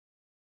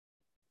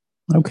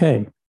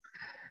Okay.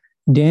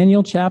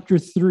 Daniel chapter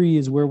 3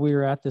 is where we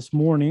are at this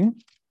morning.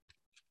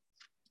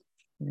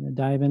 We're going to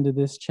dive into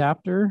this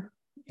chapter,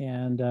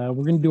 and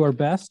we're going to do our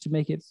best to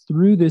make it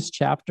through this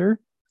chapter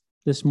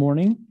this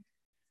morning.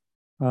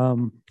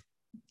 And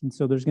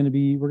so we're going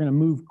to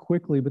move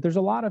quickly, but there's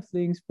a lot of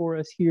things for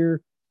us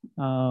here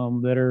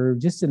that are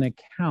just an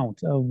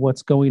account of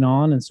what's going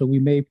on. And so we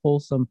may pull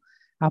some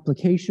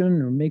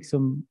application or make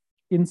some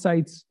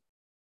insights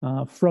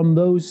from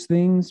those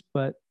things,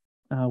 but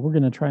we're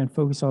going to try and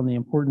focus on the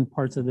important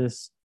parts of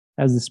this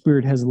as the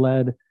Spirit has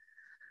led.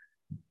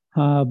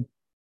 So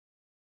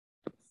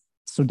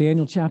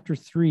Daniel chapter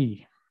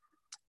 3.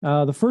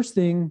 The first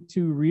thing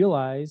to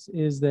realize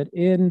is that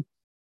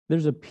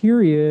there's a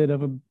period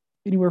of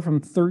anywhere from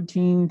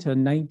 13 to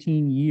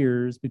 19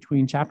 years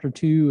between chapter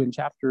 2 and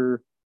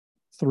chapter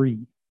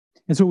 3.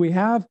 And so we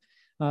have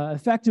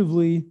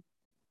effectively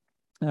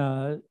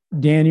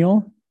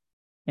Daniel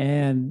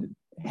and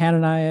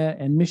Hananiah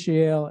and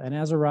Mishael and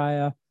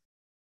Azariah,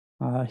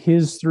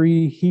 his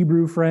three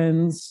Hebrew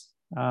friends,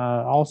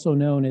 also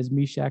known as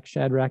Meshach,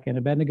 Shadrach, and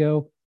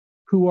Abednego,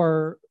 who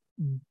are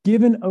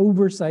given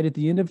oversight at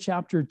the end of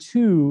chapter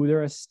 2.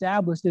 They're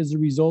established as a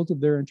result of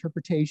their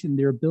interpretation,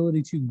 their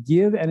ability to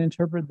give and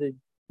interpret the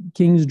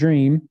king's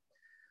dream.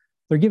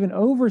 They're given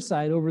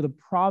oversight over the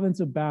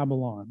province of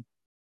Babylon.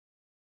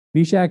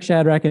 Meshach,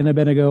 Shadrach, and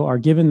Abednego are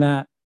given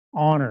that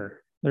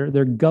honor.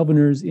 They're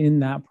governors in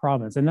that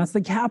province. And that's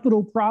the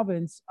capital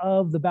province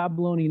of the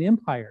Babylonian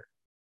Empire.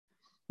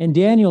 And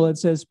Daniel, it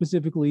says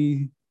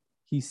specifically,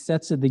 he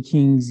sits at the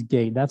king's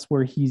gate. That's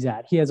where he's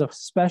at. He has a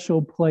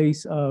special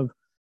place of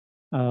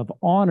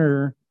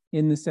honor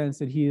in the sense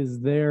that he is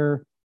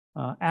there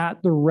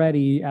at the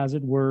ready, as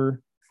it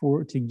were,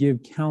 to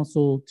give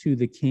counsel to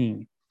the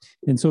king.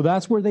 And so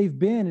that's where they've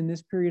been in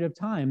this period of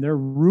time. They're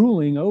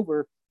ruling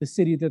over the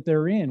city that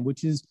they're in,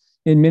 which is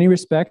in many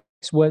respects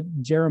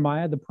what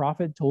Jeremiah the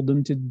prophet told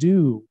them to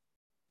do.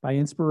 By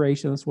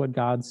inspiration, that's what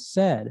God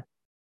said.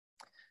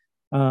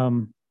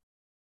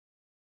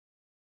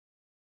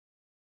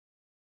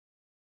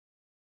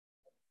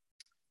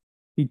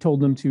 He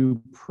told them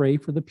to pray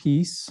for the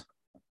peace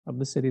of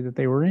the city that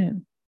they were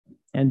in.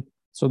 And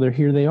so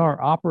here they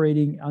are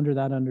operating under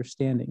that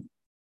understanding.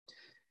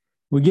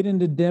 We get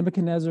into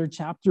Nebuchadnezzar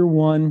chapter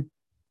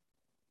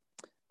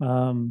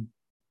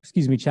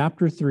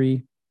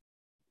 3,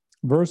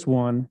 verse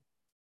 1. It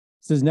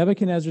says,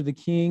 Nebuchadnezzar the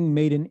king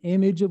made an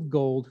image of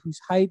gold whose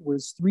height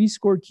was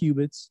 80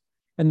 cubits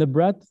and the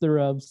breadth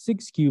thereof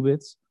 6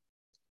 cubits.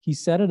 He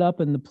set it up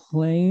in the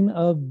plain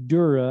of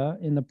Dura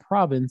in the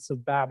province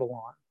of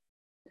Babylon.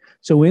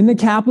 So in the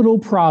capital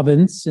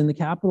province,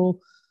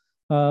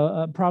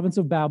 province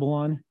of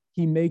Babylon,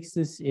 he makes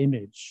this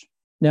image.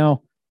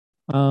 Now,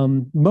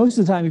 most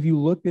of the time, if you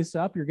look this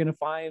up, you're going to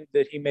find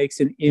that he makes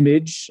an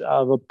image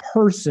of a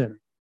person.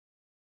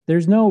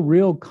 There's no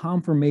real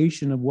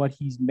confirmation of what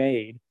he's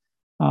made.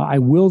 I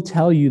will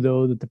tell you,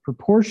 though, that the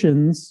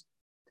proportions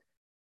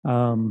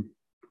are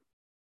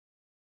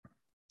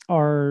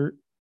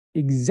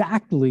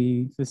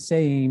exactly the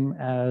same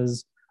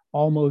as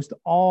almost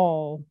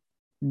all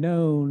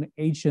known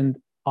ancient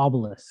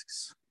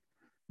obelisks,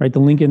 right? The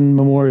Lincoln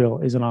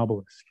Memorial is an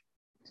obelisk.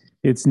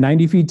 It's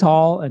 90 feet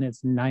tall and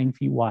it's 9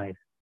 feet wide.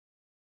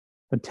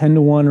 A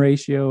 10-to-1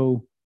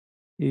 ratio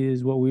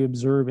is what we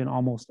observe in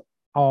almost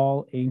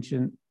all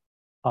ancient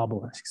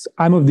obelisks.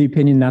 I'm of the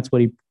opinion that's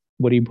what he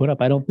put up.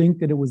 I don't think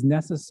that it was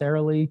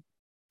necessarily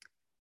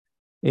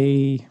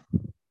a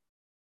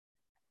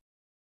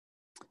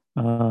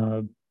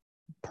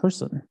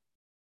person.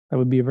 That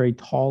would be a very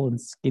tall and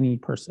skinny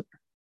person.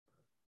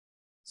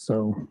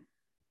 So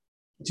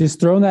just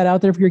throwing that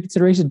out there for your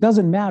consideration. It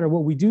doesn't matter.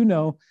 What we do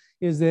know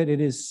is that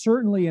it is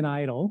certainly an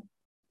idol,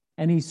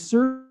 and he's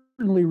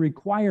certainly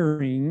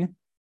requiring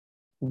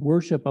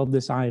worship of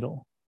this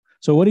idol.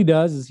 So what he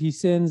does is he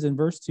sends, in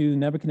verse 2,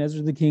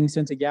 Nebuchadnezzar the king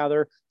sent to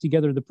gather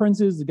together the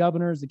princes, the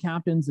governors, the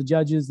captains, the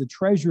judges, the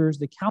treasurers,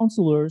 the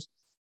counselors,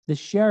 the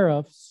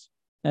sheriffs,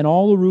 and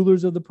all the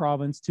rulers of the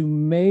province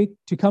to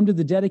come to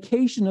the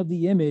dedication of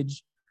the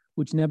image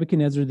which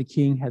Nebuchadnezzar the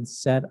king had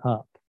set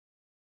up.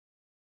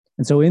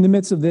 And so in the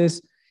midst of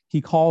this,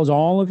 he calls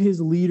all of his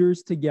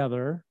leaders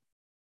together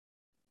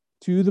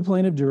to the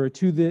plain of Dura,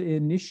 to the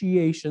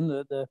initiation,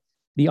 the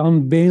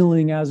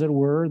unveiling, as it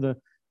were,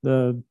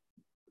 the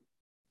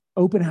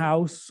open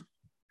house,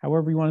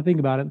 however you want to think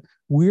about it.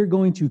 We're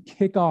going to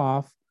kick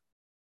off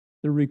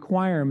the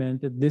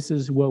requirement that this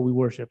is what we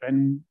worship.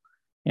 And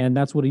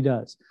that's what he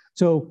does.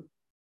 So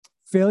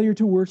failure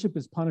to worship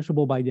is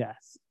punishable by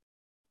death.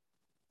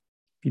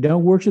 If you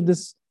don't worship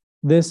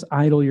this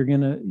idol,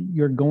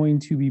 you're going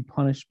to be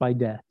punished by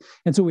death.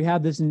 And so we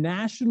have this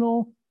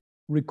national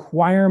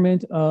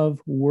requirement of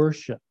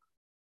worship,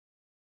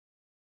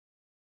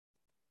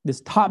 this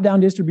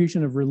top-down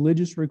distribution of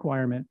religious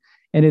requirement,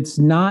 and it's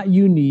not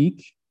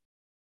unique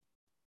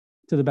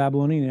to the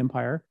Babylonian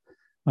Empire.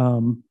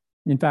 In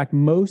fact,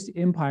 most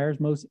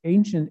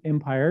ancient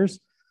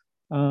empires,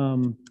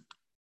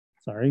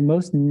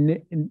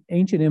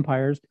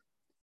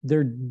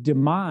 their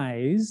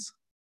demise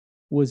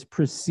was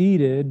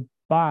preceded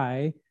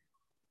by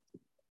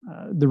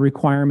the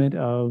requirement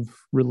of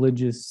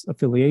religious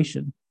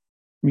affiliation.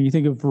 I mean, you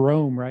think of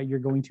Rome, right? You're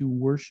going to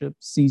worship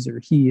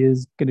Caesar. He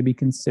is going to be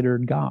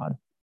considered God.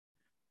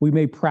 We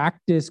may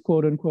practice,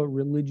 quote unquote,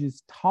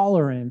 religious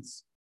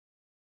tolerance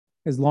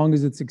as long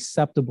as it's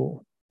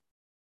acceptable.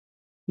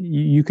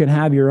 You can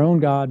have your own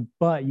God,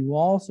 but you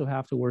also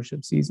have to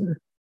worship Caesar.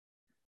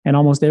 And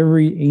almost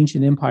every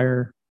ancient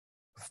empire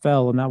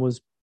fell, and that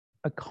was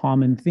a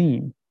common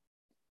theme.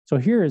 So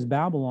here is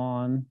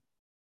Babylon,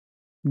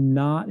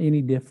 not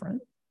any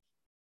different.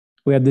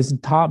 We have this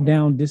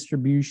top-down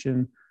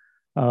distribution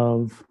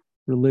of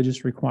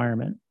religious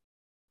requirement.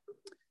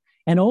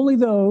 And only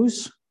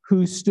those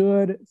who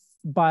stood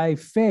by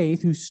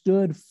faith, who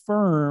stood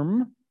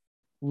firm,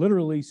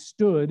 literally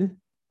stood,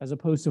 as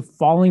opposed to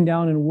falling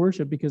down in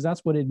worship, because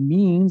that's what it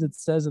means. It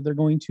says that they're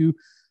going to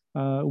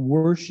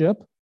worship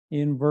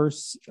in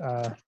verse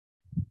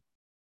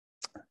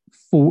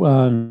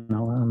 4,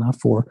 no, not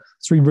 4.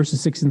 Let's read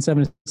verses 6 and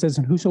 7. It says,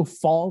 and whoso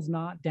falls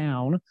not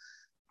down,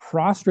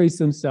 prostrates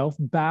himself,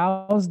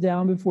 bows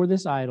down before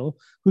this idol,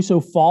 whoso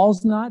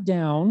falls not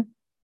down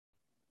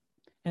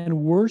and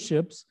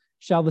worships,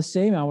 shall the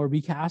same hour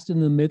be cast in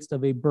the midst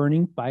of a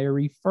burning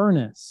fiery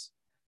furnace.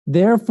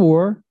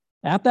 Therefore,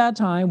 at that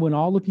time, when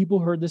all the people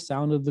heard the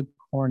sound of the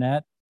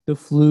cornet, the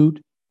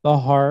flute, the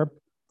harp,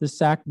 the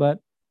sackbut,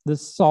 the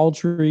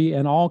psaltery,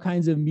 and all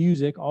kinds of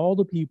music, all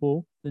the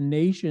people, the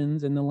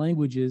nations, and the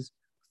languages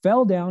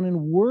fell down and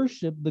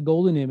worshiped the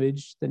golden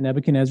image that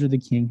Nebuchadnezzar the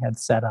king had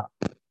set up.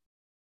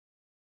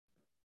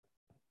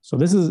 So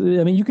this is,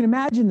 I mean, you can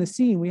imagine the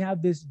scene. We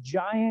have this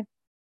giant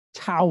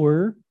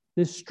tower,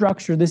 this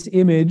structure, this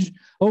image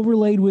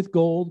overlaid with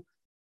gold,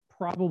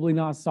 probably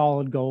not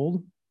solid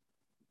gold,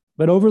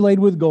 but overlaid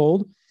with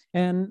gold.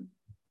 And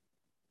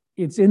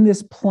it's in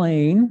this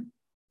plain.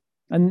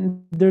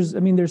 And there's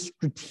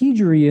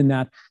strategery in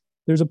that.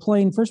 There's a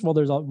plain, first of all,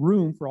 there's a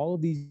room for all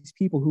of these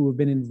people who have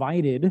been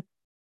invited,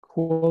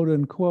 quote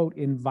unquote,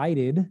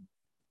 invited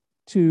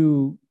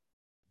to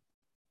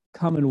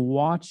come and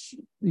watch,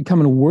 come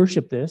and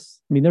worship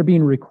this. I mean, they're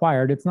being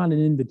required. It's not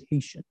an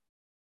invitation.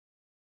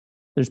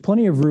 There's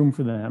plenty of room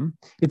for them.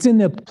 It's in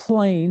the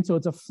plain, so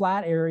it's a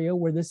flat area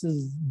where this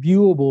is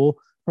viewable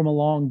from a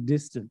long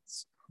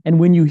distance. And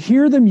when you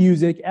hear the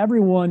music,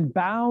 everyone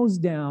bows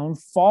down,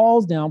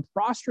 falls down,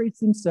 prostrates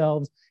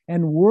themselves,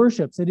 and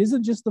worships. It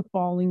isn't just the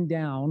falling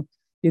down,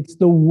 it's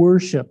the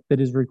worship that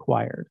is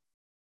required.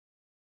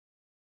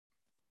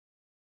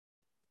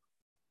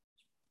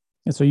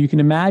 And so you can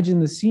imagine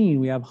the scene.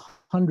 We have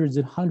hundreds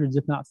and hundreds,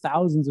 if not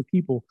thousands of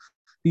people,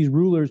 these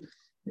rulers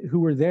who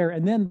were there.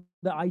 And then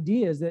the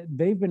idea is that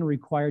they've been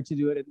required to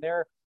do it,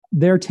 and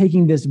they're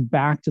taking this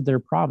back to their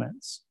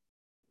province.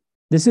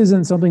 This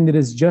isn't something that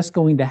is just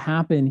going to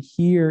happen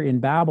here in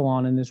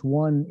Babylon in this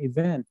one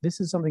event. This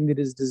is something that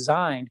is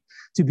designed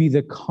to be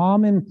the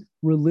common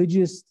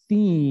religious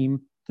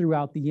theme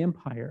throughout the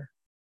empire.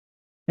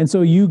 And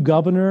so you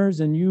governors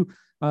and you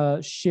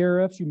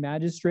sheriffs, you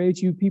magistrates,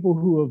 you people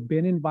who have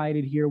been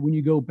invited here, when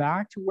you go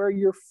back to where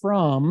you're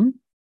from,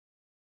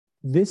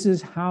 this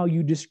is how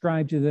you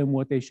describe to them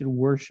what they should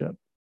worship.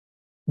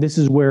 This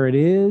is where it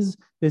is.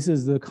 This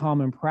is the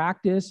common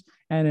practice.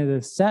 And at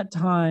a set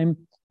time,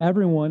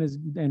 everyone is,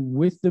 and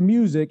with the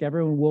music,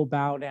 everyone will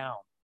bow down.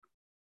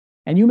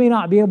 And you may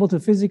not be able to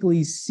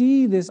physically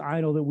see this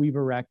idol that we've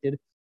erected,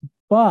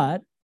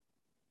 but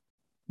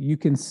you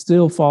can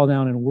still fall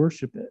down and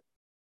worship it.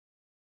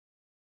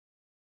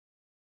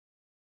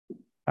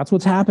 That's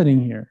what's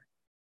happening here.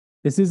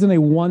 This isn't a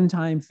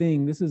one-time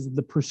thing. This is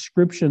the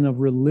prescription of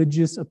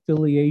religious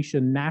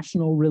affiliation,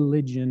 national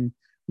religion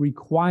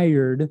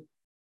required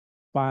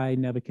by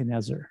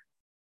Nebuchadnezzar.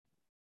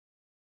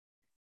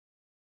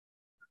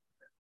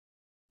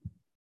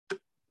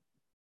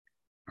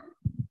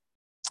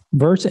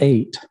 Verse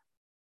 8.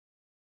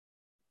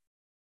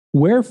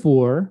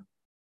 Wherefore,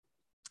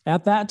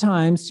 at that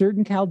time,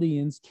 certain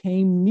Chaldeans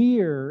came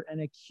near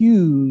and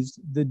accused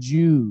the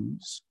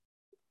Jews.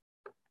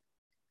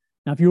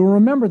 Now, if you will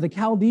remember, the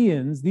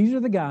Chaldeans, these are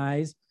the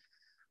guys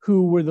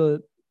who were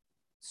the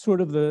sort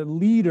of the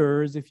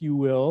leaders, if you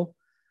will,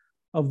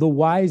 of the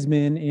wise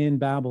men in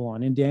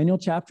Babylon. In Daniel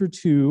chapter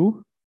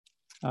 2,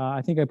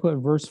 I think I put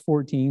verse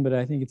 14, but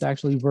I think it's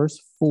actually verse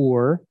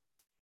 4.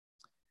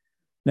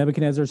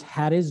 Nebuchadnezzar's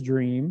had his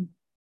dream,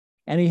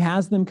 and he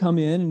has them come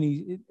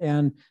in,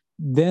 and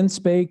then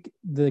spake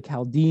the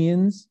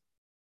Chaldeans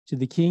to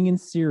the king in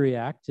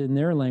Syriac, in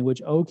their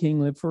language, O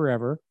king, live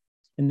forever.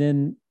 And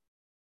then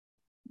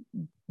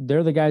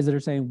they're the guys that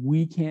are saying,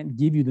 we can't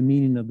give you the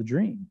meaning of the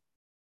dream.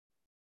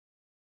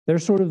 They're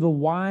sort of the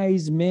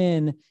wise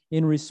men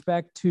in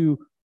respect to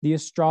the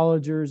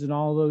astrologers and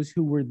all those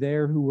who were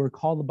there, who were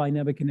called by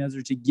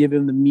Nebuchadnezzar to give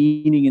him the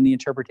meaning and the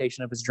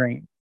interpretation of his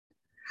dream.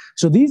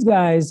 So these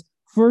guys,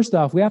 first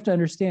off, we have to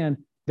understand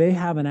they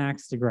have an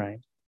axe to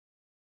grind,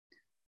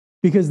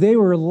 because they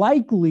were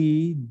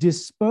likely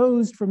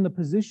disposed from the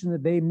position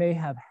that they may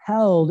have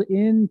held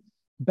in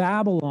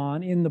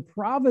Babylon, in the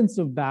province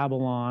of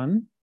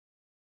Babylon,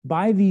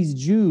 by these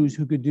Jews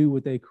who could do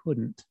what they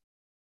couldn't.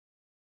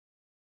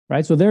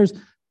 Right? So there's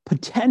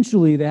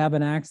potentially they have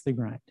an axe to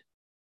grind.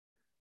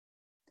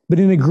 But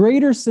in a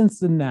greater sense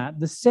than that,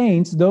 the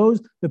saints,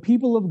 the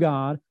people of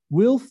God,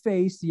 will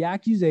face the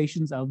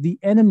accusations of the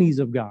enemies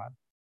of God.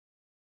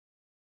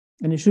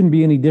 And it shouldn't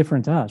be any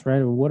different to us,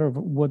 right?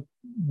 What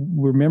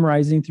we're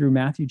memorizing through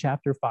Matthew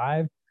chapter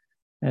 5.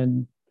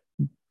 And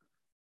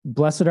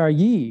blessed are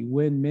ye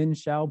when men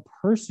shall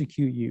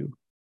persecute you.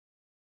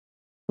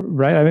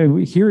 Right? I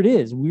mean, here it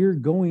is. We're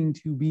going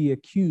to be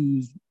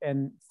accused,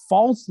 and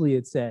falsely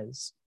it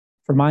says,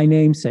 for my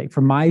name's sake,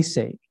 for my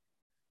sake.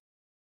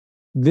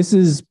 This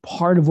is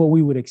part of what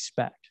we would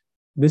expect.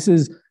 This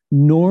is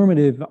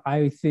normative,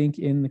 I think,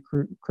 in the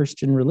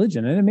Christian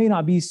religion. And it may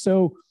not be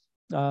so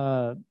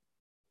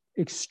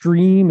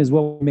extreme as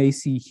what we may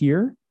see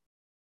here,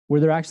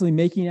 where they're actually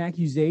making an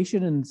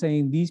accusation and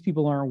saying these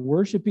people aren't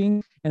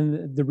worshiping,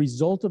 and the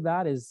result of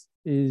that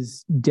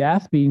is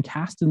death, being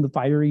cast in the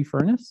fiery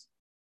furnace.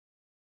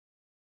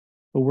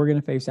 But we're going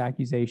to face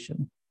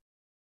accusation.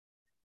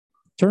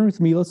 Turn with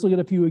me. Let's look at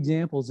a few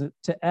examples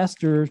to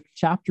Esther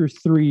chapter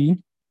 3.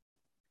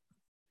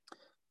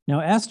 Now,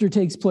 Esther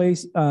takes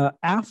place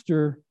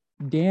after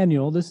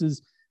Daniel. This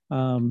is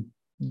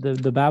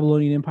the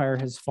Babylonian Empire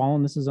has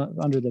fallen. This is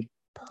under the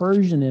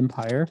Persian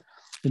Empire,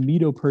 the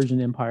Medo-Persian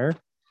Empire.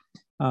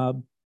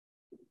 But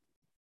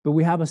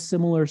we have a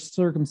similar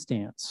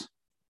circumstance.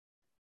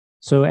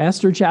 So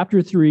Esther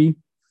chapter 3,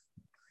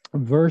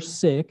 verse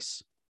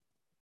 6.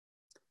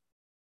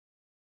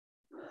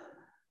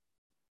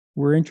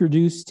 We're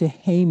introduced to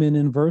Haman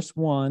in verse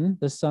 1,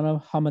 the son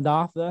of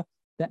Hammedatha,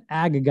 the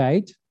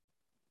Agagite,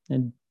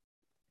 and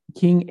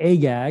King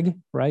Agag,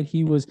 right?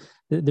 He's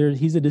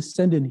a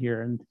descendant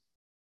here, and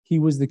he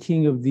was the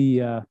king of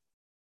the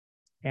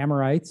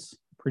Amorites,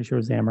 pretty sure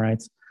it was the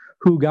Amorites,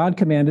 who God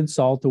commanded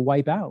Saul to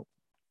wipe out.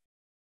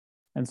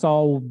 And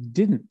Saul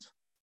didn't.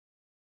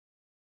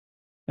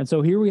 And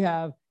so here we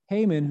have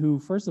Haman, who,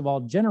 first of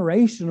all,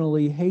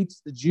 generationally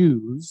hates the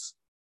Jews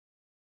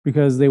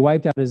because they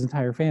wiped out his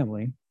entire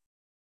family.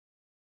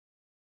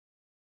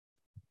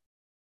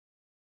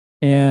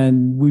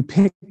 And we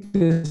pick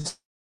this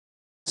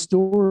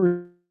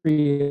story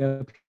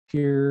up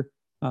here.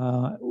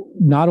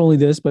 Not only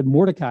this, but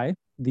Mordecai,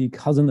 the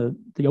cousin,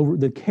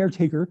 the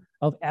caretaker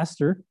of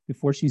Esther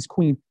before she's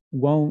queen,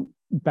 won't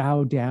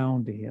bow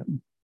down to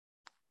him.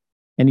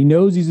 And he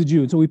knows he's a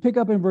Jew. And so we pick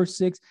up in verse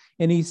 6,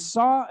 and he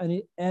saw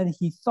and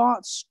he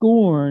thought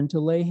scorn to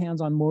lay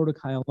hands on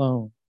Mordecai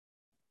alone.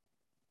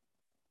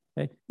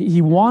 Okay?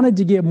 He wanted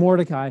to get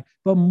Mordecai,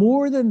 but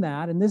more than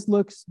that, and this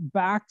looks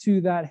back to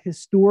that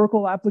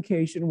historical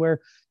application where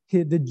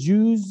the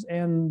Jews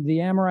and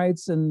the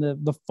Amorites and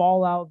the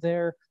fallout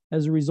there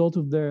as a result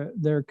of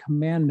their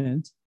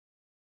commandment.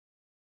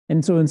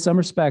 And so in some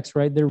respects,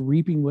 right, they're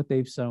reaping what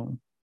they've sown.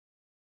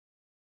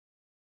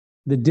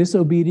 The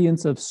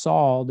disobedience of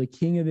Saul, the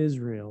king of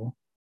Israel,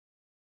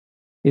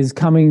 is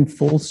coming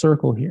full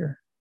circle here.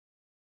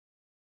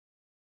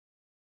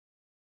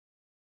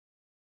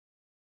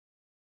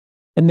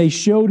 And they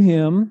showed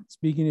him,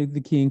 speaking of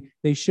the king,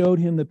 they showed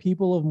him the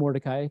people of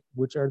Mordecai,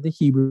 which are the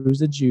Hebrews,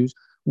 the Jews.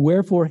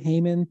 Wherefore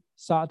Haman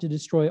sought to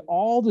destroy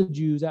all the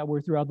Jews that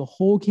were throughout the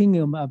whole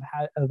kingdom of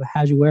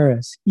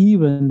Ahasuerus,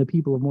 even the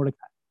people of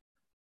Mordecai.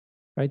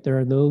 Right? There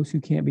are those who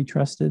can't be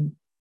trusted.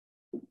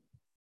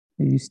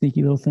 These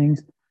sneaky little things.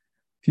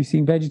 If you've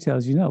seen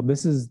VeggieTales, you know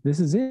this is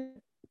it.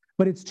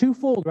 But it's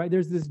twofold, right?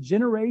 There's this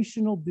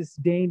generational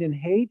disdain and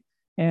hate,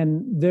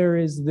 and there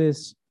is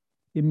this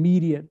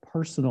immediate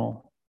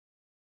personal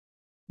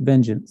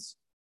vengeance.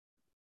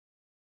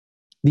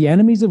 The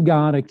enemies of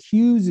God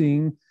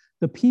accusing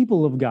the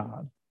people of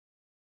God.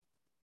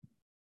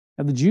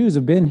 Now, the Jews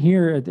have been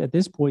here at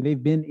this point.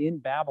 They've been in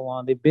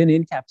Babylon. They've been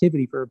in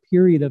captivity for a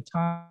period of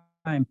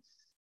time.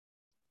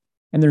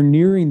 And they're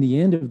nearing the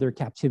end of their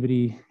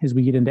captivity as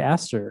we get into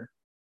Esther.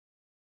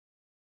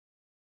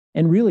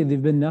 And really,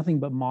 they've been nothing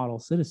but model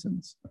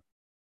citizens. I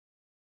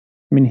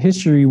mean,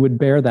 history would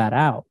bear that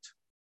out.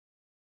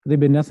 They've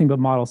been nothing but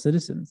model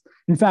citizens.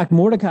 In fact,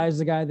 Mordecai is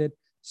the guy that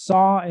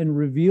saw and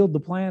revealed the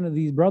plan of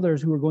these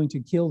brothers who were going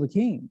to kill the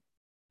king.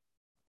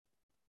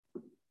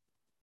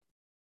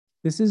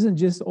 This isn't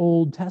just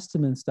Old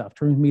Testament stuff.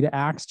 Turn with me to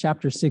Acts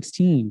chapter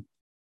 16.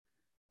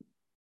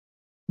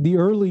 The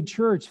early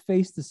church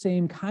faced the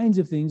same kinds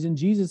of things, and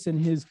Jesus, in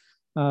his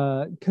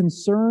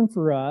concern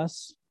for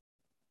us,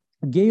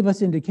 gave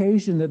us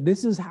indication that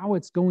this is how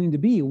it's going to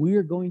be. We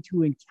are going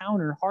to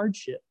encounter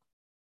hardship.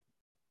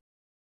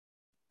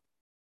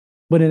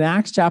 But in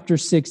Acts chapter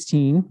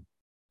 16,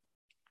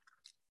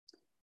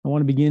 I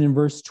want to begin in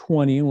verse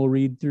 20, and we'll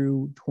read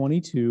through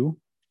 22.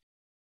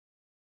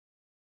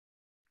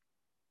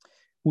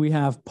 We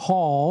have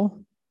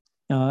Paul,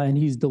 and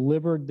he's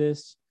delivered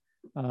this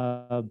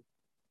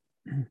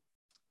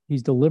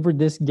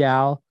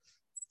gal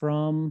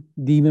from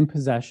demon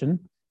possession.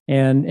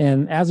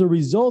 And as a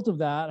result of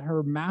that,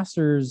 her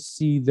masters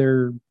see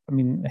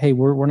hey,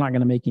 we're not going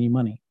to make any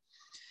money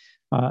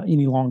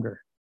any longer.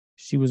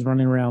 she was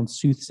running around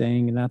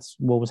soothsaying, and that's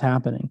what was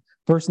happening.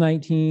 Verse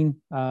 19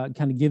 kind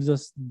of gives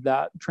us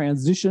that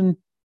transition.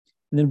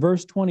 And then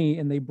verse 20,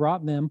 and they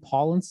brought them,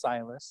 Paul and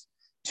Silas,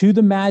 to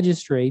the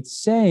magistrates,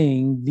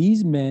 saying,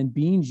 these men,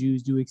 being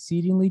Jews, do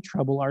exceedingly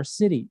trouble our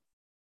city.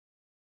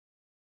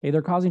 Okay,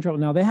 they're causing trouble.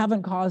 Now, they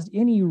haven't caused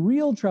any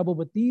real trouble,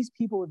 but these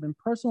people have been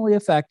personally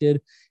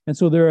affected, and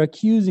so they're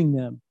accusing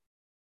them.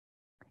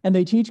 And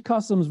they teach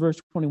customs,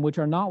 verse 20, which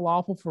are not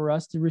lawful for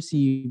us to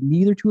receive,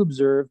 neither to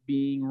observe,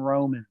 being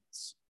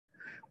Romans,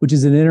 which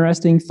is an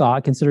interesting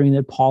thought, considering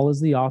that Paul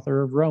is the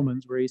author of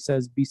Romans, where he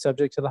says, be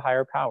subject to the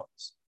higher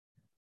powers.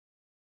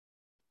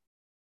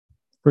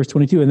 Verse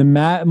 22, and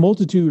the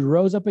multitude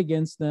rose up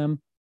against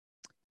them,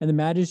 and the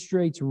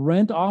magistrates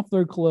rent off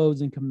their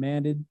clothes and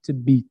commanded to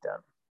beat them.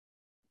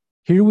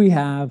 Here we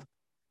have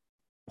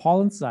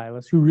Paul and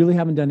Silas, who really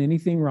haven't done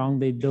anything wrong.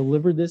 They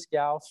delivered this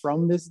gal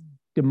from this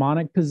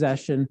demonic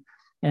possession,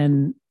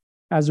 and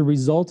as a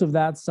result of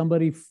that,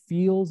 somebody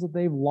feels that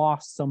they've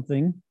lost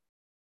something,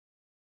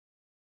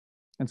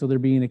 and so they're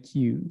being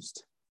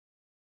accused.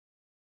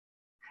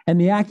 And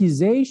the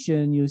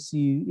accusation, you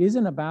see,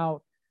 isn't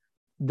about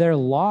their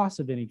loss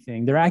of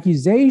anything. Their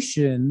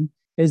accusation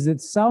is that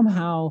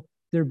somehow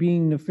they're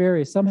being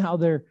nefarious. Somehow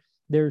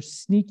they're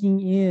sneaking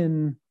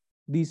in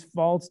these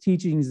false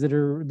teachings that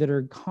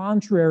are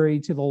contrary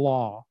to the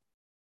law,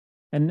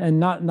 and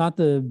not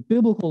the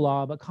biblical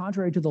law, but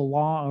contrary to the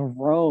law of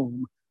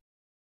Rome.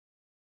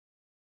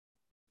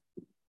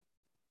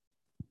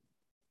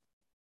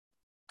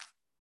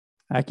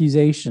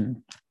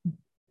 Accusation.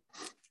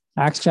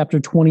 Acts chapter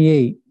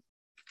 28.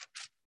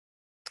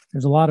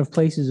 There's a lot of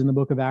places in the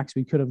book of Acts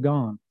we could have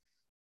gone.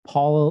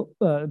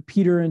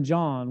 Peter and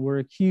John were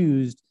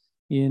accused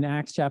in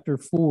Acts chapter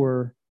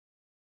 4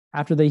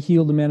 after they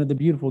healed the man at the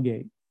Beautiful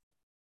Gate.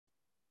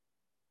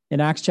 In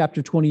Acts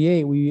chapter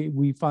 28,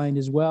 we find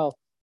as well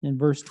in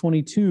verse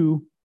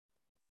 22,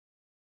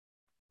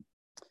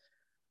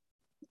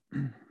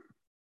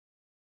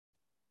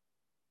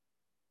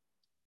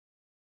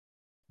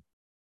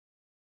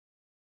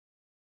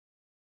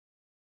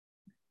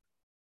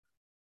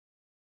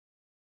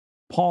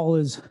 Paul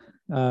is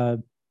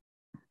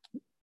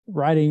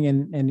writing,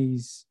 and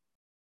he's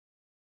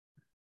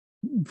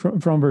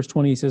from verse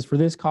 20, he says, for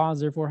this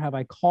cause, therefore, have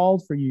I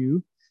called for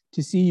you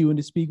to see you and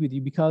to speak with you,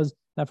 because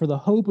that for the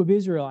hope of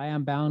Israel I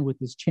am bound with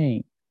this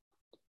chain.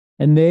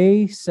 And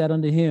they said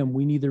unto him,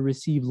 we neither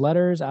received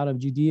letters out of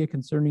Judea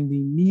concerning thee,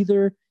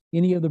 neither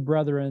any of the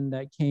brethren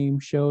that came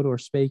showed or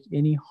spake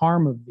any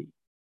harm of thee.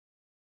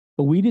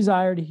 But we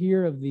desire to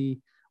hear of thee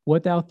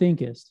what thou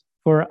thinkest.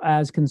 For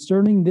as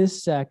concerning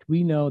this sect,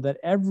 we know that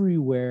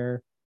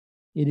everywhere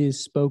it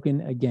is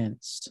spoken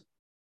against.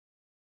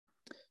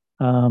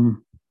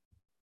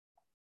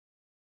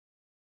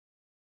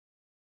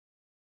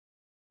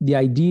 The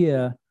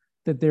idea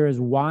that there is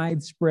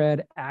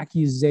widespread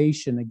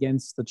accusation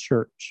against the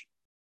church.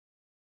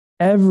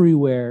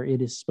 Everywhere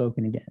it is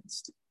spoken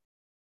against.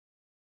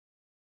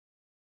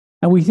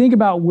 And we think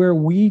about where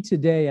we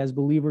today as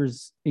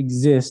believers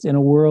exist in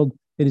a world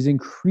that is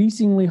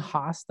increasingly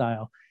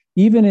hostile.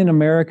 Even in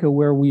America,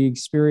 where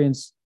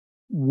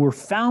we're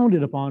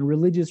founded upon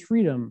religious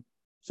freedom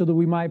so that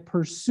we might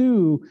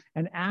pursue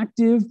an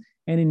active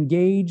and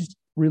engaged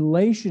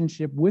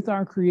relationship with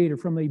our Creator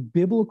from a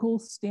biblical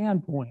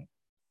standpoint.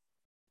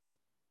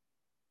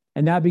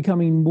 And that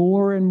becoming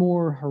more and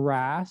more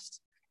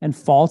harassed and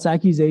false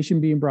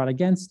accusation being brought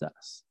against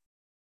us.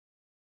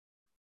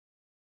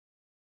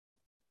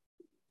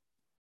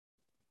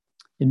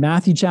 In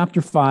Matthew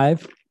chapter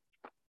 5,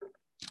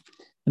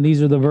 and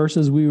these are the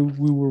verses we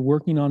were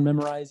working on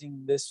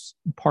memorizing this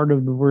part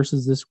of the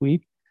verses this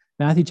week.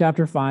 Matthew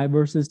chapter 5,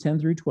 verses 10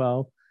 through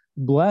 12.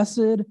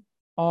 Blessed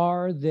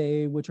are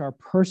they which are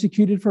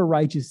persecuted for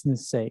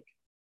righteousness' sake,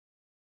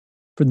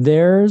 for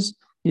theirs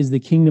is the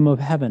kingdom of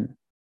heaven.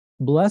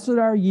 Blessed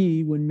are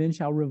ye when men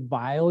shall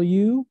revile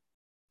you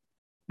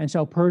and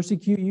shall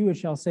persecute you and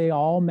shall say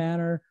all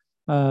manner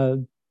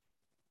of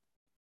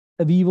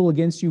evil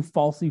against you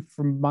falsely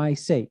for my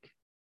sake.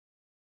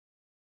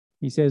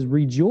 He says,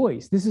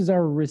 rejoice. This is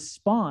our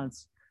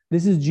response.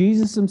 This is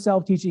Jesus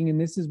himself teaching, and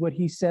this is what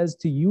he says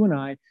to you and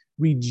I.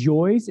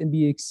 Rejoice and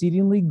be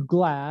exceedingly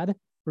glad,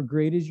 for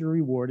great is your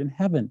reward in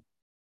heaven.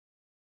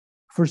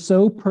 For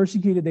so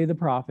persecuted they the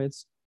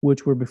prophets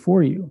which were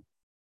before you.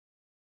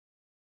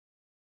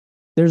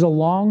 There's a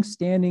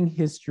long-standing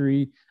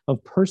history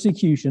of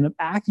persecution, of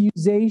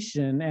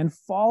accusation and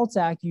false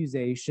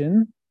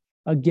accusation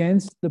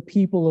against the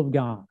people of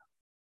God.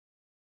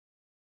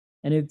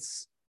 And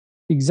it's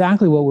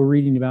exactly what we're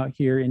reading about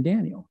here in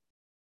Daniel.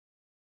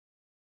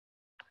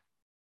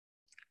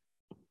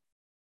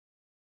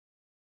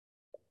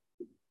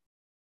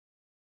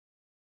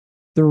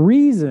 The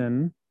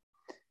reason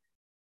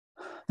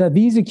that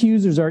these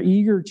accusers are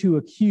eager to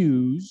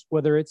accuse,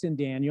 whether it's in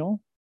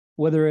Daniel,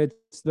 whether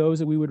it's those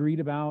that we would read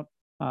about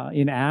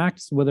in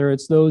Acts, whether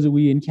it's those that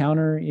we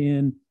encounter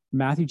in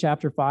Matthew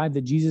chapter 5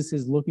 that Jesus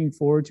is looking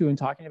forward to and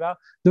talking about,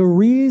 the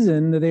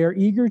reason that they are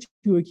eager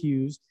to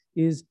accuse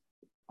is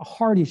a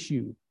heart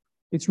issue.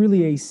 It's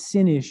really a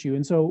sin issue.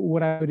 And so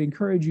what I would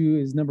encourage you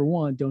is, number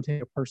one, don't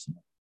take it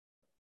personal.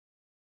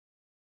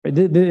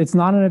 It's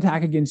not an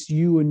attack against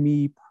you and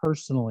me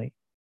personally.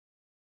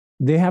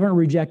 They haven't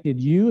rejected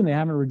you and they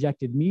haven't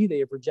rejected me. They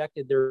have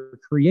rejected their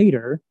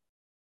creator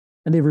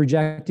and they've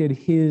rejected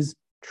his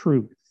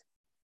truth.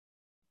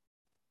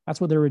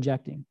 That's what they're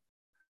rejecting.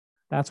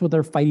 That's what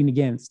they're fighting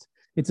against.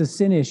 It's a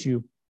sin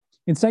issue.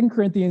 In 2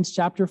 Corinthians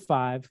chapter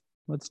 5,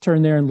 let's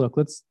turn there and look.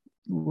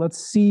 Let's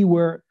see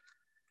where,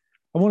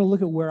 I want to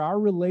look at where our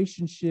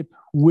relationship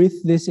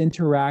with this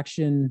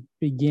interaction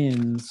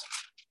begins.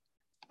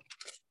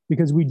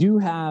 Because we do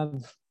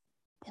have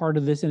part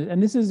of this,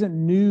 and this isn't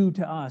new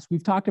to us.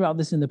 We've talked about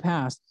this in the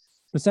past.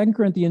 But 2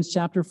 Corinthians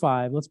chapter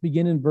 5, let's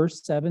begin in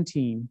verse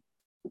 17.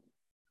 It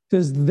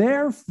says,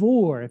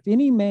 therefore, if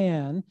any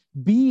man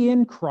be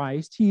in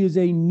Christ, he is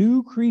a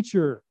new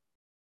creature.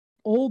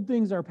 Old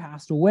things are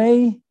passed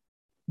away.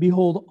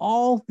 Behold,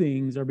 all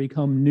things are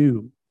become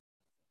new.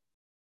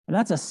 And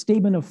that's a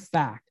statement of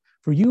fact.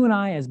 For you and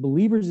I, as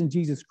believers in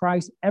Jesus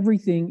Christ,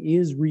 everything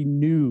is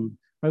renewed.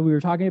 Right? We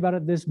were talking about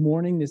it this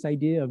morning, this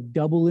idea of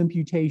double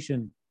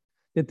imputation,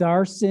 that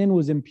our sin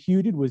was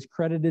imputed, was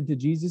credited to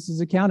Jesus'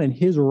 account, and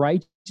his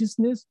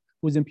righteousness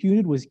was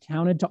imputed, was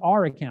counted to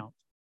our account.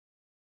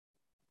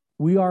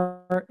 We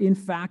are, in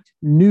fact,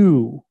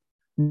 new,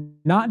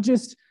 not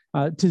just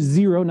to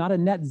zero, not a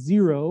net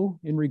zero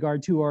in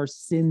regard to our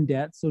sin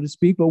debt, so to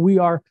speak, but we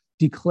are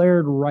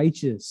declared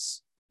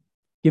righteous,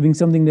 giving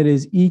something that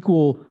is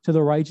equal to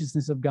the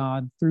righteousness of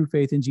God through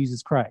faith in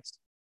Jesus Christ.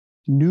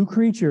 New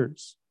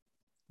creatures.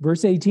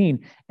 Verse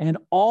 18, and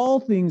all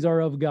things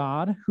are of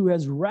God, who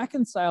has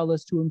reconciled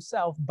us to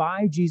himself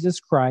by Jesus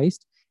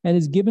Christ and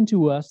has given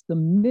to us the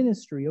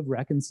ministry of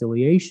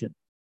reconciliation.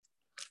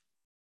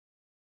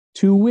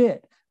 To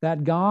wit,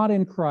 that God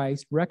in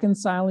Christ,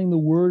 reconciling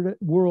the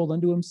world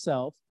unto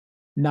himself,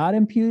 not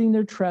imputing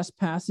their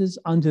trespasses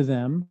unto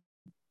them,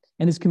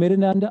 and has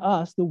committed unto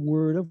us the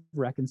word of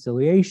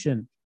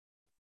reconciliation.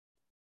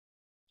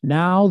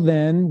 Now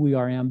then, we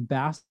are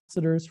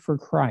ambassadors for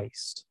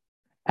Christ.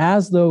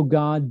 As though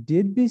God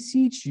did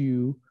beseech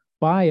you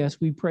by us,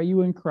 we pray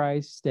you in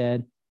Christ's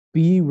stead,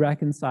 be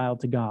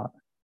reconciled to God.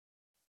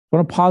 I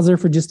want to pause there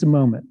for just a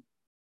moment.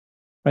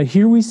 Right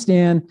here we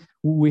stand.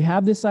 We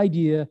have this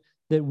idea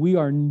that we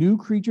are new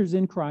creatures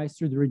in Christ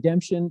through the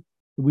redemption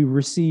that we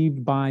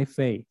received by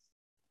faith.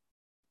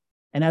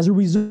 And as a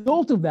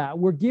result of that,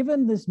 we're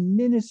given this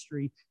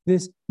ministry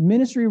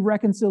of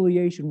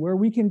reconciliation, where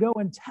we can go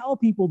and tell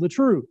people the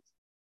truth.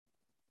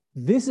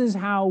 This is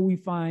how we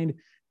find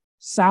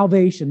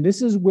salvation.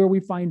 This is where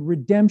we find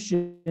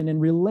redemption and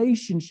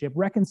relationship,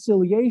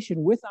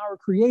 reconciliation with our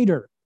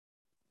Creator.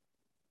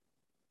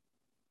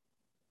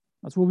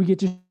 That's what we get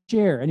to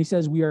share. And he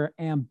says we are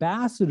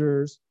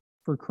ambassadors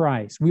for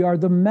Christ. We are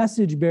the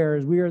message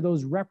bearers. We are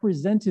those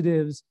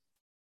representatives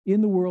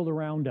in the world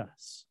around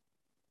us.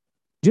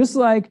 Just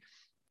like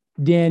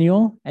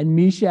Daniel and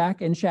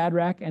Meshach and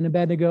Shadrach and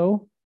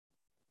Abednego,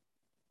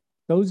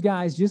 those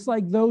guys, just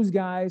like those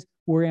guys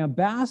were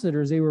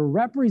ambassadors, they were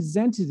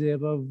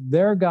representative of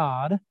their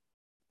God,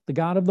 the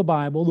God of the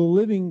Bible, the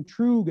living,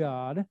 true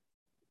God,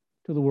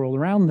 to the world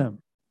around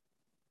them.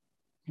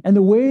 And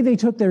the way they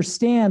took their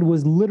stand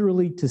was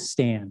literally to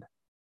stand.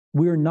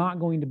 We're not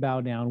going to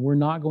bow down. We're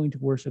not going to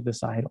worship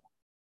this idol.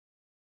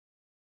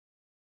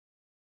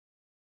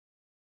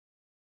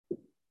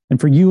 And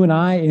for you and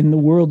I, in the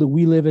world that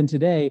we live in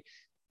today,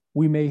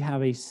 we may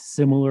have a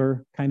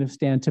similar kind of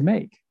stand to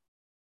make.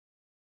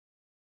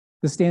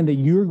 The stand that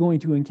you're going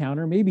to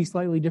encounter may be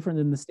slightly different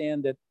than the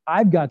stand that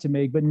I've got to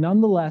make, but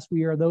nonetheless,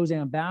 we are those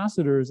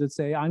ambassadors that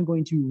say, I'm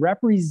going to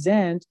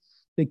represent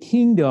the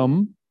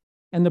kingdom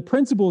and the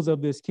principles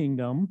of this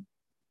kingdom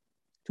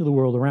to the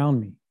world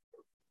around me.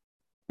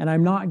 And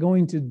I'm not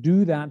going to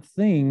do that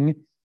thing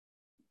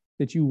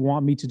that you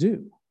want me to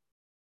do.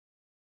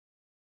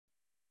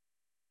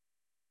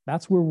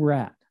 That's where we're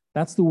at.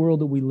 That's the world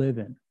that we live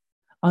in.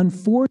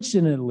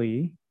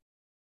 Unfortunately,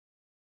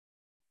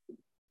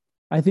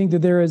 I think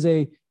that there is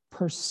a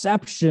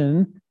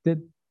perception that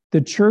the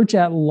church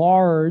at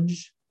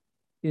large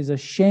is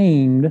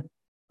ashamed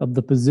of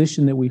the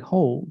position that we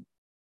hold.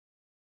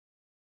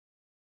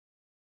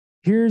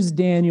 Here's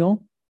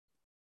Daniel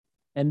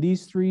and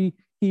these three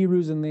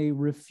Hebrews, and they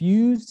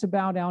refuse to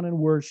bow down and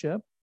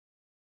worship,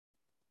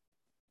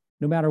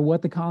 no matter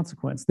what the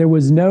consequence. There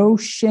was no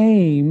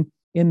shame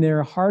in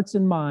their hearts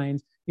and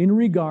minds in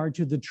regard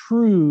to the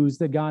truths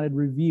that God had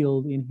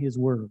revealed in his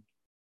word.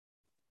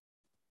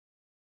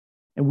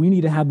 And we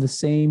need to have the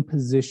same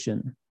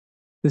position,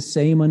 the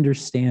same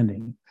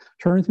understanding.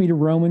 Turn with me to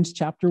Romans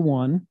chapter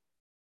 1.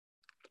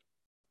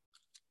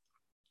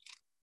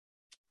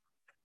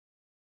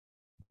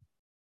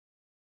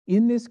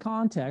 In this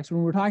context,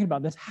 when we're talking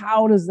about this,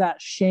 how does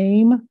that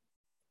shame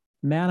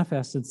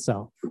manifest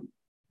itself?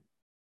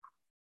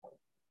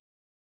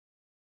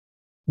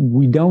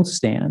 We don't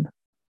stand.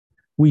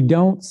 We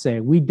don't say.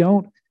 We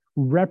don't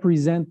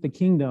represent the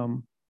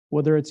kingdom,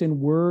 whether it's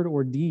in word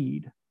or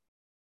deed.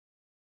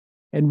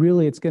 And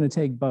really, it's going to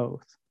take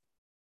both.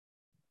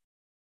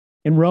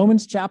 In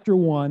Romans chapter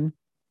 1,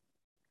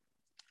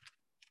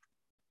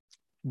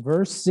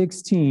 verse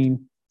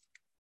 16,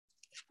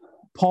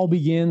 Paul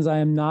begins, I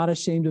am not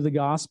ashamed of the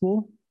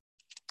gospel.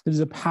 It is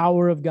a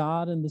power of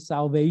God and the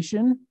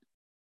salvation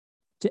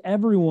to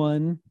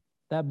everyone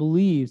that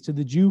believes, to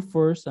the Jew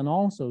first and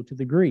also to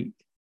the Greek.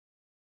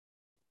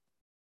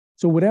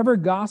 So whatever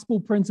gospel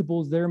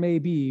principles there may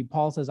be,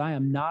 Paul says, I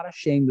am not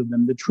ashamed of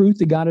them. The truth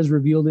that God has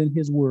revealed in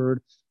his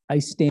word, I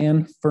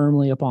stand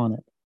firmly upon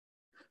it.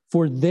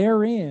 For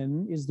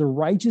therein is the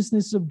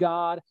righteousness of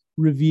God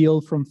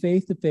revealed from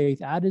faith to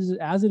faith,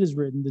 as it is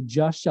written, the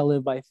just shall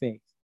live by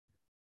faith.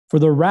 For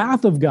the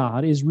wrath of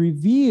God is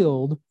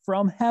revealed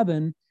from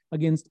heaven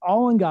against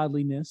all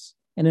ungodliness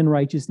and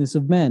unrighteousness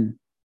of men,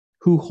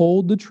 who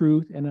hold the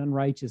truth in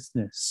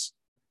unrighteousness.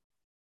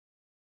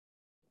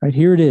 Right,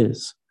 here it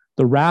is.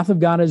 The wrath of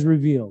God is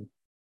revealed.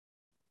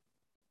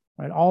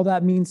 Right, all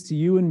that means to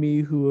you and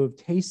me who have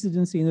tasted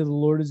and seen that the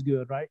Lord is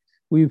good, right?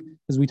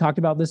 As we talked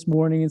about this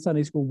morning in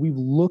Sunday school, we've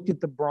looked at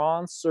the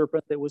bronze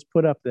serpent that was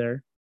put up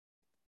there.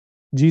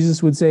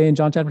 Jesus would say in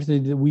John chapter 3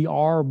 that we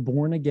are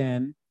born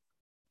again.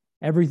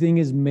 Everything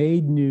is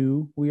made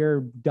new. We are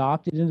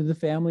adopted into the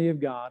family of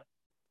God.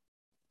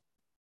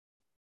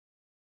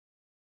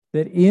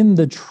 That in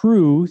the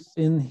truth,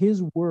 in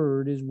his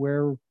word, is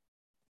where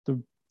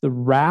the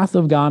wrath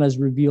of God is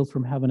revealed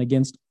from heaven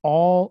against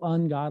all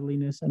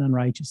ungodliness and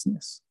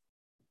unrighteousness.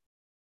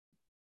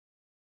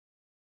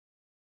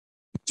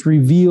 It's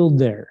revealed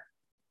there.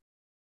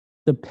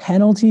 The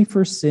penalty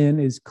for sin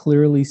is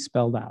clearly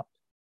spelled out.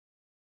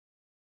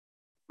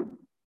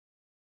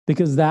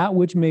 Because that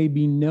which may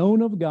be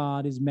known of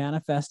God is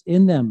manifest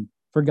in them,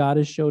 for God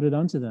has showed it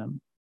unto them.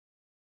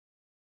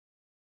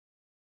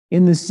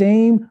 In the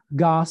same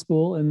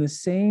gospel, in the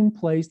same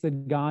place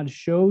that God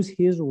shows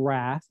his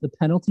wrath, the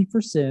penalty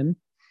for sin,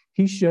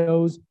 he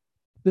shows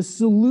the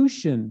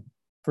solution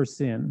for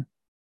sin.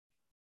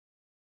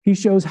 He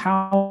shows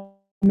how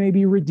it may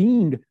be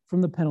redeemed from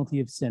the penalty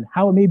of sin,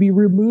 how it may be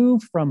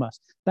removed from us.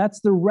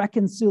 That's the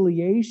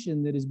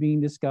reconciliation that is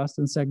being discussed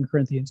in 2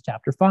 Corinthians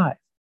chapter 5.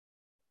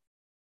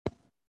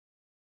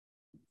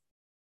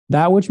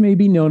 That which may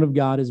be known of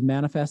God is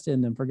manifest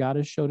in them, for God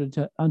has showed it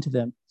unto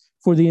them.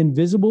 For the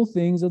invisible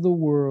things of the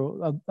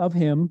world, of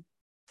him,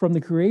 from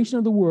the creation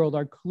of the world,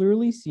 are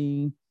clearly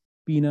seen,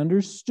 being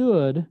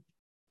understood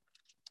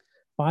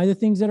by the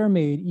things that are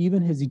made,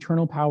 even his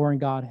eternal power and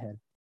Godhead.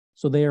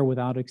 So they are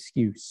without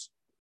excuse.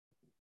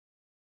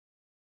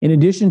 In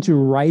addition to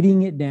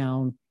writing it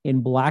down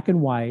in black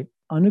and white,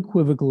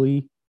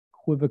 unequivocally,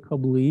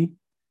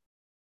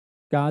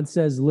 God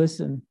says,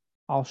 listen,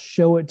 I'll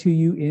show it to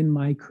you in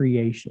my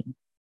creation.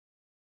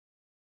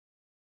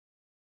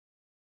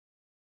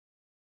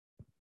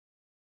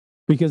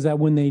 Because that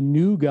when they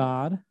knew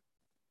God,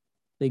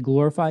 they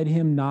glorified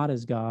him not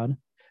as God,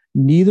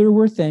 neither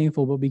were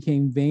thankful, but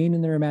became vain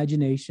in their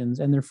imaginations,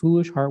 and their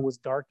foolish heart was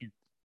darkened.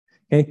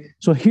 Okay,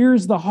 so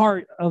here's the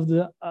heart of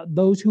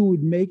those who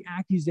would make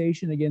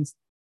accusation against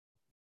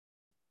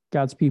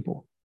God's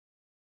people.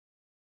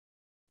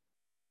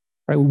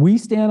 Right, we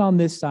stand on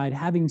this side,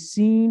 having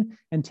seen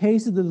and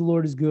tasted that the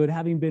Lord is good,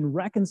 having been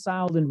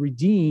reconciled and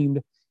redeemed,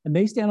 and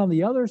they stand on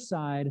the other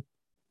side,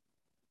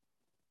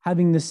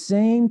 having the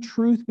same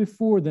truth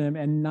before them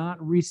and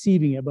not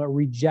receiving it, but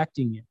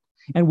rejecting it.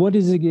 And what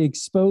does it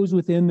expose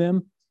within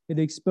them? It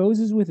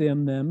exposes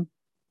within them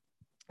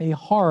a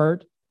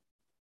heart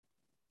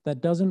that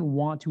doesn't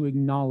want to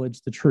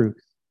acknowledge the truth.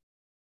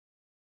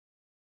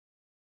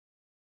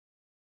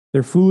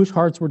 Their foolish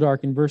hearts were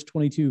dark. In verse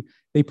 22,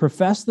 they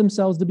profess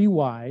themselves to be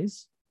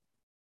wise.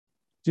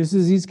 Just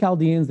as these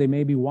Chaldeans, they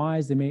may be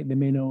wise, they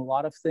may know a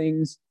lot of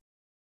things,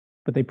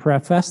 but they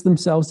profess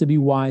themselves to be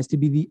wise, to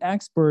be the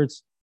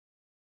experts.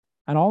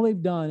 And all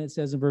they've done, it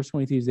says in verse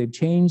 23, is they've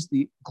changed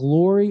the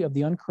glory of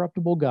the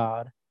uncorruptible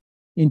God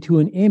into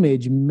an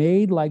image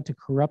made like to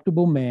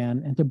corruptible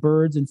man and to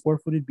birds and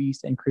four-footed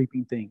beasts and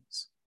creeping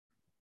things.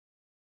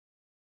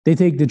 They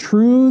take the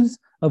truths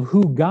of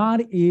who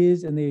God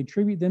is and they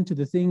attribute them to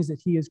the things that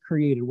he has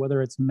created,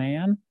 whether it's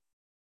man,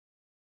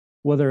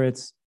 whether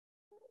it's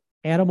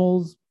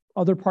animals,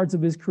 other parts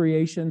of his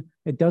creation,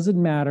 it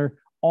doesn't matter.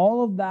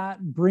 All of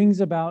that brings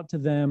about to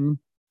them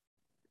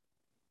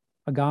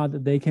a God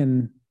that they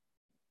can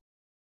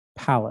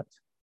palate,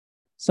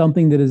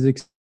 something that is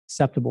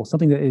acceptable,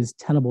 something that is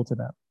tenable to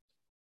them.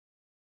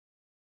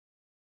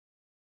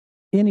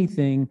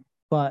 Anything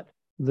but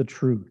the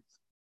truth.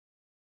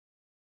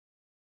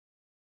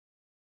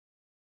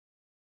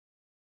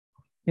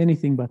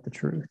 Anything but the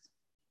truth.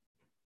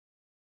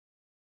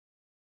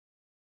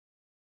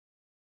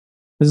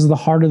 This is the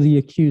heart of the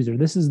accuser.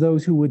 This is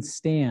those who would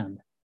stand.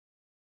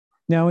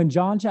 Now in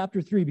John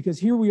chapter 3, because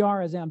here we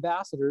are as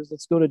ambassadors,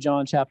 let's go to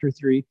John chapter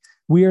 3.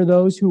 We are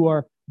those who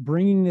are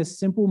bringing this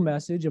simple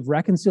message of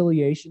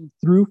reconciliation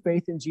through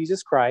faith in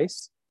Jesus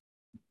Christ.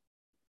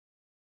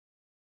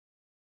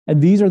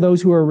 And these are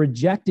those who are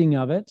rejecting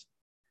of it,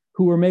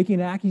 who are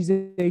making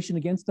accusation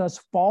against us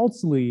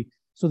falsely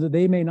so that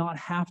they may not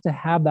have to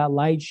have that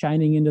light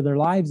shining into their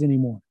lives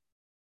anymore.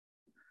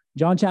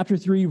 John chapter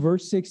 3,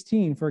 verse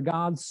 16, for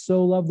God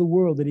so loved the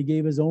world that he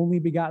gave his only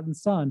begotten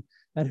Son,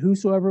 that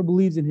whosoever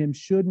believes in him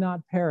should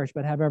not perish,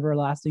 but have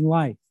everlasting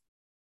life.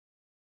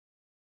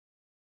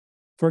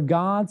 For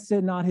God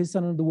sent not his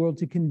Son into the world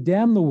to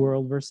condemn the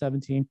world, verse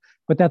 17,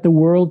 but that the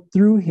world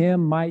through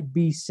him might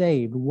be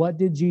saved. What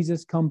did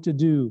Jesus come to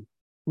do?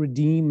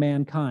 Redeem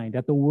mankind,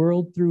 that the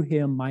world through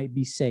him might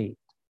be saved.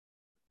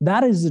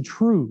 That is the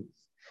truth.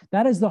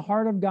 That is the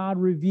heart of God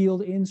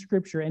revealed in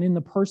Scripture and in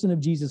the person of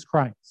Jesus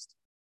Christ.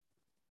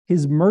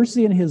 His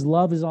mercy and his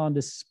love is on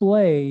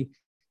display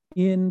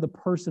in the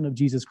person of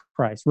Jesus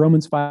Christ.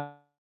 Romans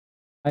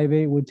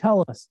 5:8 would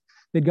tell us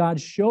that God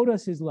showed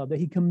us his love, that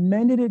he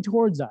commended it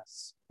towards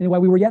us. And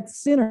while we were yet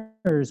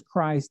sinners,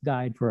 Christ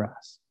died for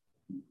us.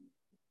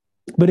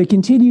 But it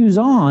continues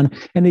on,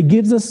 and it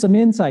gives us some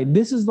insight.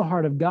 This is the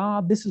heart of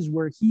God. This is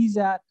where he's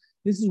at.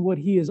 This is what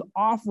he is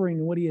offering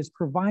and what he has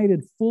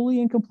provided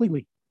fully and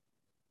completely.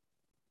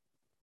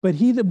 But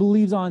he that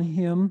believes on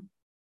him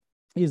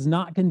is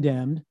not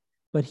condemned,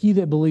 but he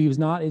that believes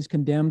not is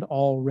condemned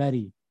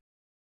already,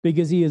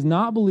 because he has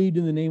not believed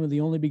in the name of the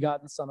only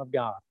begotten Son of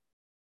God.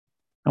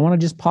 I want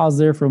to just pause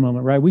there for a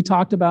moment, right? We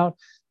talked about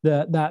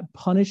that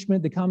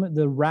punishment,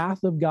 the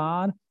wrath of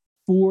God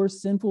for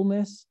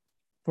sinfulness,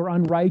 for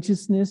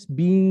unrighteousness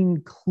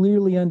being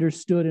clearly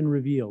understood and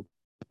revealed.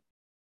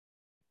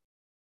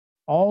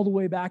 All the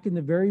way back in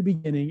the very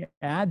beginning,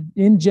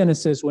 in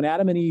Genesis, when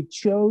Adam and Eve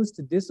chose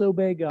to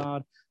disobey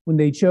God, when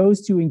they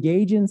chose to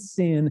engage in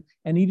sin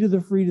and eat of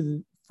the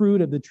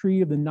fruit of the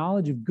tree of the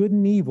knowledge of good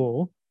and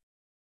evil,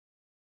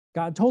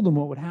 God told them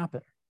what would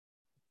happen.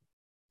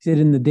 He said,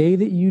 in the day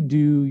that you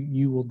do,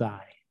 you will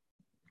die.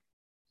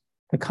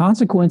 The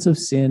consequence of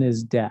sin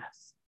is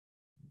death.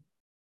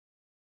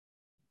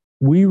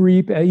 We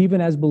reap,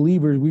 even as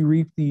believers, we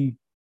reap the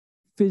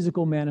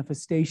physical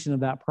manifestation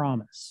of that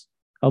promise,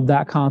 of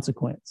that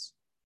consequence.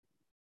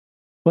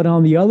 But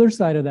on the other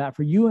side of that,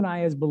 for you and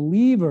I as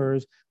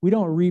believers, we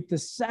don't reap the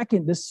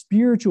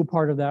spiritual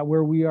part of that,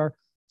 where we are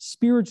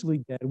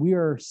spiritually dead. We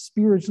are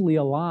spiritually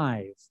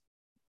alive.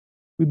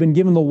 We've been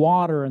given the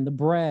water and the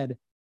bread,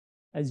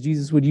 as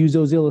Jesus would use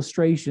those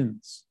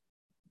illustrations,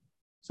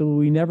 so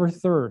we never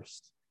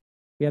thirst.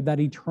 We have that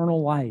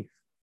eternal life.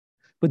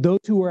 But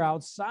those who are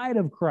outside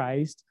of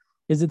Christ,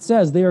 as it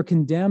says, they are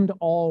condemned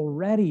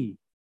already,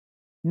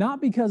 not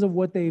because of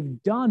what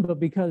they've done, but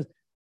because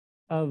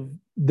of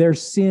their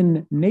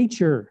sin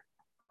nature.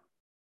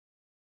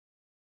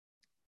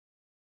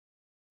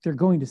 They're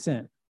going to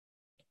sin.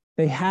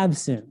 They have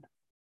sinned.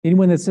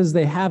 Anyone that says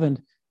they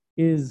haven't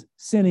is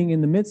sinning in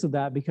the midst of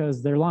that,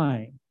 because they're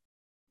lying.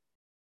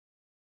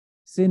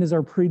 Sin is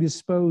our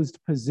predisposed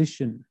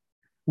position.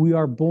 We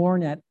are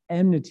born at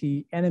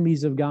enmity,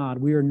 enemies of God.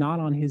 We are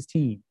not on his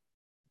team.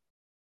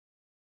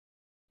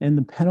 And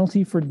the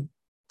penalty for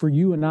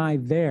you and I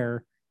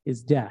there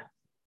is death.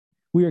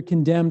 We are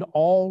condemned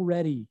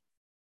already.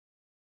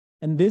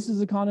 And this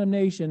is a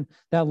condemnation,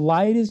 that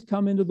light has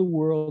come into the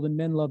world, and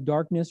men love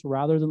darkness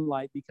rather than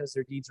light, because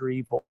their deeds are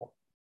evil.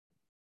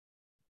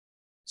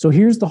 So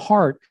here's the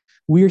heart.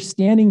 We are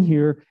standing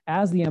here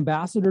as the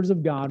ambassadors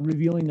of God,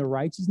 revealing the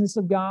righteousness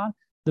of God,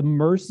 the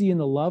mercy and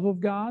the love of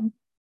God,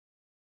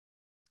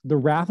 the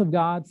wrath of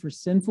God for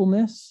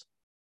sinfulness.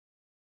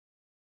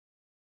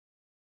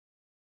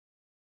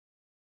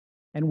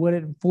 And what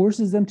it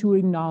forces them to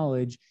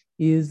acknowledge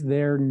is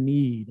their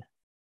need.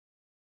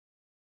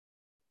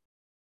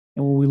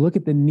 And when we look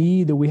at the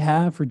need that we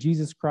have for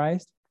Jesus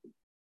Christ,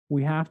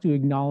 we have to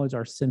acknowledge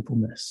our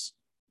sinfulness.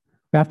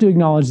 We have to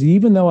acknowledge that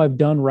even though I've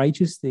done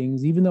righteous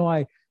things, even though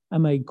I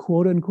am a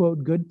quote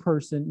unquote good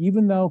person,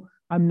 even though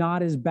I'm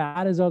not as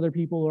bad as other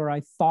people, or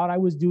I thought I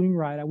was doing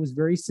right, I was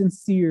very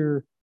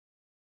sincere,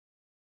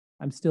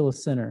 I'm still a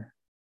sinner.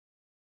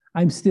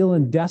 I'm still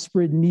in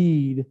desperate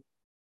need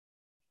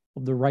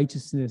of the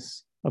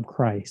righteousness of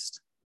Christ.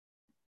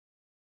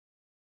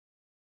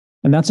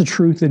 And that's a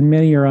truth that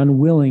many are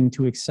unwilling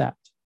to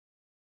accept.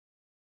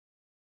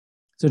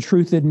 It's a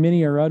truth that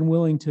many are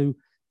unwilling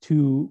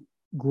to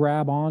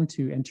grab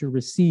onto and to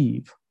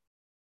receive.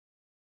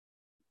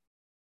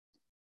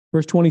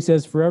 Verse 20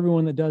 says, for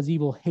everyone that does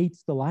evil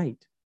hates the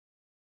light,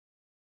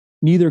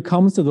 neither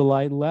comes to the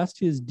light, lest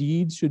his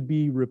deeds should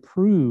be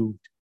reproved.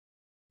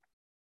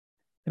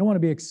 They don't want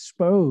to be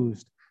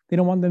exposed. They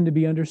don't want them to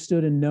be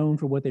understood and known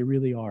for what they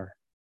really are.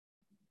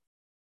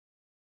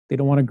 They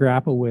don't want to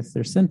grapple with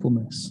their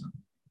sinfulness.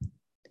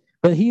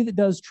 But he that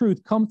does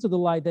truth comes to the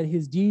light, that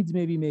his deeds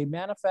may be made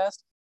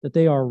manifest, that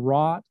they are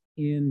wrought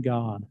in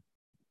God.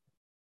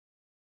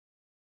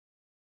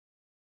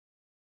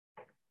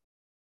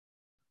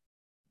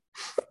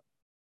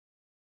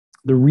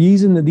 The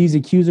reason that these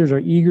accusers are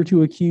eager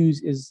to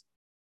accuse is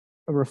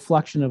a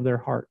reflection of their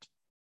heart.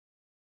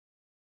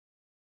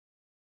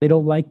 They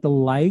don't like the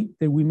light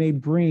that we may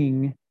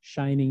bring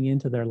shining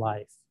into their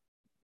life.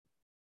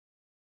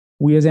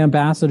 We as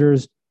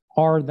ambassadors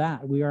are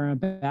that. We are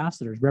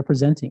ambassadors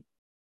representing.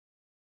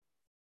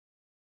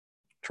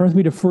 Turn with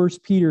me to 1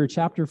 Peter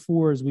chapter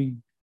 4 as we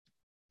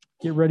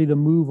get ready to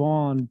move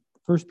on.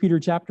 1 Peter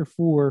chapter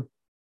 4.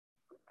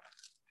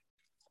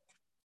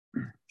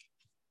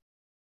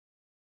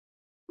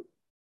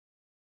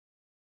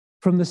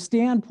 From the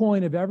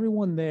standpoint of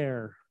everyone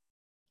there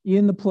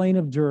in the plain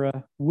of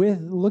Dura,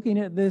 with looking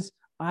at this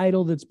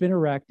idol that's been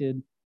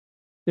erected,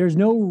 there's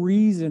no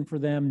reason for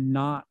them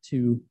not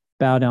to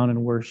bow down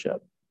and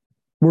worship.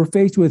 We're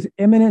faced with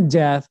imminent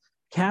death,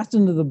 cast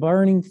into the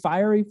burning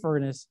fiery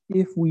furnace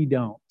if we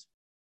don't.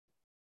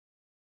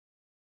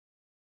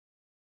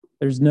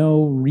 There's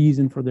no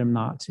reason for them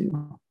not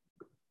to.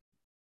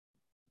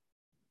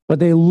 But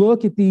they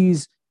look at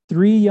these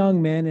three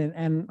young men,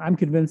 and I'm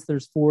convinced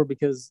there's four,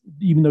 because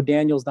even though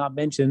Daniel's not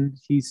mentioned,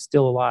 he's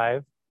still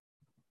alive.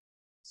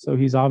 So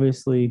he's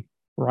obviously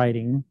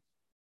writing.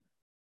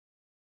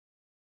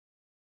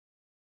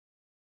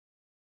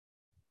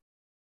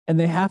 And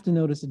they have to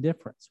notice a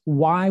difference.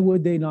 Why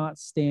would they not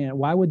stand?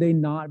 Why would they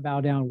not bow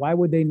down? Why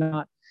would they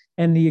not?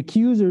 And the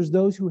accusers,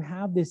 those who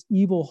have this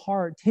evil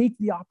heart, take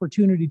the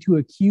opportunity to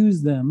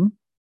accuse them.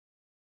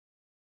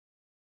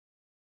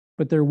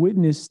 But their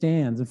witness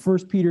stands. In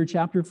 1 Peter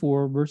chapter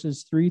 4,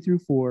 verses 3 through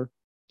 4,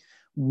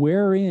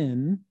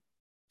 wherein,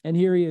 and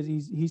here he is,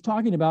 he's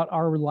talking about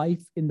our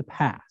life in the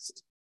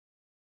past,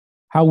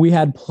 how we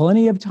had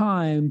plenty of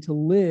time to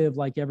live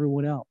like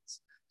everyone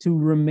else, to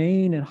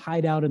remain and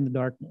hide out in the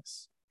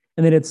darkness.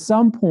 And then at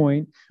some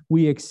point,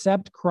 we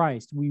accept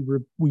Christ.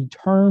 We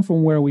turn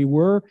from where we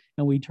were,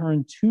 and we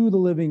turn to the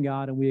living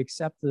God, and we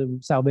accept the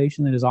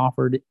salvation that is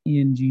offered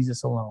in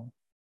Jesus alone.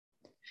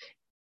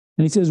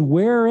 And he says,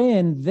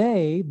 wherein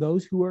they,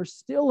 those who are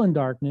still in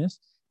darkness,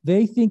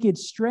 they think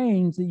it's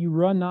strange that you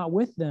run not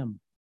with them.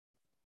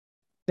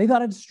 They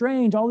thought it's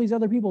strange, all these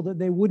other people, that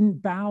they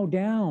wouldn't bow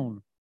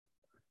down,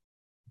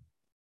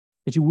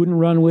 that you wouldn't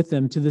run with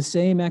them to the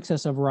same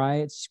excess of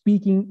riot,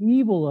 speaking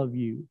evil of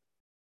you.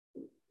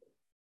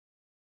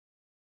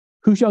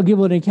 Who shall give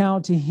an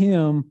account to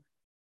him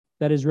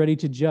that is ready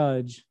to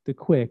judge the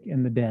quick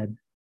and the dead?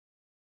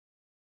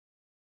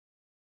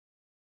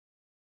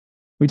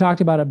 We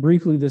talked about it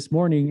briefly this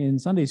morning in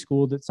Sunday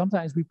school, that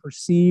sometimes we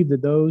perceive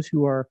that those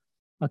who are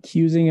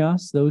accusing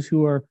us, those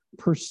who are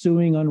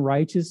pursuing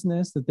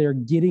unrighteousness, that they're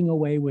getting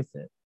away with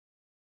it.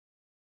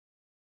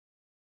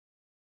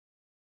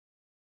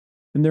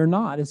 And they're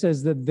not. It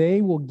says that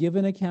they will give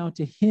an account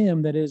to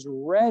him that is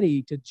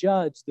ready to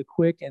judge the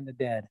quick and the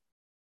dead.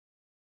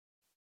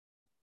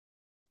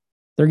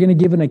 They're going to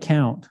give an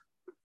account.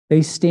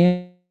 They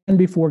stand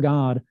before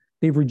God.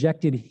 They've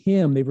rejected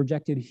him. They've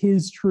rejected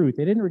his truth.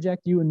 They didn't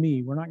reject you and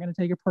me. We're not going to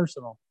take it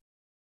personal.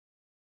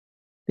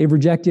 They've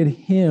rejected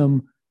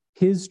him,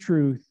 his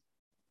truth,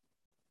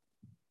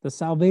 the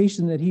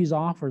salvation that he's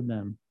offered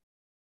them.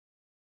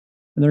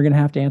 And they're going to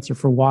have to answer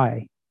for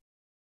why.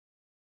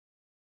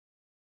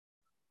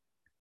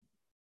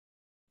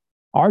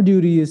 Our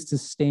duty is to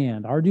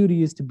stand. Our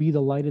duty is to be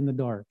the light in the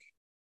dark.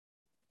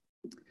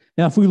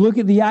 Now, if we look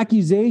at the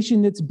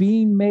accusation that's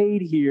being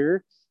made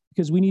here,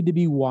 because we need to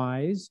be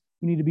wise,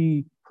 we need to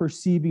be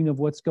perceiving of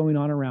what's going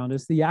on around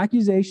us. The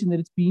accusation that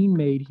it's being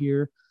made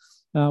here,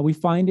 we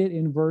find it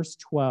in verse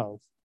 12.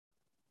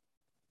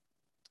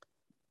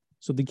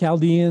 So the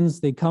Chaldeans,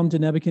 they come to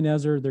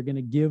Nebuchadnezzar. They're going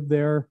to give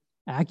their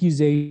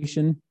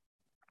accusation.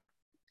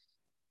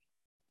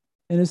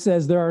 And it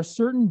says, there are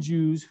certain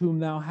Jews whom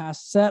thou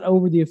hast set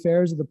over the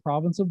affairs of the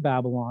province of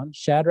Babylon,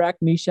 Shadrach,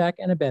 Meshach,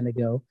 and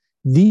Abednego.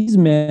 These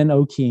men,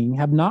 O king,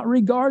 have not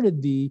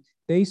regarded thee.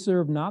 They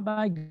serve not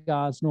thy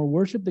gods, nor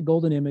worship the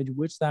golden image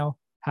which thou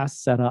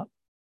hast set up.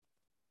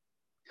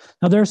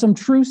 Now, there are some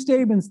true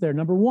statements there.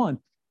 Number one,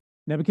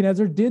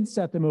 Nebuchadnezzar did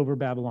set them over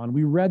Babylon.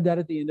 We read that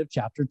at the end of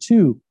chapter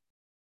 2.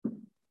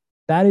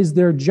 That is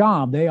their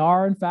job. They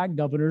are, in fact,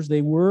 governors.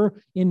 They were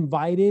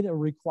invited or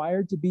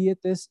required to be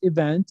at this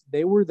event.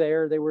 They were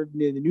there. They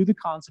knew the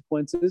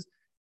consequences.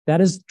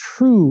 That is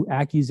true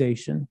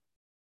accusation.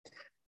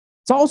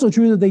 It's also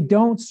true that they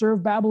don't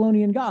serve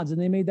Babylonian gods,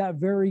 and they made that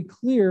very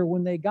clear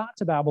when they got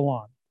to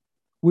Babylon.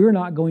 We're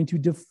not going to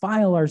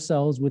defile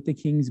ourselves with the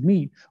king's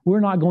meat. We're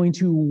not going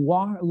to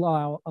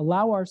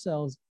allow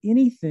ourselves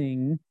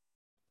anything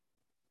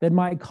that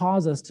might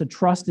cause us to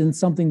trust in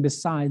something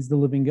besides the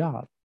living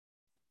God.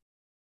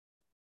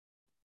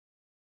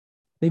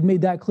 They've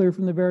made that clear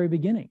from the very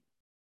beginning.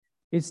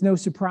 It's no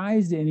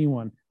surprise to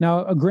anyone.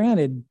 Now,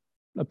 granted,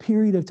 a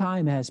period of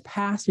time has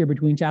passed here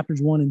between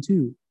chapters 1 and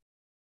 2.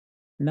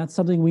 And that's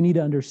something we need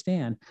to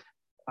understand.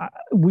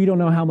 We don't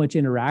know how much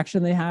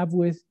interaction they have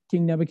with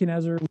King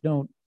Nebuchadnezzar.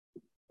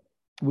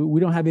 We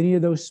don't have any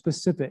of those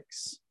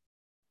specifics.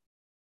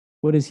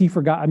 What has he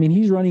forgotten? I mean,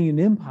 he's running an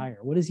empire.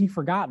 What has he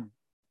forgotten?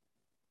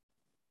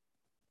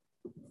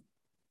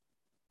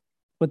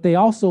 But they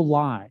also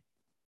lie.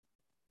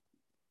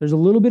 There's a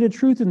little bit of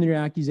truth in their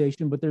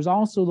accusation, but there's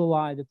also the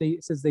lie that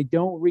it says they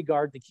don't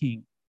regard the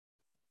king,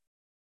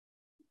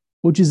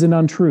 which is an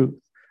untruth.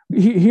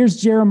 Here's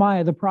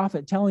Jeremiah, the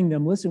prophet, telling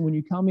them, listen, when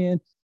you come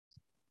in,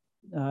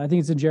 I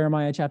think it's in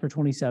Jeremiah chapter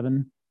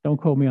 27. Don't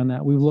quote me on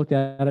that. We've looked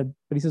at it.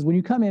 But he says, when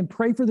you come in,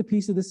 pray for the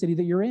peace of the city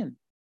that you're in.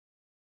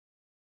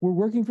 We're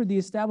working for the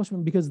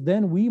establishment because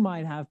then we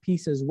might have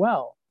peace as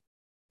well.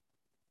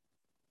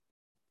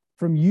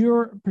 From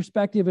your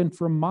perspective and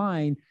from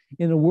mine,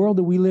 in the world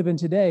that we live in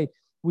today,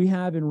 we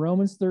have in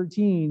Romans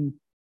 13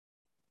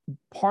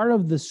 part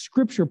of the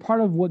scripture,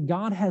 part of what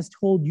God has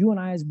told you and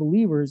I as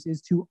believers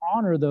is to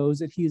honor those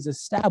that he has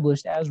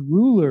established as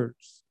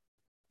rulers.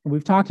 And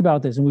we've talked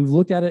about this and we've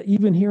looked at it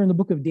even here in the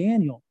book of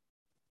Daniel.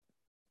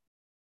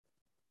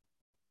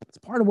 It's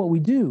part of what we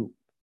do.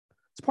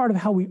 It's part of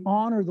how we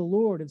honor the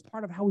Lord. It's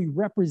part of how we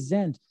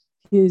represent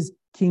his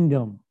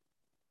kingdom.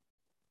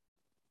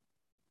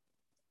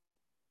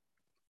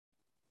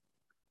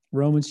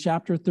 Romans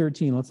chapter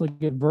 13. Let's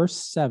look at verse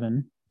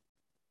 7.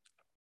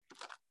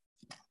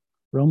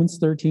 Romans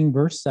 13,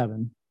 verse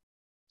 7.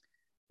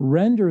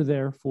 Render,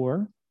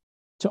 therefore,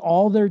 to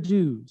all their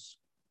dues,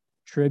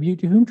 tribute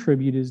to whom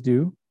tribute is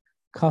due,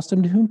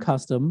 custom to whom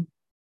custom,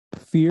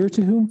 fear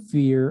to whom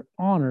fear,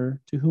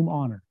 honor to whom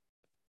honor.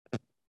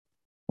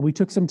 We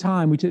took some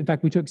time. In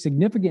fact, we took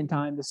significant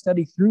time to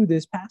study through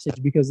this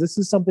passage because this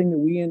is something that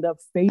we end up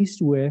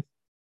faced with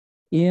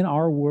in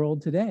our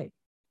world today.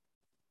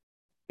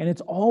 And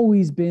it's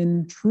always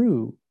been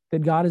true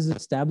that God is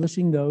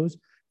establishing those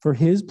for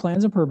his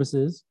plans and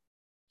purposes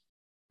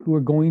who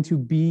are going to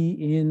be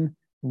in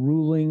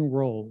ruling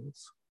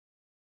roles.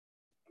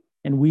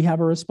 And we have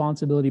a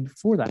responsibility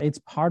before that. It's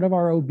part of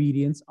our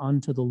obedience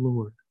unto the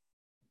Lord.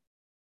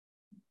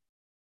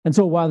 And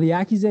so while the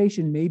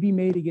accusation may be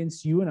made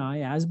against you and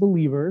I as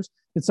believers,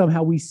 that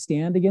somehow we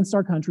stand against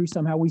our country,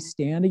 somehow we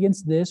stand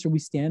against this or we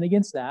stand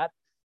against that,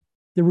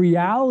 the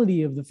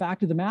reality of the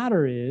fact of the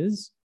matter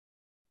is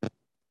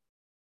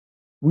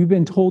we've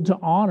been told to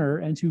honor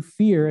and to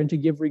fear and to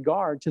give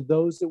regard to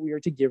those that we are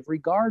to give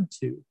regard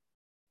to.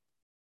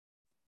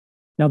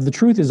 Now, the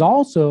truth is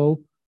also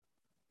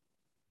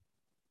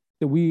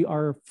that we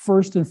are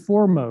first and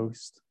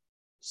foremost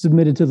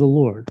submitted to the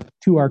Lord,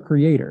 to our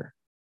Creator.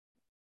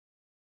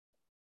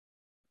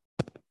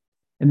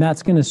 And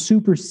that's going to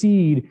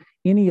supersede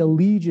any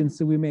allegiance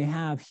that we may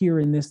have here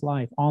in this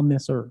life, on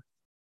this earth.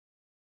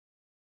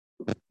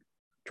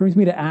 Turn with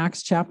me to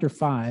Acts chapter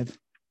 5.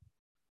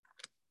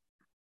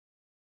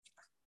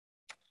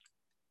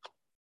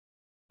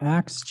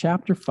 Acts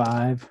chapter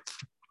 5.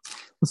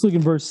 Let's look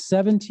at verse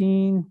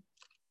 17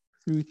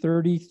 through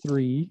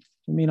 33.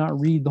 We may not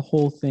read the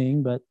whole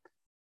thing, but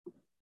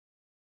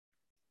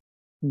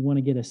we want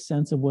to get a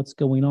sense of what's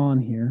going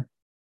on here.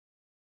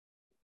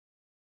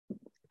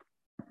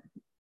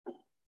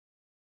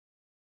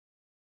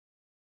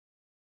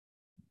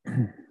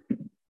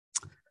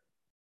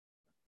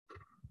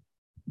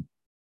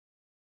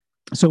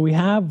 So we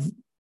have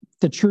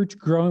the church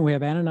growing. We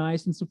have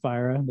Ananias and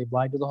Sapphira. They've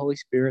lied to the Holy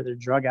Spirit. They're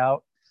drug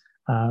out.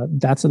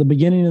 That's at the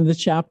beginning of the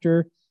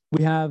chapter.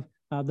 We have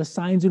the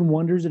signs and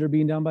wonders that are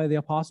being done by the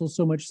apostles,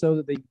 so much so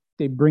that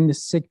they bring the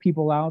sick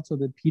people out so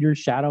that Peter's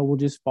shadow will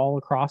just fall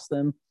across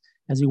them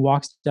as he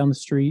walks down the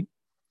street.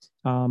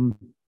 And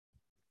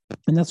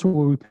that's where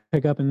we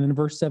pick up. And then in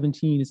verse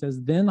 17, it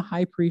says, Then the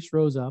high priest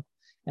rose up,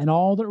 and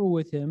all that were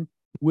with him,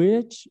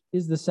 which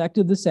is the sect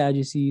of the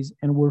Sadducees,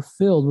 and were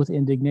filled with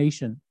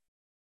indignation.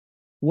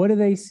 What do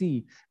they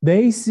see?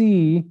 They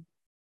see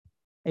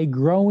a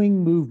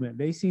growing movement.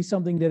 They see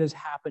something that is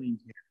happening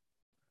here.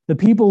 The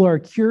people are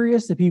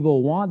curious. The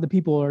people want. The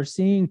people are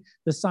seeing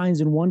the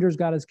signs and wonders.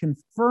 God is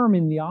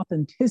confirming the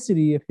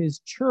authenticity of his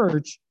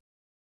church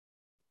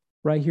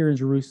right here in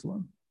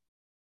Jerusalem.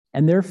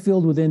 And they're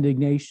filled with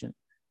indignation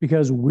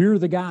because we're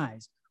the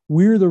guys.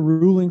 We're the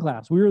ruling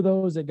class. We're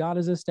those that God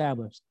has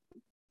established.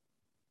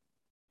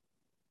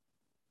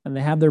 And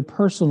they have their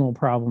personal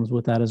problems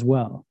with that as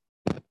well.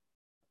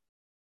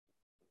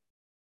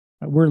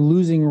 We're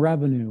losing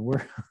revenue.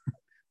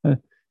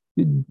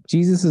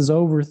 Jesus'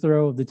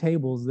 overthrow of the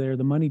tables there,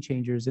 the money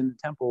changers in the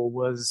temple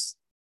was,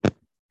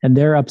 and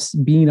they're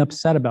being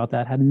upset about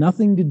that, had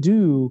nothing to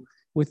do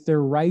with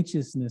their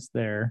righteousness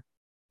there.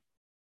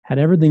 Had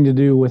everything to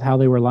do with how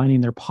they were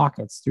lining their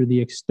pockets through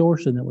the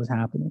extortion that was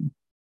happening.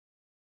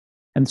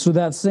 And so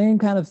that same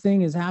kind of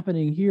thing is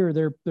happening here.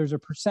 There's a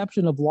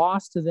perception of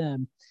loss to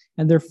them,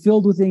 and they're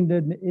filled with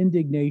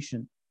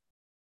indignation.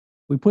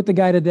 We put the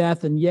guy to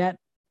death, and yet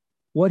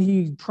what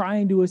he's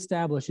trying to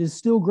establish is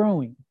still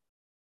growing.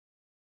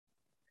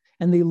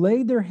 And they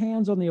laid their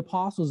hands on the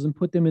apostles and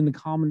put them in the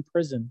common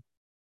prison.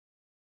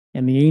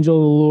 And the angel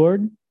of the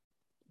Lord,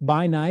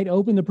 by night,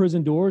 opened the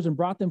prison doors and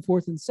brought them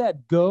forth and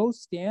said, Go,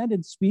 stand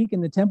and speak in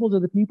the temple to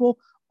the people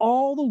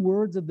all the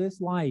words of this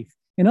life.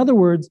 In other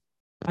words,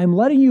 I'm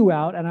letting you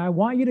out, and I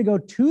want you to go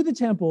to the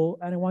temple,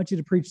 and I want you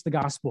to preach the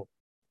gospel.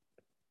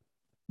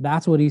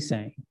 That's what he's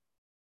saying.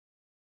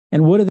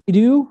 And what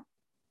do?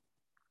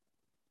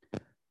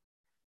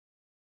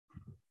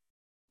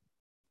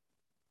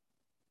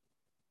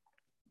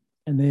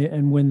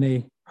 And when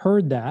they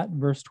heard that,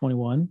 verse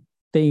 21,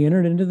 they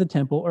entered into the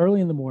temple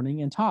early in the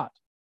morning and taught.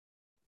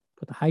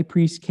 But the high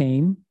priest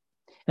came,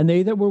 and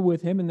they that were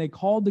with him, and they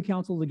called the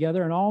council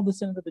together and all the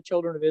senate of the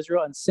children of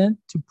Israel, and sent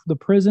to the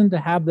prison to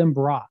have them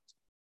brought.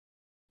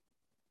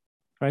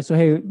 All right, so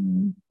hey,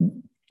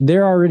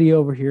 they're already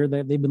over here.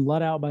 They've been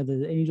let out by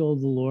the angel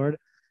of the Lord,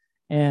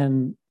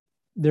 and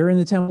they're in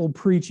the temple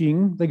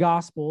preaching the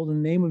gospel in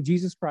the name of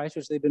Jesus Christ,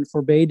 which they've been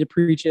forbade to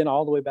preach in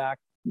all the way back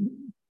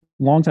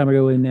long time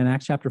ago in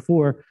Acts chapter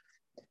 4.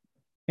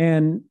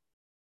 And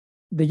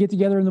they get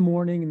together in the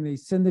morning and they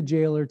send the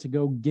jailer to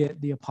go get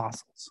the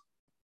apostles.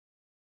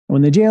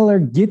 When the jailer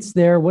gets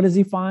there, what does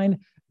he find?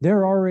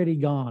 They're already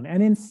gone.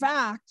 And in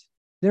fact,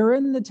 they're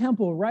in the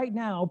temple right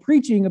now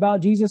preaching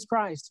about Jesus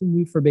Christ, whom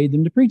we forbade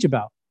them to preach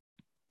about.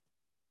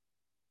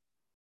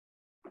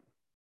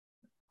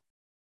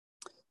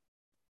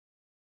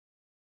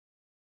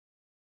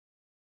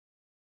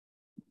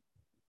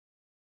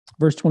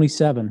 Verse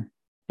 27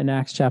 in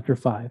Acts chapter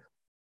 5.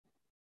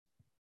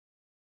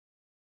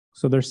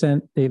 So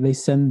they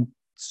send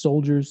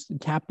soldiers, the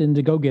captain,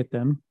 to go get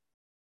them.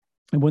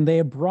 And when they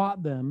had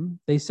brought them,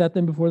 they set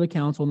them before the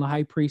council, and the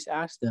high priest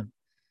asked them,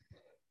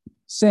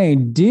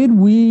 saying, Did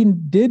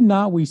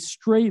not we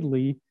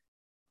straitly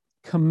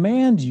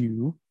command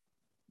you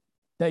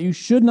that you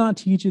should not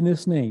teach in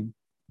this name?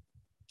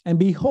 And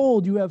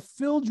behold, you have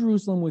filled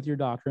Jerusalem with your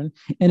doctrine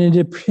and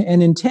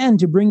intend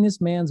to bring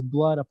this man's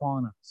blood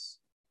upon us.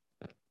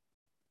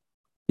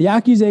 The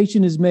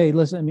accusation is made.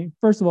 Listen, I mean,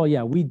 first of all,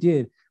 yeah, we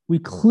did. We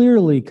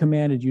clearly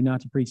commanded you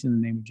not to preach in the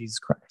name of Jesus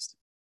Christ.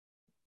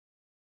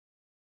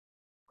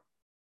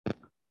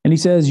 And he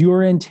says,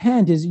 your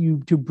intent is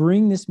to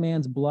bring this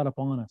man's blood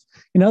upon us.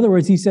 In other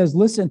words, he says,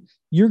 listen,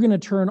 you're going to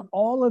turn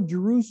all of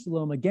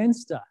Jerusalem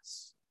against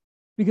us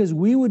because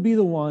we would be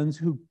the ones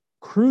who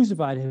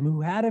crucified him, who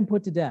had him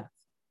put to death.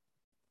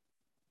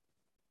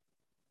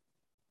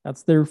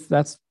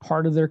 That's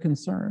part of their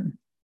concern.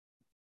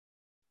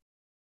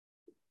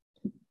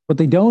 What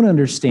they don't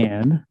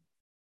understand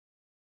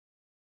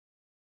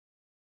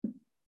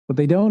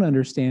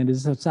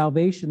is that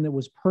salvation that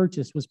was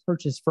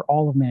purchased for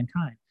all of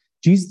mankind.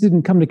 Jesus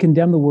didn't come to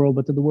condemn the world,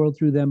 but that the world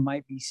through them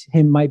might be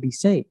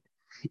saved.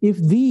 If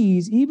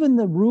even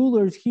the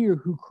rulers here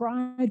who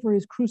cried for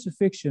his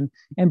crucifixion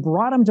and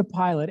brought him to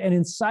Pilate and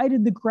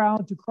incited the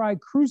crowd to cry,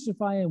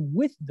 crucify him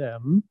with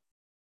them,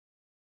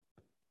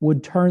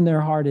 would turn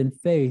their heart in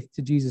faith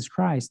to Jesus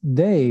Christ,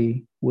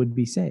 they would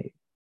be saved.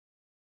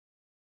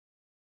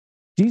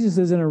 Jesus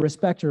isn't a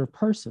respecter of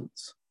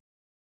persons.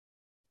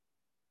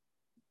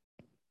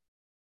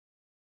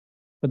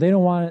 But they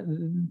don't want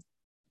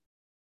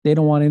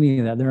any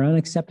of that. They're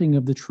unaccepting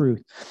of the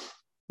truth.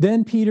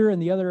 Then Peter and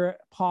the other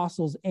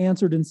apostles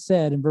answered and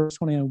said in verse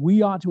 29,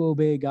 we ought to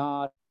obey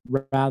God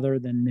rather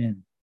than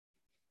men.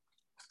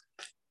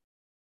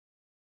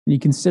 And you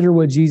consider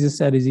what Jesus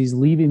said as he's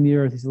leaving the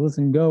earth. He said,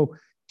 listen, go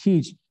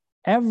teach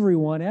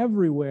everyone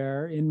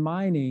everywhere in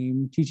my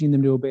name, teaching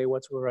them to obey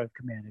whatsoever I've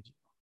commanded you.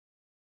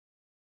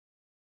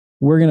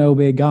 We're going to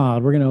obey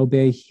God. We're going to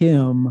obey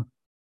him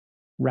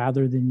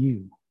rather than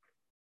you.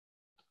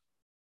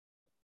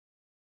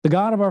 The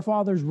God of our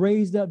fathers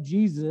raised up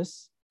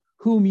Jesus,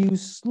 whom you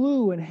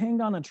slew and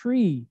hanged on a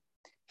tree.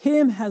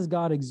 Him has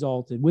God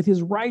exalted with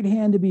his right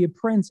hand to be a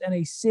prince and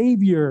a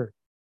savior,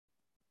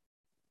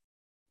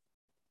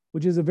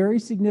 which is a very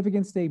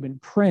significant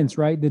statement. Prince,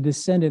 right? The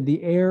descendant,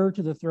 the heir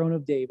to the throne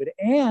of David,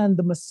 and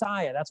the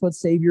Messiah. That's what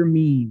savior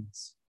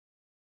means.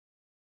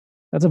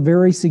 That's a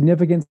very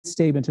significant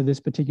statement to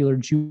this particular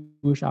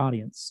Jewish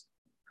audience.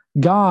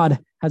 God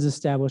has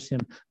established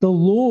him. The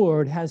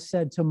Lord has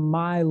said to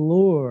my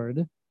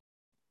Lord,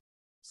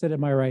 sit at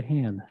my right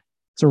hand.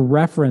 It's a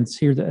reference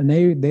here, and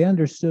they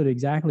understood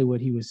exactly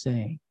what he was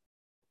saying.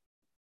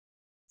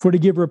 For to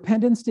give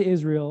repentance to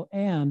Israel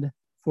and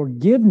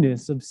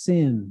forgiveness of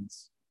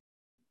sins.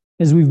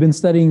 As we've been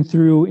studying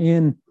through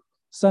in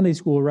Sunday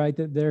school, right,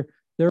 that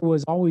there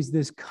was always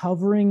this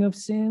covering of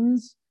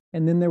sins,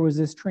 and then there was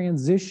this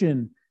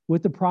transition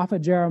with the prophet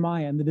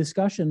Jeremiah, and the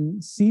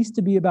discussion ceased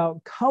to be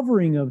about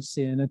covering of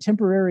sin, a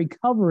temporary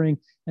covering,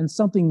 and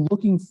something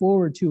looking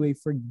forward to a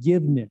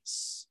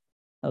forgiveness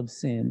of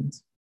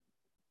sins.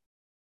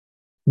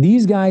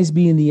 These guys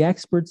being the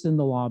experts in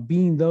the law,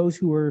 being those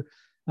who were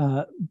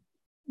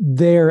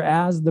there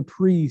as the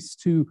priests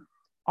to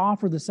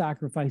offer the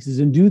sacrifices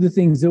and do the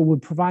things that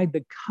would provide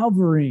the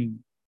covering,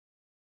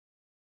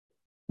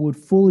 would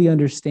fully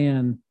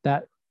understand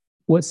that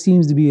what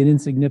seems to be an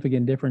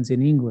insignificant difference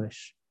in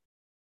English,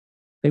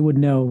 they would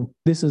know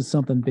this is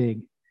something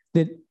big,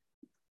 that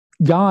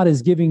God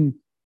is giving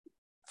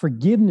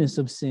forgiveness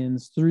of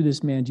sins through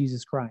this man,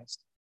 Jesus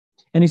Christ.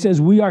 And he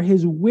says, we are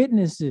his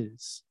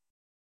witnesses,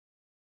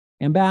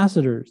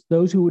 ambassadors,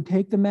 those who would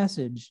take the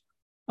message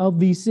of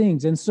these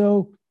things. And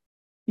so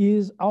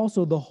is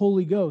also the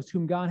Holy Ghost,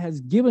 whom God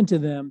has given to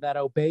them that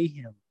obey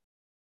him.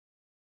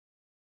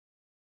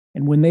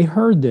 And when they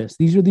heard this,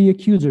 these are the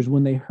accusers,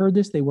 when they heard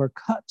this, they were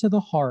cut to the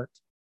heart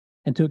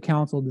and took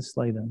counsel to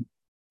slay them.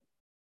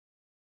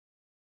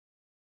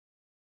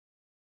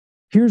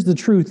 Here's the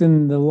truth,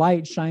 and the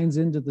light shines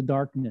into the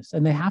darkness.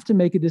 And they have to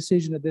make a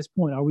decision at this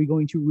point. Are we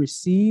going to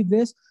receive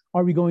this?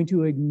 Are we going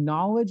to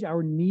acknowledge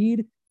our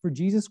need for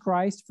Jesus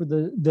Christ, for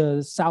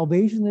the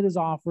salvation that is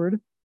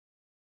offered?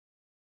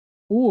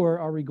 Or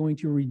are we going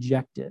to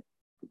reject it?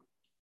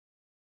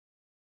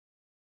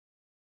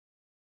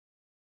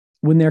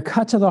 When they're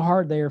cut to the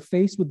heart, they are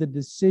faced with the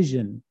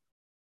decision.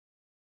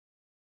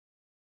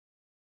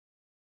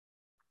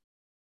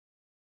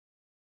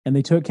 And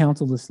they took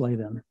counsel to slay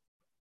them.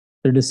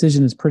 Their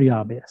decision is pretty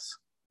obvious.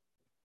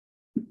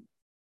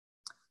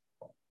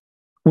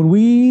 When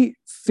we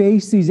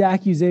face these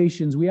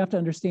accusations, we have to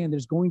understand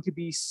there's going to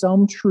be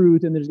some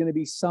truth and there's going to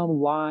be some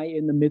lie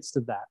in the midst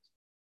of that.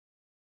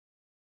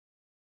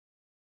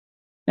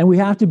 And we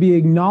have to be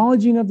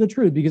acknowledging of the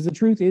truth because the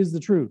truth is the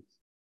truth.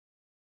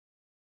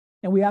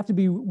 And we have to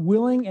be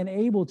willing and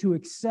able to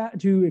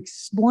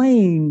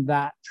explain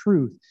that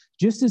truth.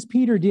 Just as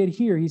Peter did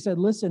here, he said,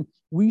 listen,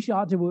 we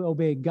ought to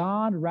obey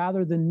God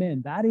rather than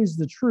men. That is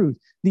the truth.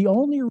 The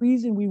only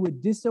reason we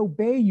would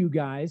disobey you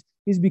guys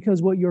is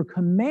because what you're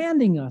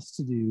commanding us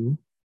to do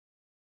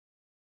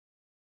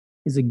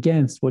is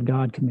against what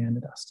God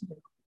commanded us to do.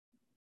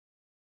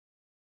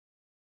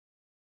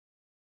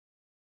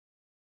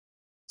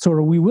 So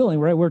are we willing,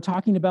 right? We're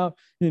talking about,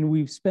 and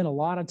we've spent a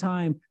lot of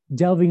time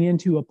delving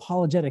into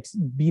apologetics,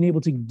 being able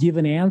to give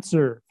an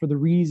answer for the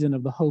reason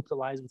of the hope that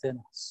lies within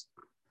us,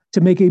 to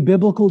make a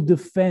biblical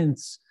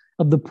defense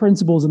of the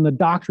principles and the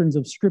doctrines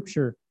of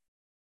Scripture.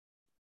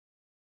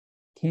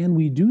 Can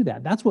we do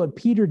that? That's what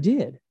Peter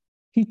did.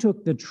 He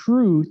took the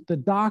truth, the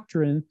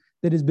doctrine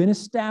that has been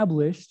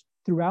established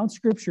throughout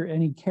Scripture,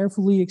 and he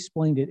carefully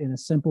explained it in a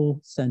simple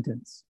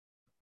sentence.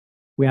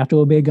 We have to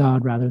obey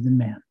God rather than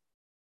man.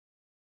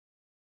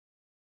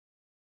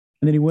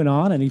 And then he went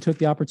on and he took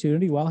the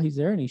opportunity while he's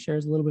there and he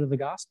shares a little bit of the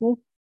gospel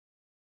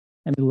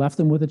and he left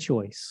them with a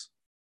choice.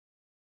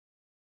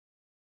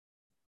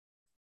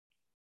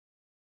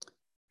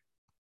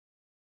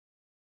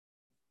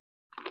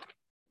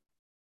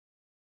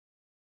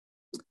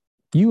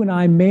 You and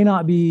I may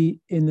not be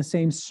in the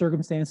same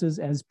circumstances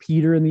as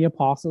Peter and the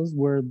apostles,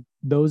 where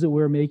those that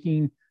we're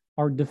making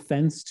our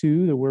defense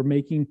to, that we're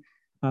making,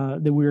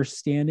 that we're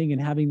standing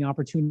and having the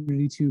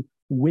opportunity to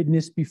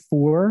witness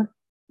before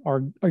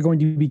are going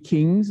to be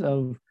kings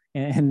of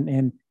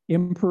and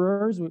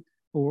emperors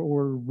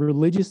or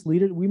religious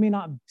leaders. We may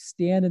not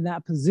stand in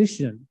that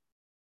position.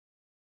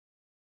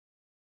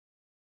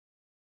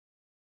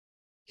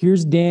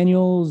 Here's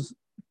Daniel's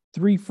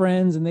 3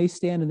 friends, and they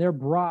stand and they're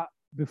brought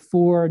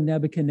before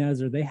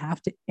Nebuchadnezzar. They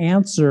have to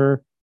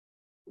answer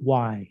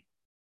why.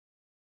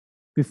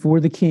 Before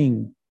the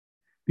king,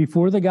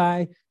 before the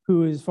guy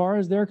who, as far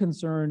as they're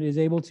concerned, is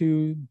able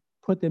to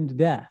put them to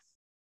death.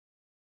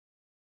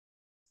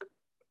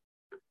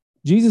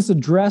 Jesus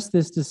addressed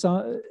this to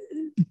some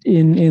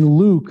in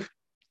Luke,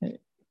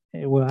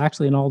 well,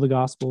 actually in all the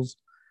Gospels.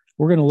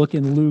 We're going to look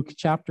in Luke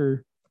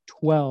chapter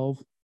 12.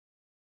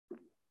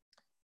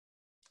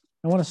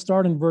 I want to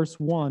start in verse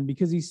 1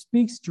 because he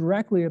speaks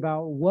directly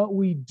about what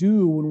we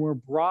do when we're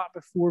brought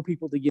before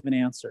people to give an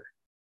answer.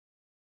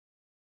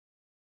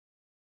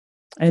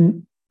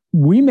 And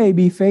we may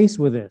be faced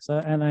with this,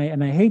 and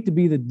I hate to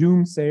be the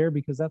doomsayer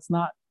because it's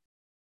not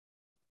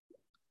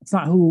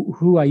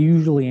who I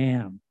usually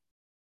am.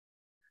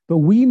 But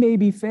we may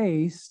be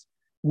faced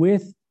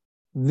with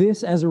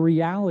this as a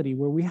reality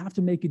where we have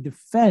to make a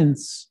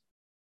defense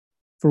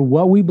for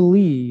what we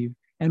believe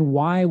and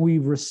why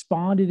we've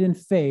responded in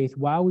faith,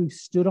 why we've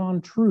stood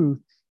on truth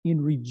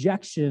in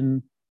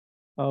rejection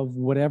of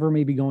whatever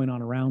may be going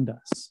on around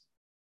us.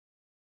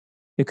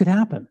 It could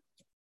happen.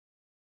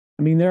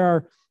 I mean, there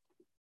are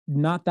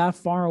not that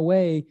far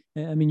away.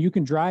 I mean, you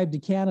can drive to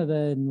Canada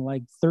in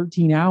like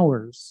 13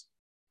 hours.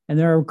 And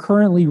there are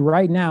currently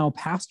right now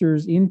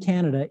pastors in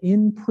Canada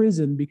in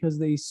prison because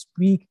they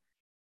speak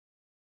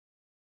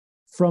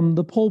from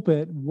the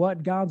pulpit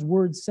what God's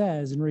word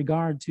says in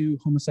regard to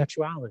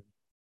homosexuality.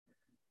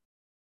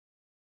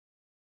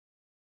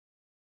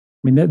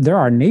 I mean, there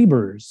are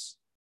neighbors.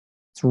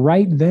 It's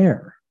right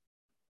there.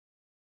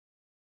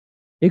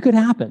 It could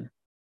happen.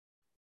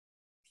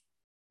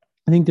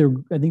 I think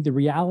the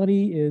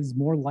reality is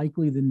more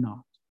likely than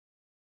not.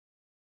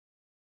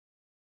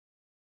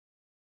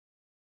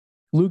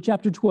 Luke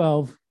chapter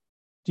 12,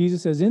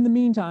 Jesus says, in the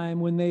meantime,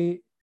 when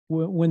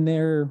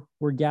there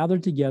were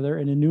gathered together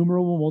an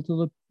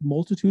innumerable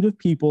multitude of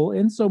people,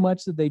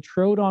 insomuch that they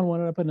trode on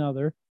one up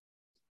another,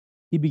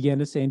 he began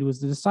to say unto his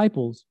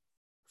disciples,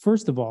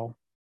 first of all,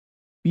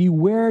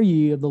 beware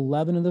ye of the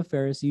leaven of the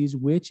Pharisees,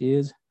 which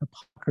is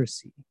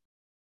hypocrisy.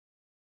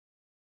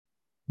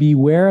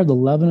 Beware of the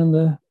leaven of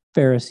the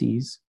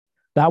Pharisees,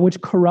 that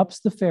which corrupts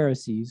the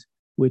Pharisees,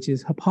 which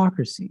is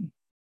hypocrisy.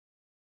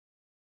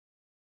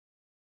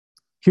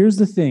 Here's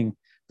the thing.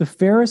 The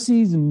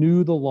Pharisees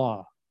knew the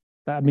law.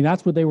 I mean,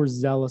 that's what they were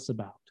zealous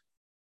about.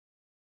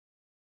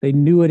 They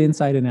knew it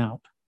inside and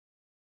out.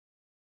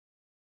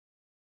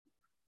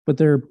 But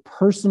their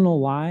personal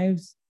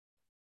lives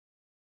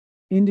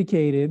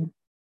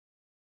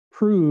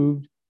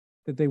proved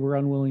that they were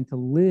unwilling to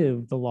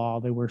live the law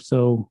they were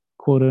so,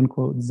 quote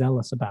unquote,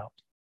 zealous about.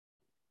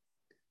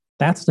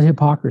 That's the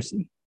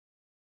hypocrisy.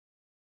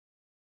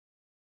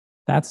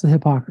 That's the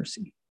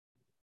hypocrisy.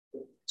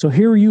 So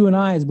here you and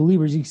I as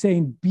believers, he's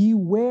saying,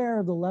 beware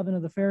of the leaven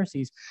of the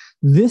Pharisees.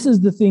 This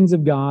is the things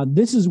of God.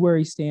 This is where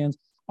he stands.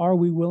 Are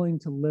we willing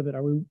to live it?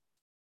 Are we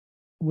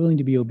willing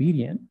to be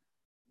obedient?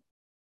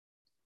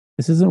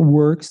 This isn't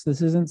works.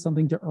 This isn't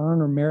something to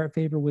earn or merit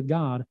favor with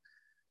God.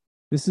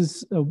 This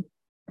is,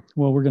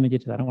 well, we're going to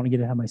get to that. I don't want to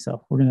get ahead of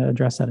myself. We're going to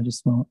address that in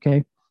just a moment,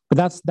 okay? But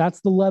that's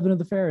the leaven of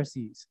the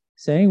Pharisees.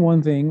 saying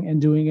one thing and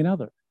doing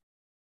another?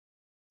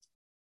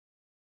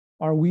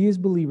 Are we as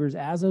believers,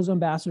 as those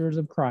ambassadors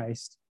of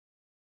Christ,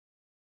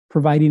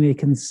 providing a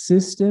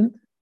consistent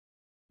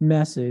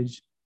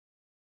message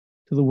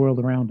to the world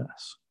around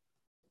us?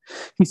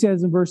 He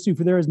says in verse 2,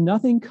 for there is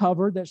nothing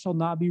covered that shall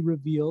not be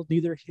revealed,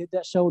 neither hid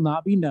that shall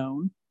not be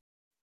known.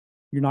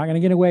 You're not going to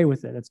get away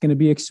with it. It's going to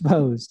be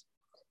exposed.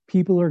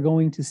 People are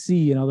going to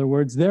see, in other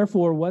words,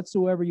 therefore,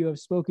 whatsoever you have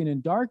spoken in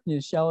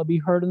darkness shall it be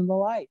heard in the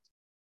light.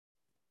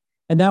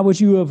 And that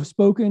which you have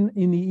spoken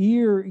in the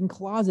ear in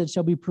closet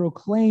shall be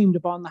proclaimed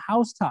upon the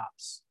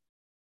housetops.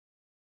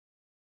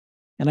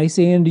 And I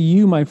say unto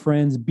you, my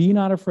friends, be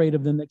not afraid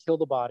of them that kill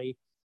the body,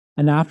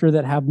 and after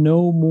that have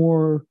no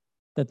more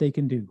that they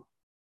can do.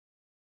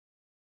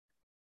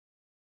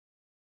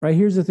 Right,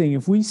 here's the thing.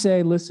 If we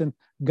say, listen,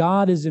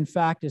 God has in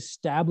fact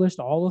established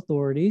all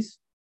authorities,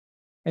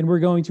 and we're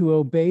going to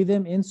obey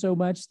them in so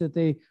much that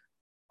they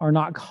are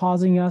not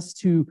causing us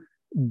to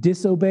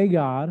disobey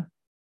God,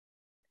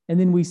 and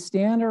then we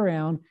stand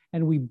around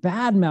and we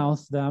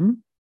badmouth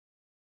them,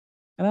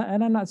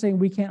 and I'm not saying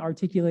we can't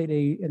articulate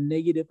a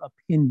negative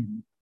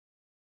opinion,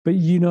 but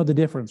you know the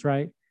difference,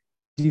 right?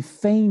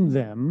 Defame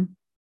them.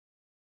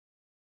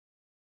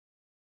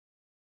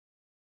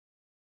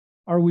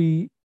 Are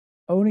we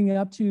owning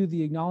up to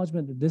the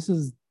acknowledgement that this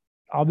is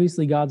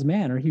obviously God's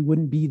man, or he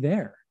wouldn't be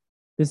there?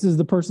 This is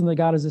the person that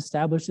God has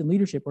established in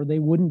leadership, or they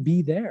wouldn't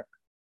be there.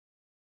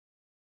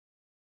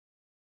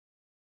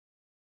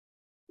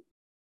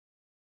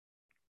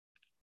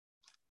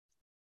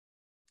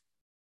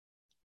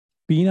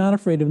 Be not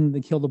afraid of them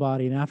that kill the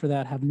body, and after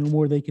that have no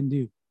more they can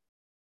do.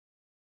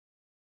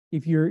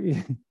 If you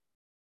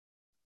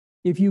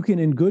can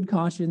in good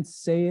conscience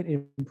say it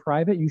in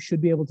private, you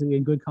should be able to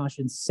in good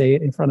conscience say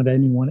it in front of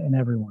anyone and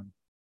everyone.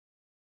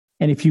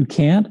 And if you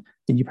can't,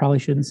 then you probably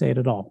shouldn't say it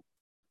at all.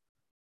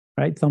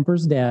 Right?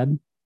 Thumper's dad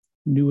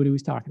knew what he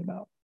was talking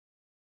about.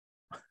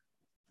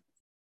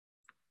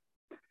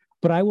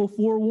 But I will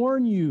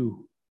forewarn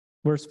you,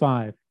 verse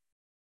 5,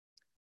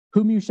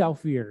 whom you shall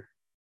fear.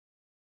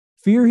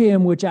 Fear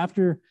him which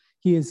after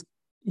he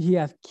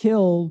hath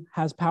killed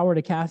has power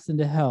to cast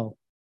into hell.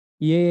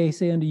 Yea, I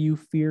say unto you,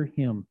 fear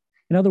him.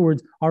 In other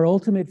words, our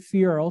ultimate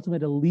fear, our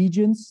ultimate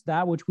allegiance,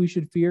 that which we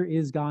should fear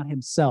is God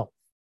himself.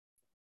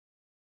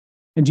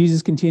 And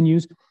Jesus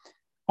continues,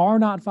 are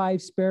not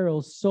 5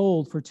 sparrows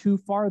sold for 2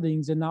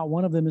 farthings, and not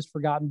one of them is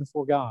forgotten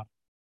before God?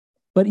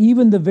 But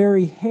even the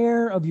very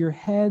hair of your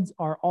heads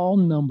are all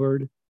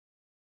numbered.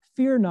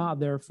 Fear not,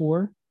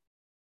 therefore.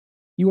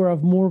 You are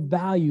of more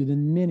value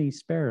than many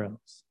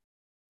sparrows.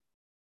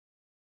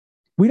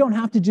 We don't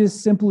have to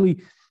just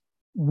simply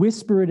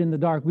whisper it in the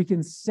dark. We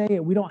can say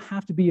it. We don't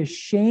have to be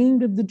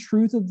ashamed of the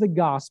truth of the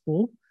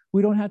gospel.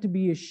 We don't have to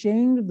be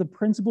ashamed of the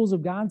principles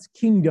of God's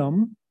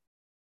kingdom.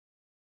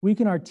 We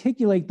can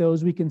articulate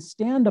those. We can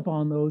stand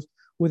upon those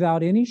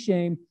without any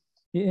shame.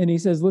 And he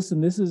says, listen,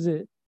 this is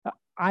it.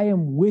 I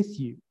am with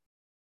you.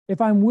 If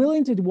I'm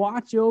willing to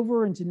watch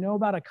over and to know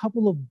about a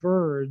couple of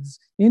birds,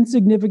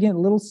 insignificant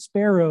little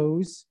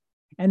sparrows,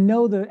 and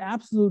know the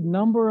absolute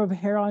number of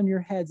hair on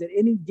your heads at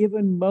any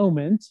given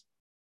moment,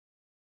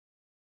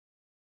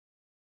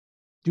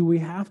 do we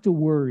have to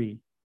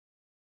worry?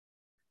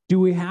 Do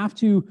we have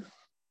to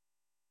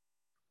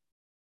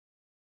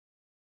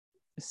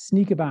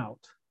sneak about?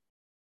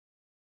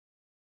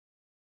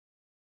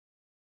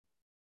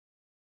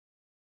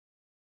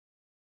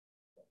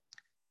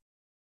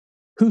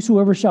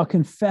 Whosoever shall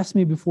confess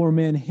me before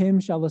men,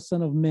 him shall the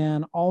Son of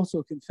Man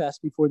also confess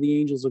before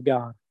the angels of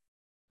God.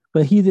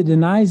 But he that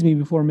denies me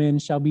before men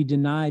shall be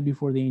denied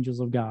before the angels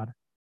of God.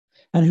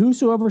 And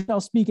whosoever shall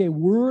speak a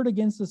word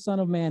against the Son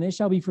of Man, it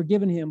shall be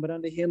forgiven him. But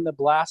unto him that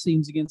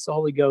blasphemes against the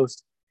Holy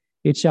Ghost,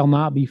 it shall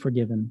not be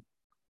forgiven.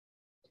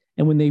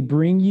 And when they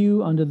bring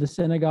you unto the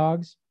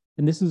synagogues,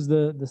 and this is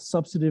the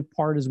substantive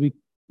part as we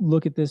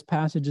look at this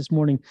passage this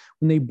morning,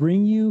 when they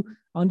bring you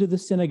unto the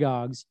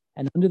synagogues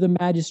and unto the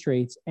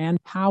magistrates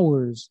and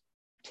powers,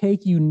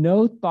 take you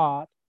no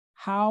thought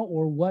how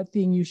or what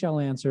thing you shall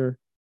answer,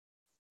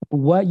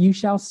 what you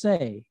shall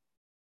say,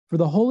 for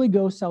the Holy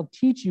Ghost shall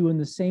teach you in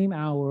the same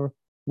hour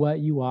what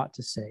you ought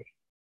to say.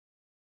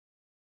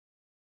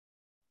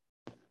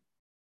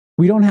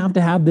 We don't have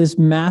to have this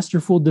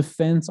masterful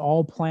defense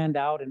all planned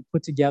out and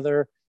put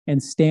together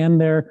and stand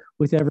there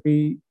with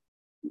every,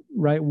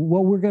 right?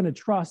 What we're going to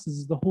trust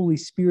is the Holy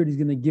Spirit is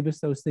going to give us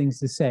those things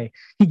to say.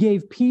 He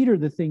gave Peter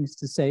the things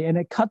to say, and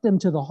it cut them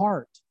to the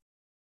heart.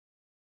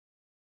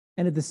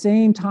 And at the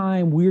same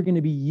time, we're going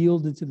to be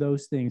yielded to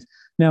those things.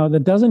 Now,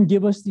 that doesn't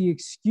give us the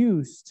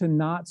excuse to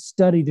not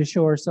study to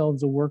show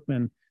ourselves a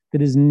workman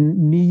that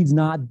needs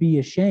not be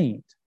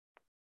ashamed,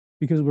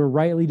 because we're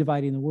rightly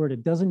dividing the word.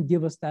 It doesn't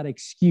give us that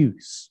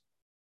excuse.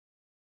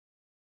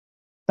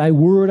 Thy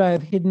word I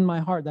have hidden in my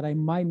heart that I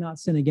might not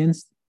sin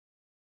against thee.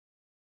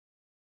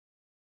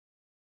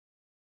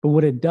 But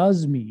what it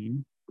does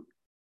mean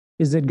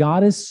is that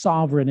God is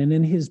sovereign, and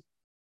in his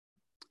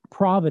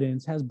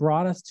providence has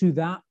brought us to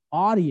that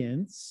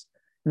audience,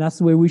 and that's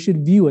the way we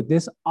should view it,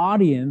 this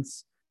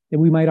audience that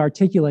we might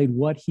articulate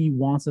what he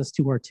wants us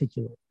to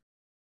articulate.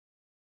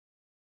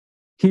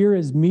 Here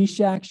is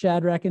Meshach,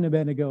 Shadrach, and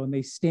Abednego, and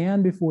they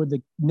stand before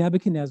the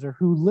Nebuchadnezzar,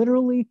 who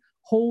literally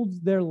holds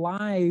their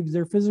lives,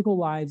 their physical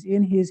lives,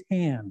 in his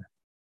hand.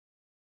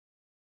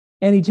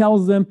 And he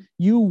tells them,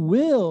 you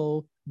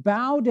will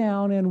bow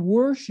down and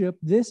worship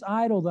this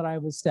idol that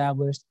I've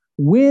established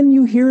when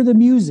you hear the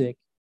music.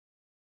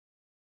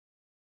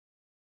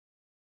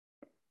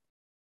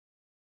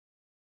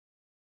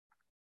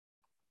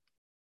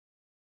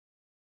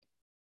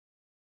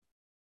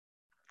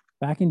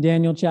 Back in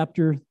Daniel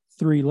chapter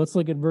 3, let's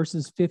look at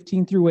verses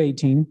 15 through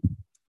 18.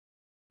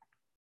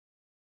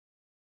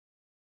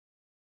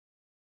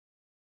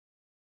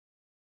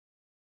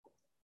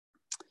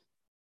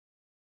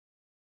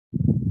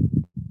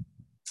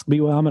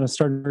 Well, I'm going to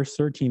start in verse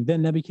 13.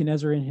 Then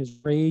Nebuchadnezzar, in his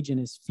rage and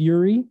his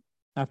fury,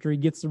 after he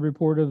gets the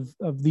report of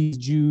these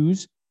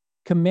Jews,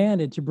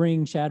 commanded to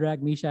bring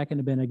Shadrach, Meshach,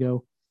 and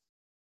Abednego.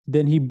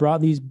 Then he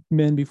brought these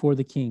men before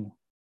the king.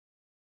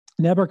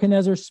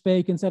 Nebuchadnezzar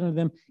spake and said unto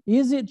them,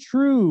 is it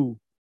true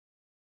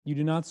you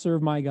do not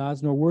serve my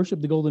gods, nor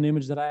worship the golden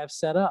image that I have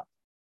set up?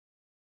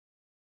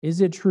 Is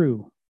it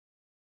true?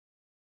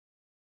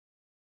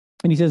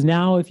 And he says,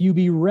 now if you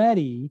be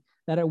ready,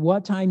 that at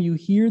what time you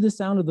hear the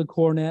sound of the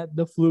cornet,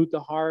 the flute, the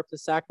harp, the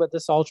sackbut, the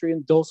psaltery,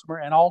 and dulcimer,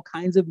 and all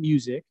kinds of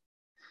music,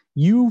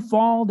 you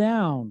fall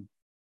down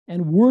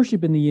and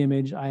worship in the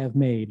image I have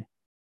made.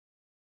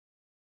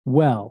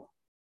 Well,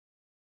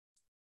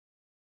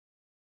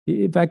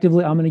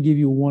 effectively, I'm going to give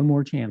you one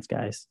more chance,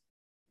 guys.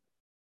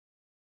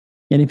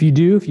 And if you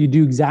do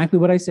exactly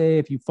what I say,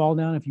 if you fall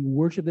down, if you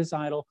worship this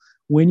idol,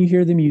 when you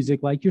hear the music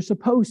like you're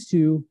supposed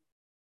to,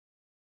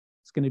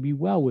 it's going to be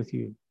well with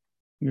you.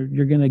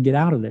 You're going to get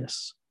out of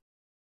this.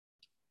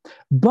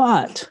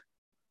 But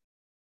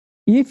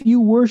if you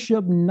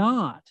worship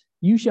not,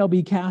 you shall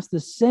be cast the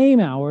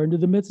same hour into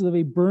the midst of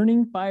a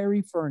burning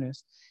fiery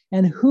furnace.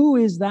 And who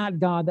is that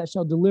God that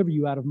shall deliver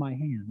you out of my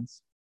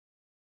hands?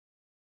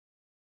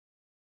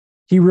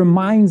 He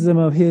reminds them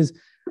of his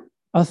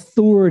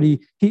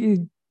authority.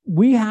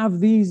 We have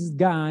these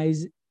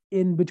guys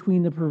in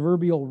between the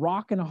proverbial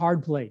rock and a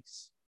hard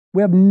place.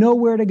 We have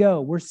nowhere to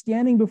go. We're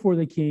standing before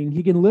the king.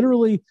 He can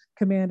literally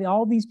command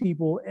all these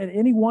people, and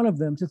any one of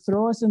them, to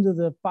throw us into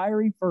the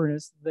fiery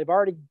furnace.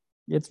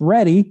 It's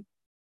ready.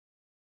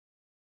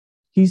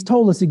 He's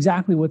told us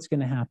exactly what's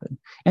going to happen.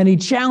 And he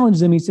challenged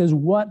them. He says,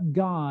 what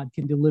God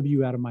can deliver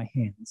you out of my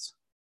hands?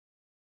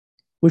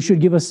 Which should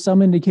give us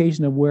some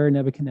indication of where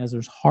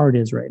Nebuchadnezzar's heart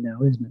is right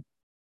now, isn't it?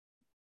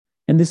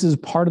 And this is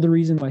part of the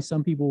reason why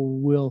some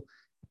people will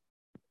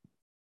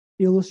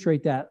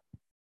illustrate that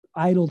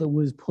idol that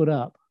was put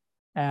up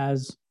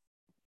as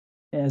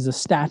a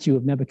statue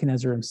of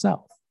Nebuchadnezzar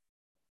himself.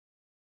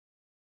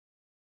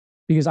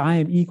 Because I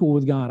am equal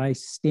with God. I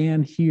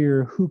stand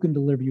here. Who can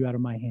deliver you out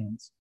of my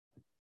hands?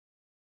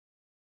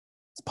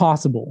 It's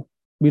possible.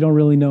 We don't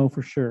really know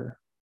for sure.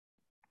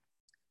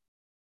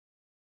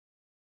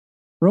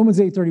 Romans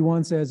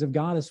 8:31 says, if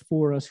God is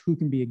for us, who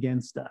can be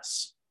against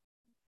us?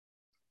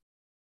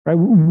 Right?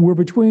 We're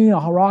between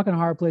a rock and a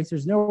hard place.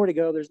 There's nowhere to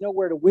go. There's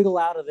nowhere to wiggle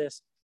out of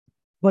this.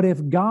 But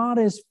if God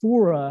is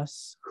for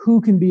us,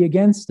 who can be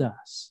against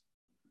us?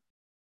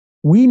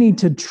 We need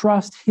to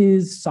trust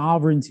his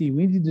sovereignty.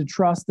 We need to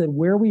trust that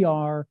where we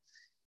are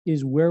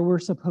is where we're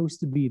supposed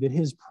to be, that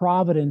his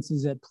providence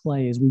is at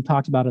play, as we've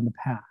talked about in the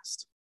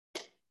past.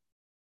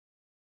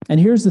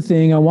 And here's the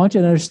thing. I want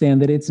you to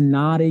understand that it's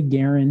not a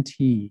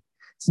guarantee.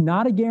 It's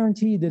not a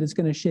guarantee that it's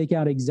going to shake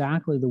out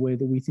exactly the way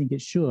that we think it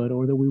should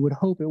or that we would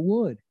hope it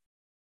would.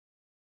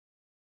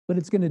 But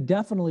it's going to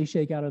definitely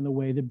shake out in the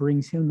way that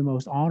brings him the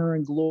most honor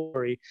and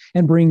glory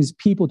and brings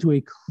people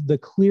to the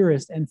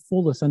clearest and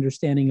fullest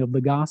understanding of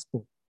the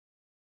gospel.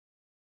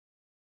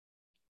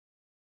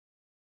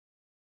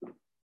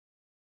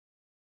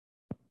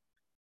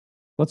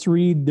 Let's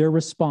read their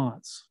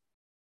response.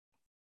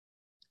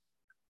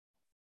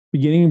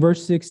 Beginning in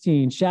verse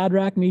 16,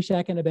 Shadrach,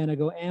 Meshach, and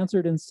Abednego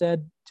answered and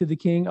said to the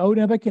king, O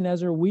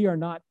Nebuchadnezzar, we are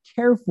not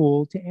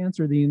careful to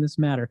answer thee in this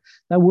matter.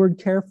 That word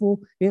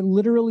careful, it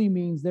literally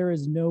means there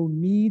is no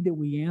need that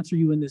we answer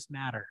you in this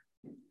matter.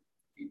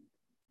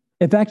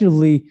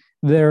 Effectively,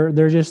 they're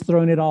just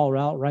throwing it all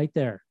out right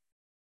there.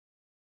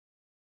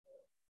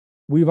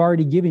 We've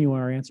already given you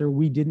our answer.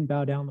 We didn't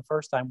bow down the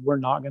first time. We're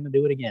not going to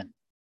do it again.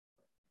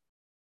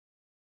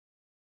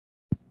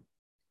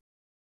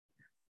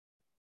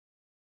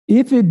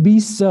 If it be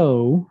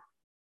so,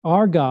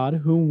 our God,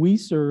 whom we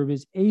serve,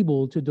 is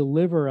able to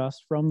deliver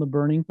us from the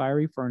burning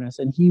fiery furnace,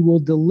 and he will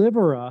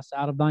deliver us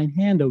out of thine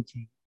hand, O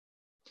king.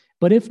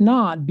 But if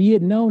not, be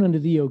it known unto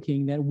thee, O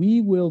king, that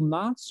we will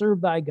not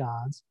serve thy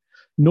gods,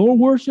 nor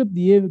worship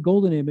the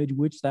golden image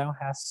which thou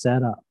hast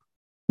set up.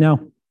 Now,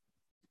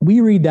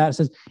 we read that, it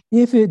says,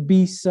 if it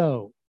be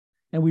so.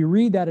 And we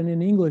read that, and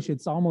in English,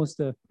 it's almost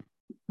it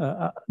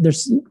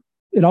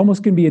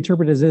almost can be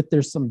interpreted as if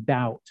there's some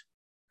doubt.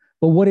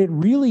 But what it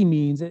really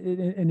means,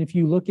 and if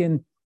you look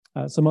in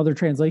some other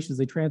translations,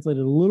 they translate it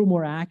a little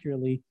more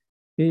accurately.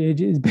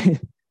 It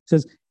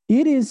says,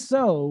 It is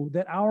so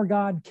that our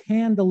God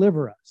can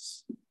deliver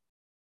us.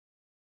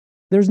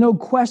 There's no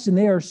question.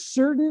 They are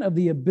certain of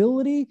the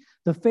ability,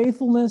 the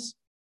faithfulness,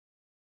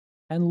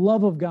 and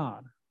love of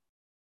God.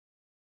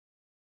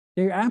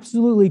 They're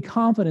absolutely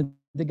confident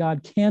that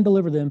God can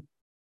deliver them,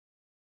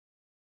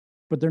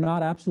 but they're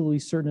not absolutely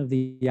certain of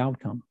the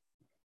outcome.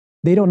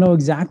 They don't know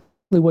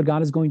exactly what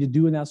God is going to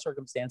do in that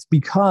circumstance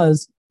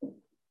because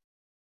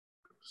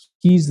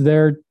he's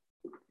there.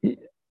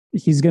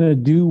 He's going to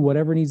do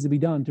whatever needs to be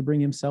done to bring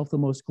himself the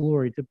most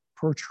glory, to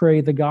portray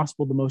the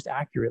gospel the most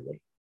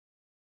accurately.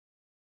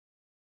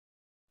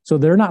 So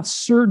they're not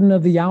certain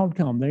of the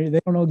outcome. They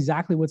don't know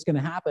exactly what's going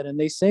to happen. And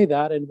they say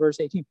that in verse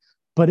 18.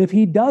 But if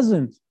he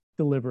doesn't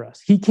deliver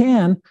us, he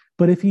can,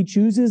 but if he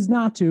chooses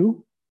not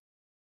to,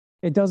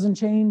 it doesn't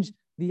change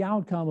the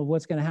outcome of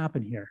what's going to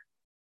happen here.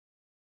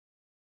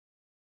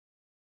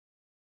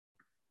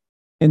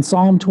 In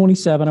Psalm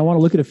 27, I want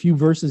to look at a few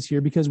verses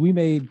here because we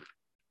may,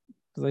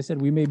 as I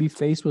said, we may be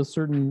faced with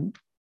certain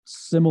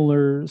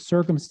similar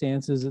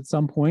circumstances at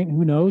some point.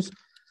 Who knows?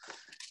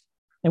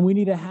 And we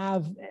need to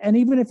have, and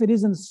even if it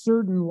isn't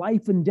certain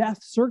life and death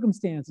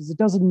circumstances, it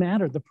doesn't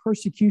matter. The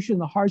persecution,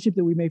 the hardship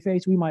that we may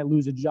face, we might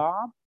lose a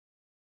job,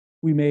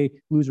 we may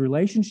lose a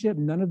relationship.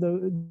 None of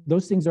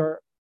those things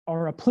are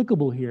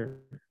applicable here.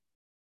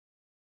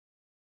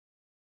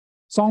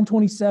 Psalm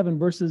 27,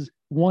 verses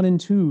 1 and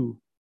 2.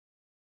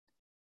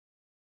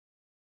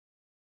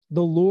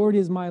 The Lord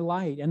is my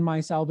light and my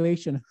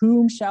salvation.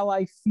 Whom shall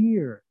I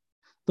fear?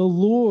 The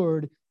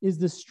Lord is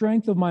the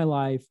strength of my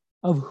life.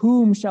 Of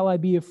whom shall I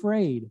be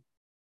afraid?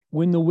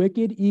 When the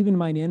wicked, even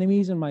mine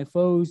enemies and my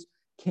foes,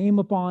 came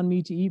upon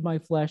me to eat my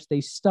flesh,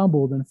 they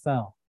stumbled and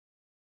fell.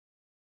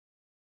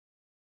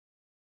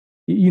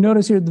 You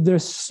notice here that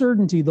there's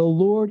certainty. The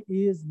Lord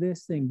is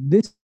this thing.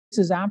 This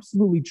is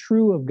absolutely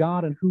true of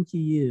God and who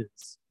he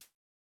is.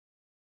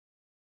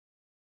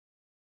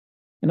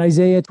 In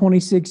Isaiah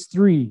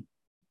 26:3,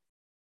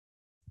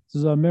 this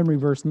is a memory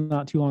verse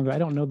not too long ago. I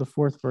don't know the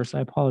fourth verse. I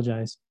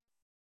apologize.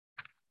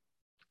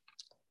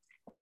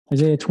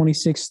 Isaiah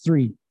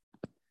 26:3.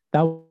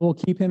 Thou will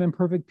keep him in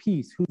perfect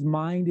peace, whose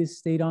mind is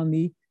stayed on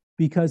thee,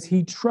 because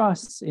he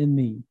trusts in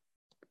thee.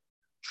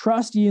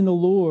 Trust ye in the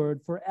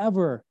Lord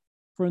forever,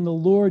 for in the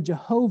Lord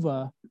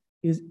Jehovah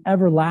is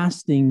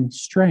everlasting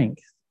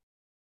strength.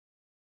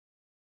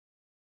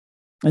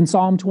 In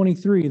Psalm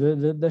 23,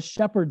 the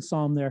shepherd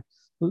psalm there,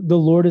 the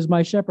Lord is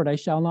my shepherd, I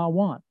shall not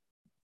want.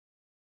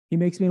 He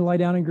makes me lie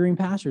down in green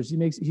pastures.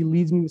 He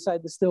leads me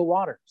beside the still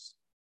waters.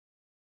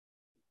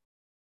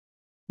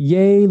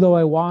 Yea, though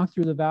I walk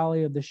through the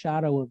valley of the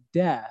shadow of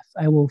death,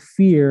 I will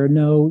fear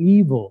no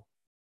evil.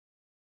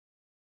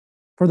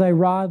 For thy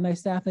rod and thy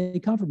staff, they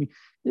comfort me.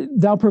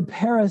 Thou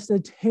preparest a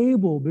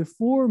table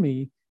before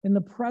me in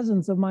the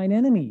presence of mine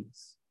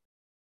enemies.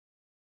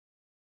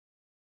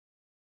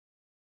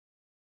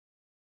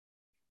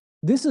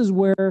 This is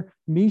where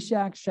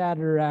Meshach,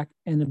 Shadrach,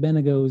 and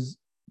Abednego's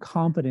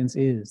confidence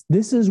is.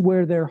 This is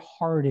where their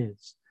heart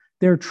is.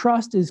 Their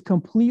trust is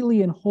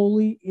completely and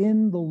wholly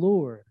in the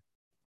Lord.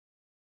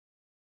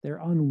 They're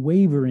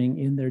unwavering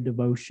in their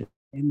devotion,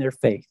 in their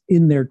faith,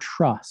 in their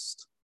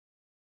trust.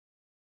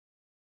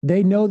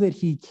 They know that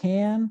he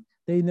can.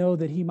 They know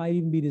that he might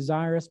even be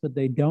desirous, but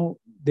they don't.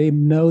 They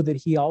know that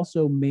he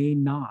also may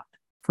not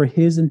for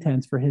his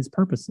intents, for his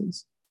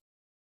purposes.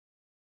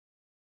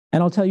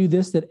 And I'll tell you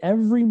this, that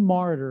every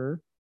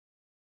martyr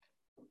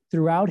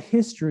throughout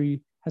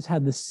history has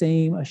had the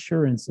same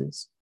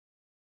assurances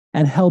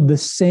and held the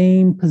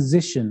same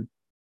position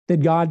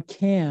that God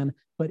can,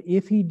 but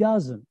if he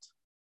doesn't,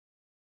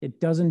 it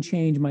doesn't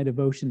change my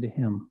devotion to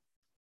him.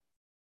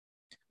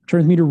 Turn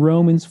with me to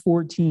Romans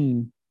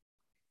 14.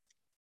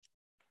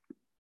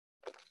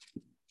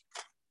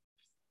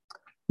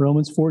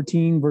 Romans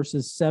 14,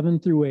 verses 7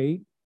 through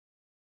 8.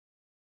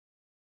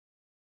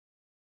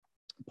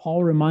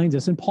 Paul reminds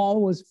us, and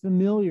Paul was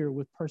familiar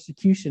with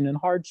persecution and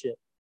hardship.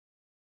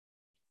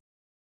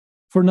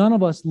 For none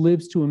of us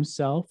lives to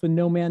himself, and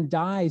no man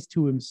dies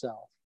to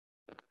himself.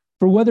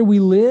 For whether we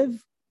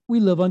live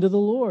unto the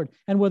Lord,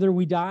 and whether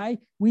we die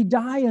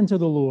unto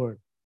the Lord.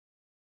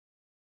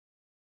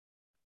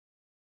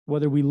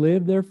 Whether we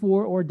live,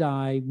 therefore, or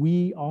die,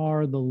 we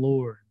are the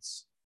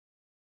Lord's.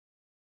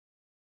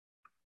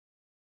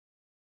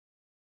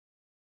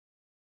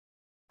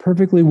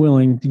 Perfectly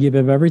willing to give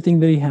up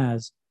everything that he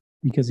has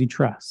because he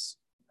trusts.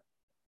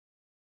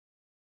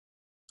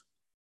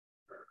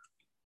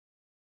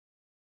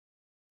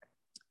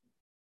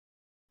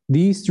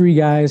 These three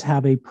guys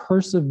have a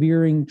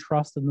persevering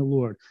trust in the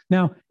Lord.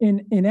 Now,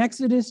 in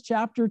Exodus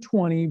chapter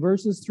 20,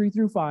 verses 3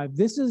 through 5,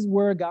 this is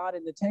where God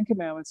in the Ten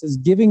Commandments is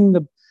giving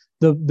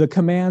the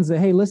commands that,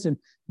 hey, listen,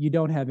 you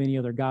don't have any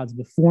other gods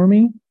before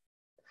me.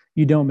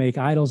 You don't make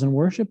idols and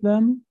worship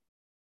them.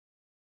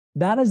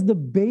 That is the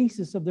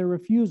basis of their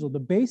refusal. The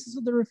basis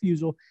of their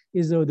refusal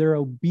is their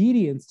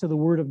obedience to the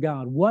word of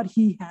God, what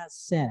he has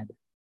said.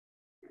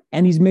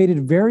 And he's made it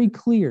very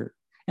clear.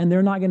 And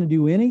they're not going to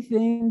do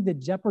anything that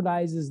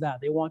jeopardizes that.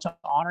 They want to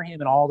honor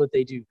him in all that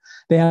they do.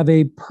 They have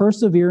a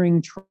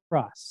persevering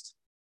trust.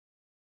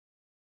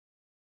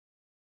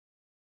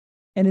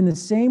 And in the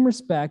same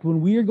respect,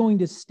 when we are going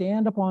to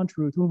stand upon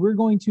truth, when we're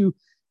going to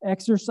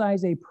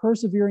exercise a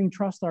persevering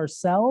trust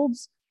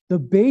ourselves, the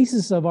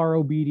basis of our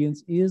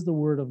obedience is the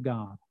word of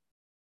God.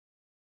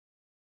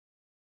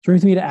 Turn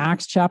with me to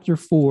Acts chapter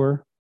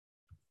 4.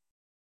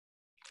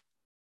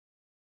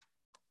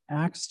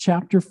 Acts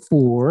chapter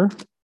 4.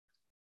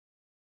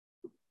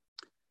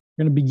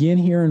 We're going to begin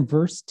here in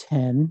verse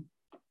 10.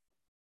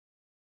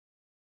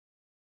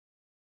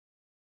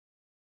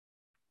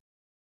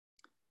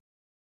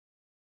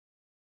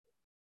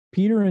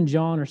 Peter and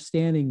John are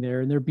standing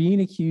there, and they're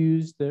being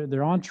accused.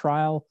 They're on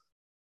trial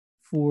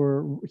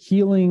for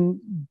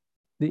healing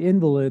the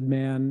invalid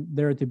man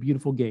there at the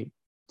beautiful gate.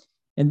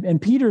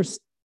 And Peter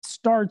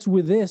starts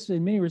with this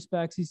in many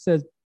respects. He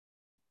says,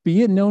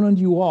 "Be it known unto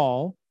you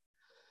all,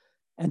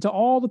 and to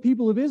all the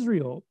people of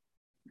Israel,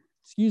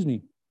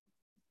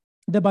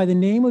 that by the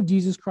name of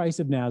Jesus Christ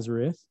of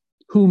Nazareth,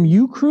 whom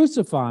you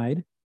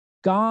crucified,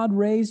 God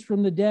raised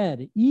from the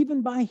dead.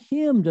 Even by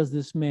him does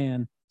this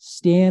man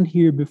stand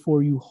here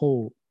before you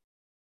whole."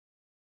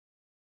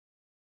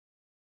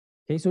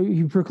 Okay, so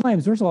he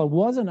proclaims, first of all, it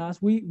wasn't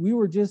us. We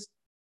were just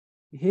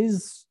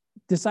his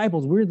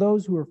disciples. We're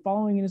those who are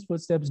following in his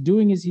footsteps,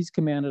 doing as he's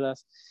commanded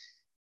us.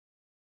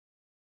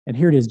 And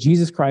here it is.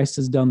 Jesus Christ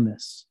has done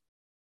this.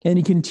 And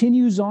he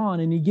continues on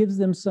and he gives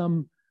them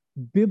some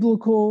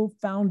biblical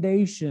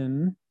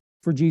foundation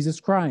for Jesus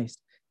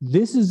Christ.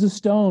 This is the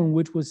stone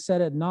which was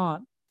set at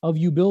naught of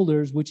you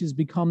builders, which has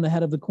become the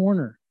head of the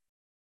corner.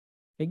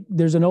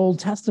 There's an Old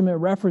Testament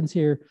reference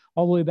here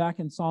all the way back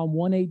in Psalm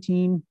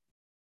 118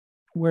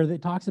 where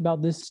it talks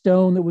about this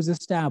stone that was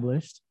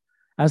established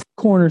as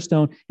the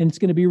cornerstone, and it's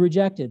going to be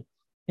rejected.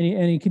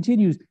 And he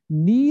continues,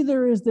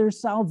 neither is there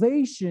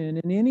salvation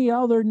in any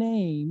other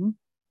name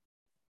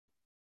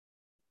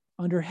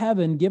under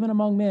heaven given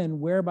among men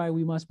whereby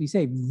we must be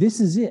saved. This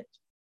is it.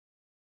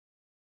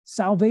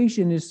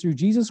 Salvation is through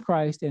Jesus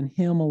Christ and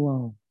him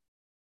alone.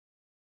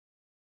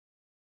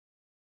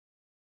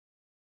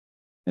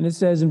 And it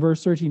says in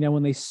verse 13, now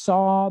when they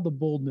saw the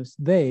boldness,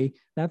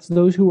 that's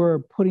those who are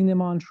putting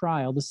them on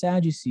trial, the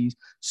Sadducees,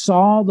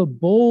 saw the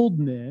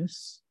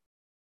boldness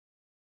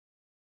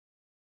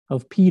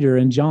of Peter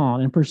and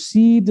John and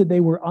perceived that they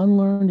were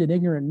unlearned and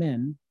ignorant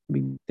men. I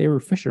mean, they were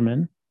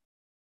fishermen.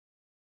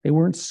 They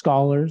weren't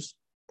scholars.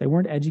 They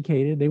weren't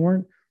educated. They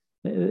weren't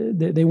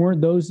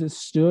those that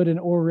stood and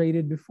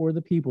orated before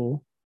the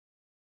people.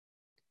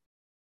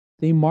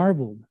 They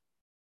marveled.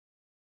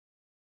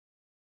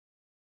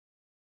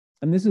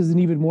 And this is an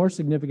even more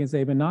significant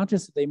statement. Not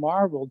just that they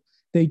marveled,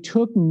 they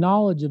took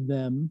knowledge of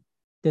them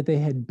that they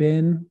had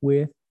been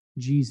with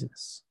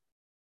Jesus.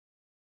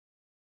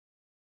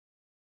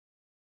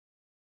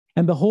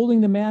 And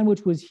beholding the man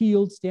which was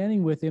healed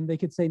standing with him, they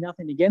could say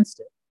nothing against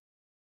it.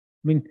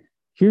 I mean,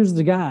 here's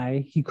the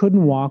guy. He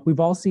couldn't walk. We've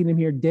all seen him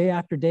here day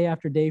after day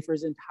after day for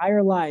his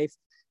entire life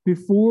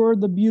before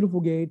the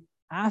beautiful gate,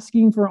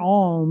 asking for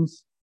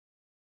alms.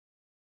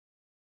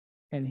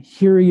 And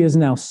here he is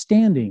now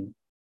standing.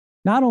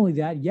 Not only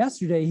that,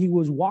 yesterday he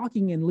was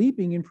walking and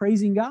leaping and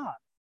praising God.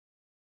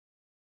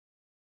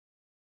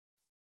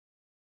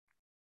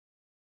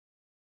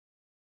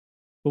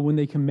 But when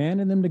they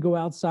commanded them to go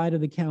outside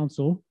of the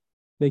council,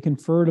 they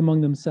conferred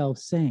among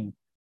themselves, saying,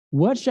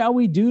 what shall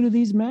we do to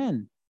these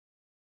men?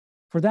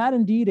 For that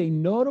indeed a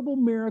notable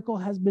miracle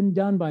has been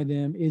done by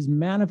them, is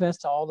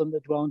manifest to all them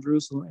that dwell in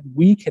Jerusalem, and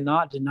we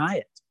cannot deny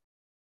it.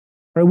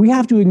 Right? We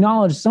have to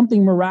acknowledge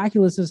something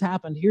miraculous has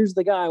happened. Here's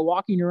the guy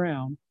walking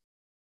around.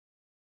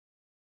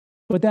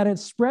 But that it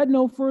spread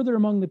no further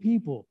among the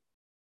people.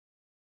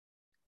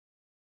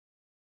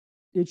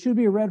 It should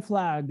be a red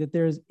flag that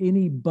there's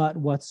any but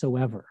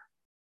whatsoever.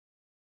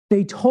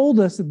 They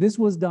told us that this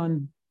was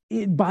done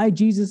by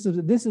Jesus.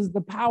 This is the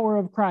power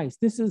of Christ.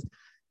 This is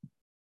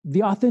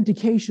the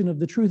authentication of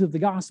the truth of the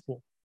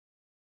gospel.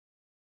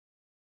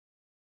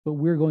 But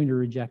we're going to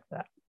reject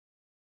that.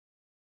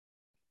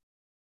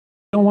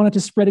 We don't want it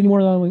to spread any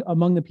more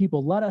among the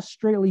people. Let us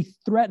straightly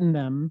threaten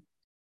them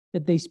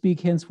that they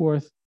speak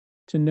henceforth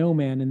to no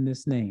man in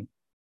this name.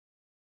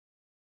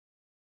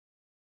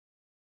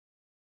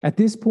 At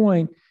this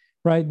point,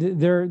 right,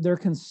 they're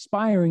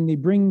conspiring. They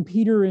bring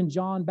Peter and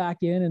John back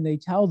in and they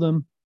tell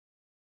them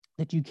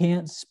that you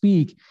can't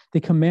speak. They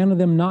commanded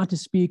them not to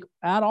speak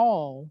at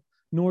all,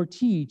 nor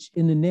teach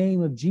in the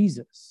name of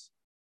Jesus.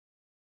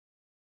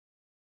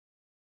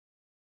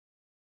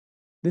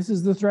 This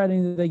is the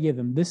threatening that they give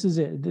them. This is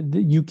it.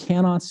 You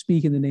cannot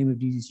speak in the name of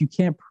Jesus. You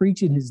can't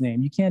preach in his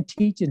name. You can't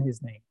teach in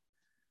his name.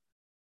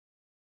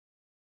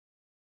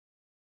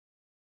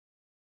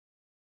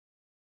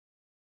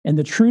 And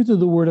the truth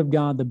of the word of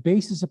God, the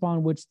basis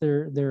upon which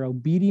their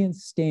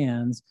obedience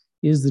stands,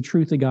 is the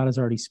truth that God has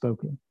already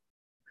spoken.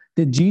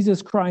 That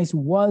Jesus Christ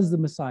was the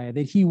Messiah,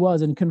 that he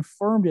was, and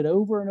confirmed it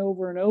over and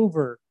over and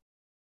over,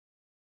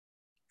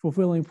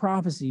 fulfilling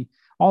prophecy,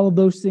 all of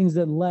those things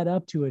that led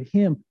up to it,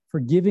 him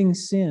forgiving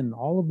sin,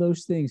 all of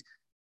those things,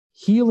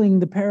 healing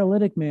the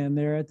paralytic man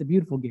there at the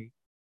beautiful gate.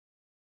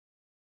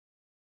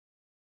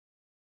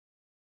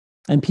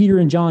 And Peter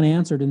and John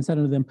answered and said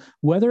unto them,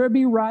 whether it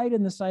be right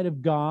in the sight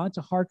of God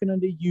to hearken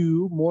unto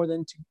you more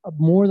than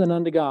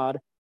unto God,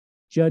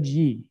 judge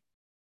ye.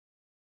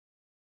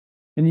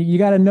 And you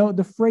got to note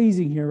the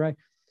phrasing here, right?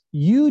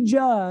 You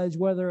judge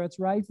whether it's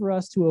right for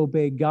us to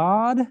obey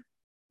God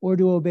or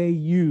to obey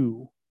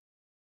you,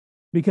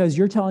 because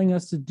you're telling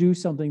us to do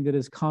something that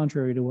is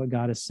contrary to what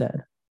God has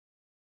said.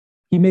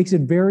 He makes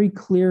it very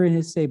clear in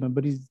his statement,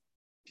 but he's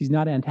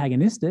not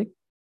antagonistic.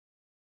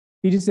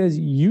 He just says,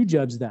 you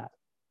judge that.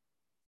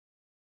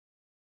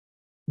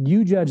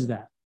 You judge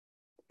that.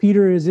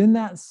 Peter is in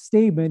that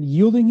statement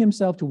yielding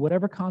himself to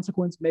whatever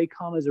consequence may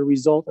come as a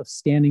result of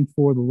standing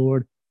for the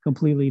Lord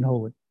completely and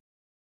wholly.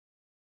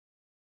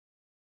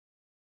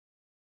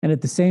 And at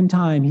the same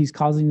time, he's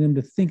causing them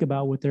to think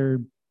about what they're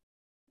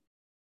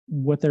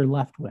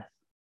left with.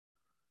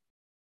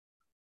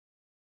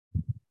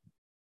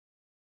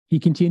 He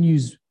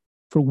continues,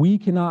 for we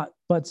cannot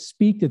but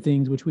speak the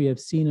things which we have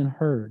seen and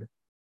heard.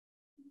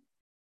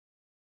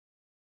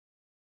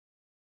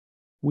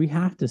 We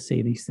have to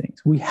say these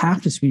things. We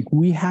have to speak.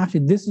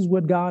 This is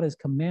what God has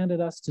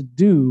commanded us to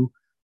do.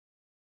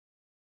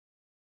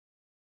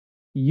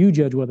 You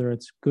judge whether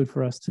it's good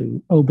for us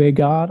to obey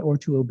God or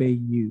to obey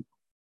you,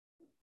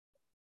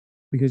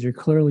 because you're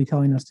clearly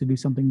telling us to do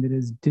something that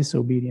is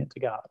disobedient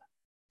to God.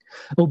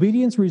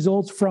 Obedience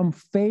results from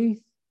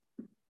faith,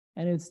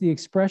 and it's the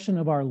expression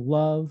of our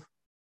love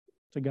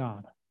to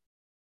God.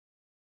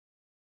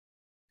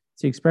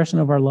 It's the expression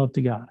of our love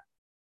to God.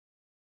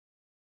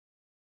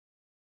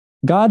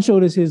 God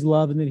showed us his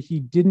love, and that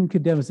he didn't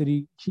condemn us, that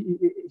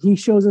he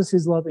shows us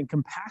his love in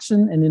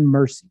compassion and in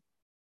mercy.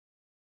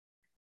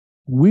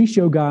 We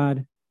show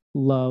God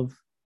love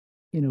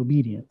in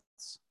obedience.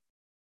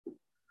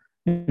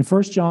 In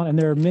 1 John, and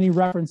there are many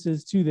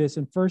references to this,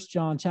 in 1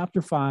 John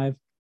chapter 5,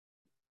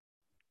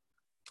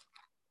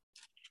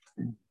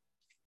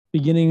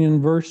 beginning in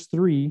verse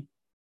 3,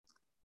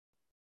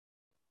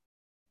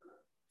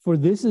 for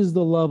this is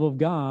the love of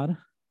God,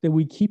 that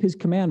we keep his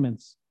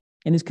commandments.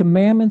 And his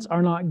commandments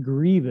are not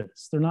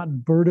grievous. They're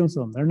not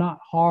burdensome. They're not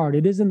hard.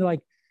 It isn't like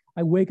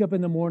I wake up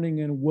in the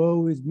morning and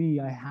woe is me.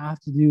 I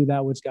have to do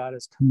that which God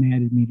has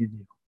commanded me to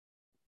do.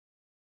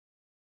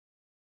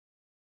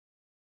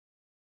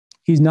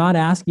 He's not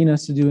asking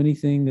us to do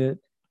anything that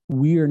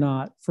we are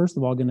not, first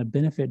of all, going to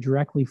benefit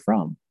directly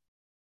from.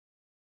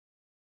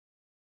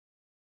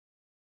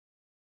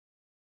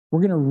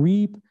 We're going to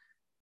reap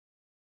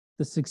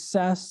the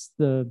success,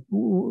 we're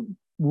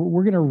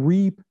going to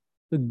reap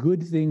the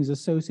good things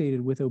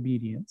associated with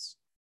obedience.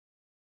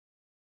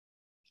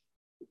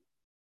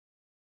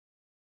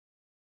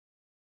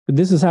 But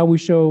this is how we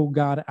show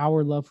God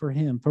our love for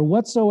him. For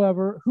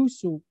whatsoever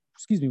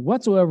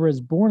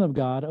is born of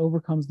God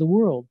overcomes the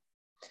world.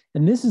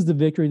 And this is the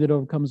victory that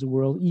overcomes the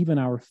world, even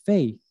our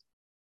faith.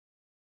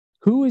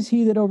 Who is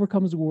he that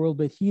overcomes the world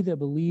but he that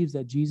believes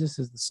that Jesus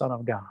is the Son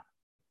of God?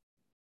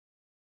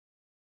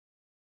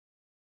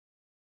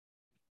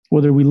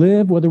 Whether we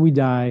live, whether we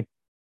die,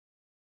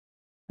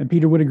 and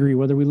Peter would agree,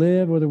 whether we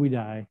live, whether we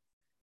die,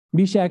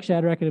 Meshach,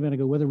 Shadrach, and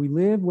Abednego, whether we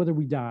live, whether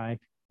we die,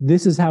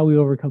 this is how we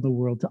overcome the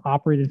world, to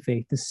operate in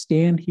faith, to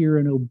stand here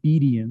in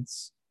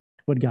obedience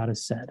to what God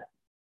has said.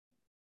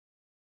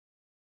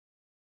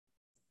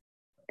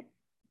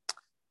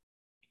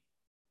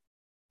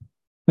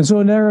 And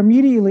so they're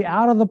immediately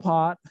out of the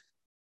pot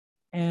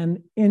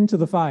and into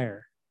the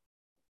fire,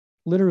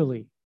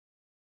 literally.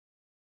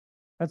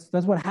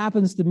 That's what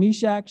happens to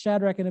Meshach,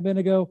 Shadrach, and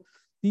Abednego,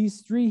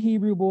 these three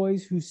Hebrew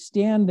boys who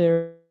stand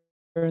there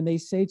and they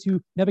say to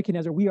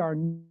Nebuchadnezzar, we are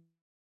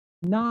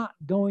not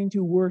going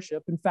to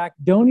worship. In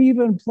fact, don't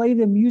even play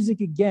the music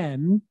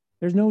again.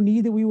 There's no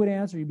need that we would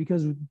answer you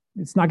because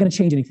it's not going to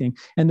change anything.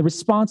 And the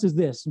response is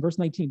this, in verse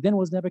 19, then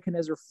was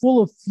Nebuchadnezzar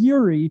full of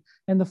fury,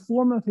 and the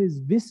form of his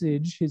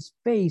visage, his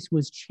face,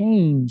 was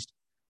changed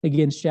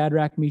against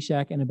Shadrach,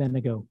 Meshach, and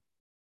Abednego.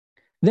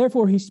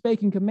 Therefore he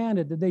spake and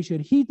commanded that they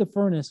should heat the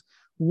furnace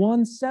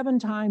 7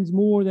 times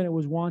more than it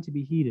was wont to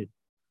be heated.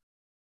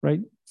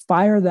 Right?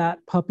 Fire that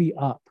puppy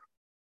up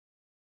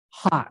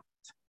hot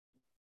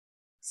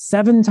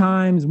 7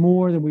 times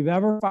more than we've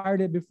ever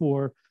fired it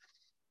before.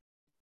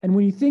 And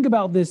when you think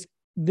about this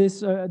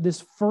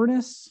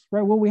furnace,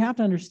 right, what we have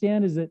to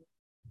understand is that,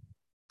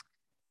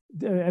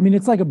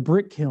 it's like a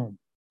brick kiln.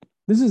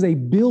 This is a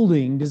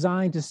building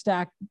designed to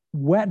stack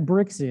wet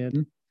bricks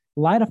in,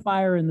 light a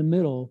fire in the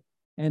middle,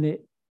 and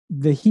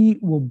the heat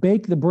will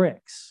bake the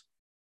bricks.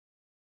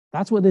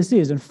 That's what this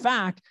is. In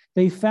fact,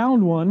 they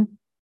found one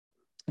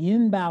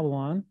in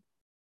Babylon,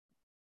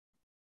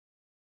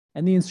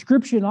 and the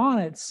inscription on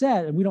it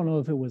said, and we don't know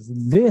if it was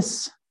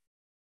this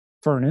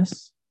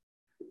furnace,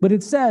 but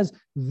it says,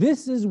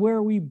 this is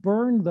where we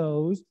burn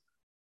those,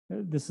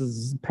 this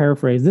is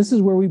paraphrase, this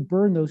is where we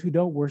burn those who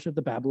don't worship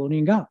the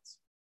Babylonian gods.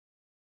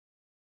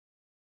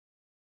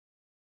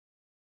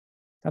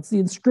 That's the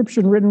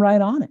inscription written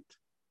right on it.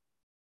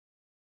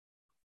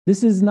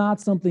 This is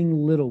not something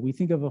little. We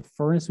think of a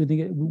furnace, we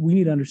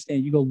need to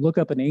understand, you go look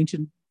up an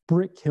ancient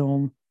brick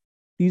kiln,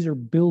 these are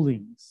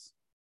buildings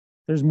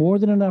There's more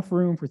than enough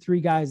room for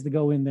 3 guys to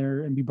go in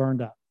there and be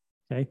burned up.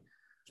 Okay.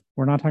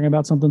 We're not talking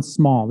about something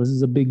small. This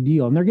is a big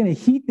deal. And they're going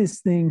to heat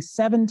this thing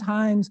 7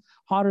 times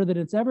hotter than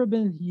it's ever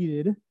been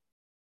heated.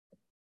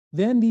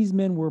 Then these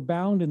men were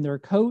bound in their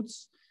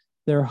coats,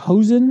 their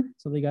hosen,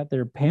 so they got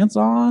their pants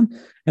on,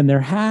 and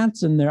their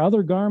hats and their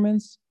other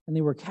garments, and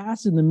they were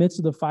cast in the midst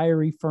of the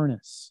fiery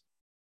furnace.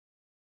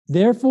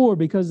 Therefore,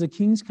 because the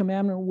king's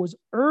commandment was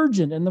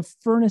urgent and the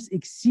furnace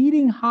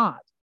exceeding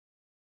hot,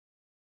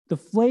 the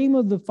flame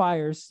of the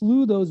fire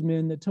slew those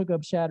men that took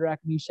up Shadrach,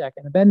 Meshach,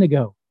 and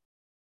Abednego.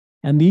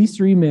 And these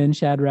 3 men,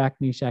 Shadrach,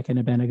 Meshach, and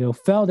Abednego,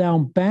 fell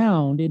down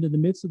bound into the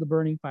midst of the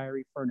burning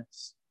fiery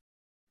furnace.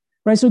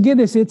 Right, so get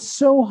this, it's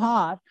so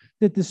hot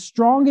that the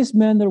strongest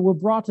men that were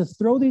brought to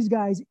throw these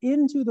guys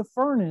into the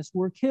furnace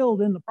were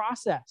killed in the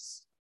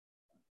process.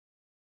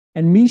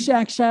 And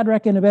Meshach,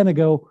 Shadrach, and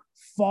Abednego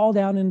fall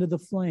down into the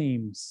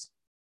flames.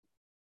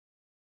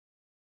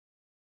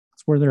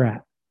 That's where they're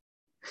at.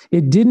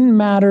 It didn't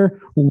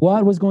matter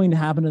what was going to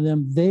happen to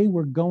them. They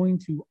were going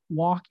to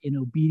walk in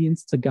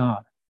obedience to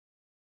God.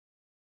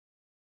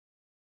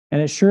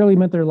 And it surely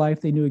meant their life.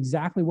 They knew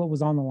exactly what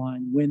was on the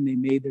line when they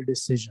made their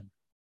decision.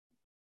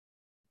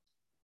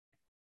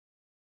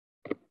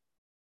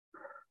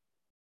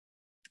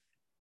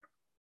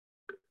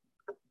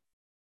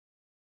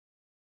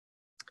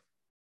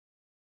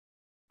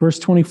 Verse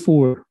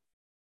 24.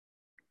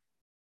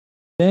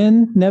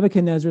 Then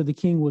Nebuchadnezzar the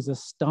king was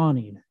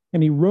astonished,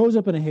 and he rose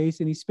up in a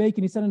haste, and he spake,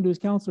 and he said unto his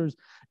counselors,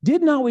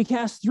 Did not we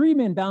cast 3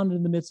 men bound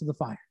in the midst of the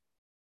fire?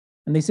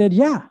 And they said,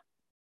 Yeah.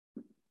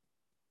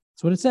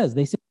 That's what it says.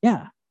 They said,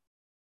 Yeah.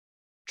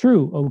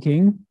 True, O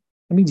king.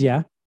 That means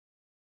yeah.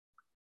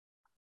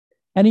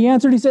 And he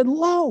answered, he said,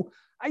 Lo,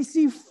 I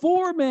see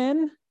 4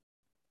 men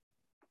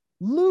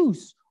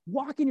loose,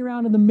 walking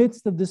around in the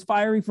midst of this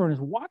fiery furnace,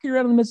 walking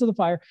around in the midst of the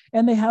fire,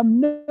 and they have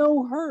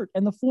no hurt.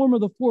 And the form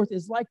of the 4th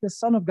is like the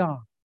Son of God.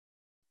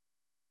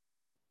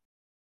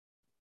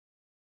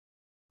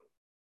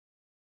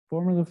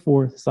 Form of the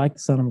 4th is like the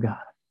Son of God.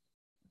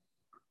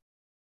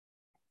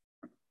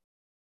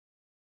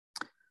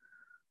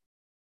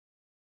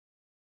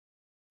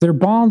 Their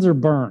bonds are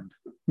burned.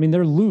 I mean,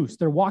 they're loose.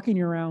 They're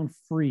walking around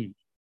free.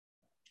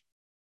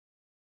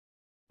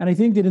 And I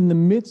think that in the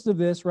midst of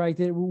this, right,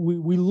 that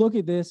we look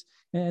at this,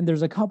 and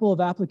there's a couple of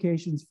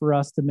applications for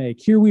us to make.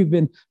 Here we've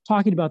been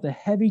talking about the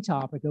heavy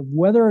topic of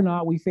whether or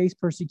not we face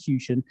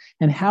persecution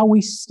and how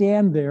we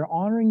stand there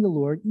honoring the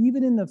Lord,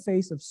 even in the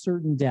face of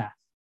certain death.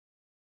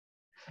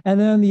 And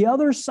then on the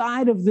other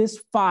side of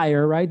this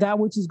fire, right, that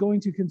which is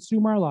going to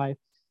consume our life,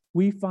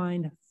 we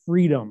find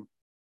freedom.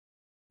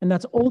 And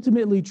that's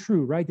ultimately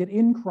true, right? That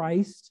in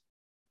Christ,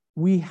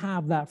 we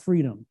have that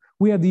freedom.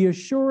 We have the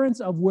assurance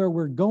of where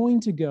we're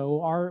going to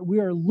go. We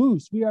are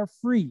loose. We are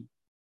free.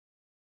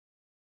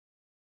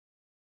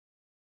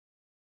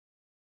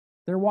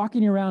 They're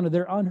walking around and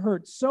they're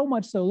unhurt. So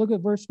much so, look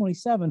at verse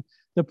 27.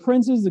 The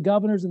princes, the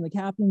governors, and the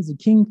captains, the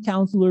king's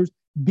counselors,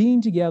 being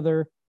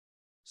together,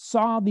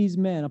 saw these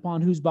men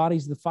upon whose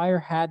bodies the fire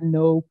had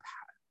no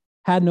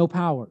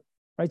power.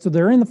 Right? So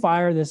they're in the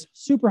fire, this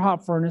super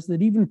hot furnace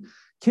that even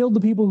killed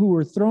the people who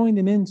were throwing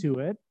them into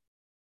it.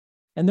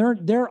 And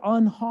they're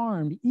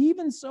unharmed,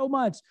 even so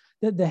much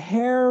that the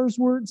hairs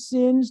weren't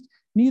singed,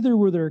 neither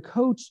were their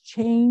coats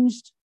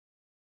changed.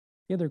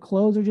 Yeah, their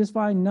clothes are just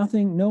fine,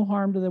 nothing, no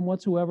harm to them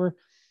whatsoever,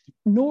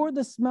 nor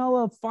the smell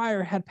of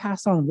fire had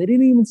passed on them. They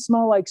didn't even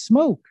smell like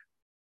smoke.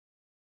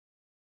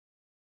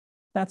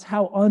 That's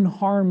how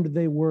unharmed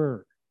they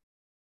were.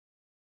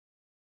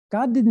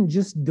 God didn't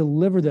just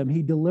deliver them,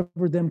 he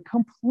delivered them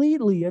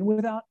completely and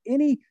without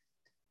any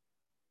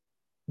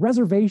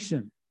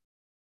reservation.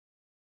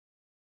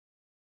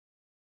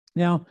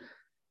 Now,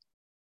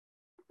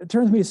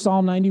 turn with me to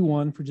Psalm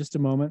 91 for just a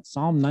moment.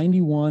 Psalm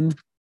 91,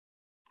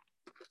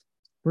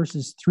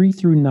 verses 3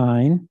 through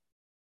 9.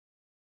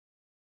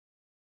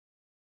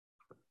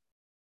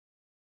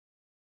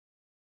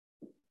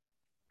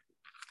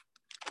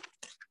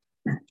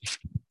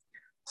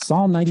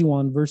 Psalm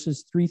 91,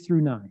 verses 3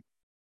 through 9.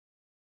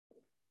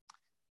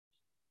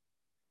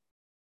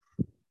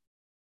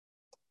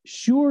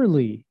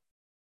 Surely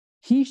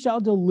he shall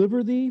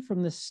deliver thee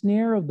from the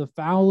snare of the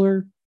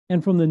fowler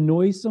and from the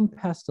noisome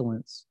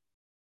pestilence.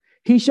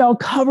 He shall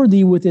cover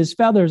thee with his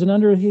feathers, and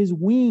under his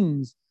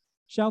wings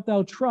shalt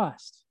thou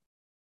trust.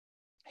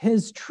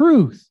 His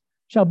truth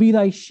shall be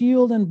thy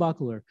shield and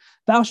buckler.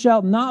 Thou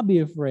shalt not be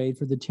afraid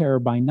for the terror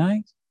by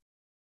night,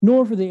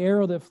 nor for the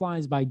arrow that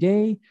flies by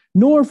day,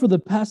 nor for the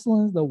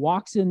pestilence that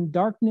walks in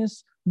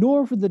darkness,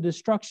 nor for the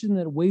destruction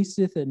that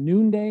wasteth at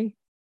noonday.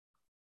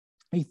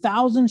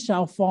 1,000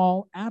 shall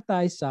fall at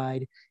thy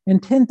side,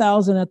 and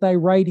 10,000 at thy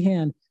right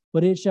hand,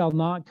 but it shall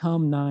not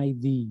come nigh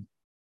thee.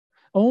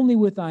 Only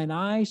with thine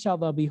eyes shalt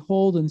thou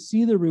behold and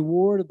see the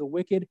reward of the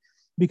wicked,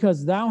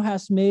 because thou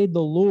hast made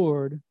the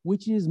Lord,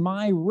 which is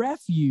my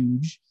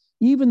refuge,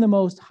 even the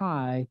Most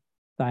High,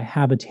 thy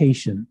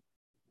habitation.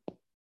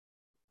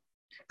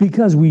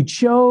 Because we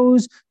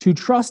chose to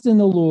trust in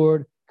the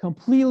Lord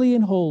completely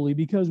and wholly,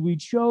 because we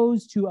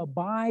chose to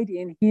abide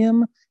in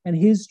him and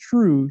his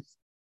truth,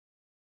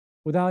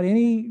 without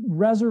any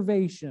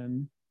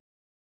reservation,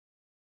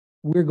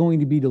 we're going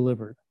to be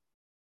delivered.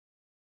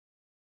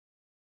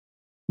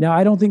 Now,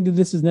 I don't think that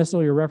this is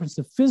necessarily a reference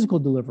to physical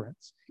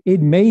deliverance.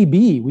 It may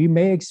be. We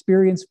may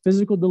experience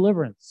physical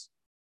deliverance.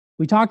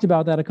 We talked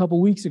about that a couple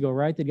weeks ago,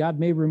 right? That God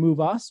may remove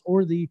us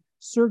or the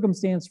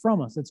circumstance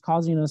from us that's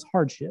causing us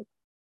hardship.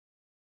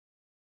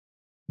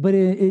 But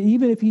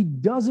even if he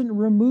doesn't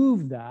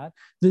remove that,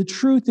 the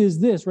truth is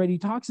this, right? He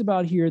talks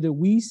about here that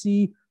we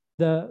see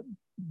the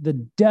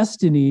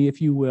destiny,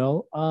 if you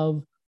will,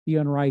 of the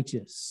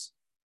unrighteous.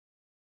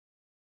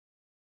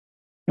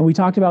 And we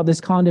talked about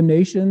this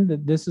condemnation,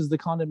 that this is the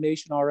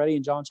condemnation already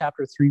in John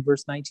chapter 3,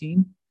 verse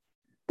 19.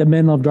 The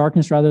men love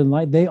darkness rather than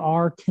light. They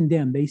are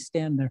condemned. They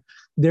stand there.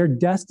 Their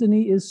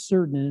destiny is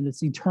certain, and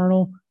it's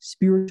eternal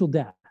spiritual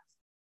death.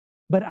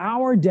 But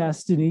our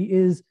destiny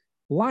is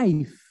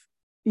life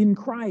in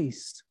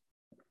Christ.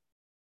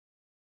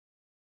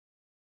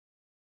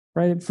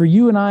 Right? For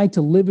you and I,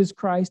 to live is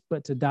Christ,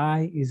 but to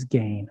die is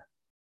gain.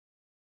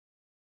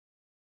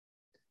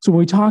 So when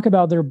we talk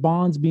about their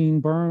bonds being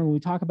burned, when we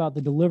talk about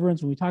the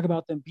deliverance, when we talk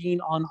about them being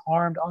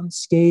unharmed,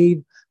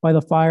 unscathed by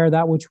the fire,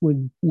 that which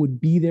would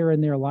be there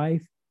in their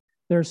life,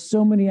 there are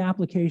so many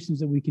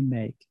applications that we can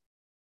make.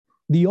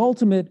 The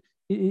ultimate,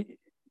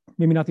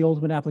 maybe not the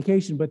ultimate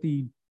application, but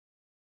the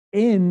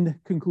end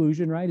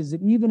conclusion, right, is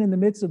that even in the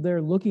midst of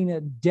their looking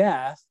at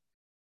death,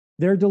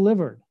 they're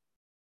delivered.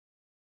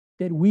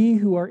 That we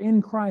who are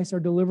in Christ are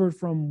delivered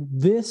from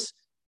this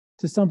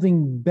to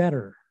something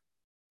better.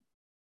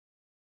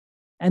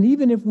 And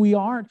even if we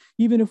aren't,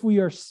 even if we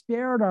are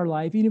spared our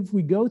life, even if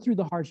we go through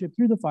the hardship,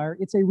 through the fire,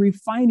 it's a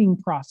refining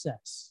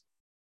process.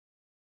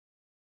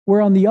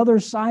 Where on the other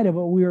side of it,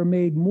 we are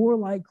made more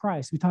like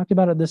Christ. We talked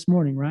about it this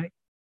morning, right?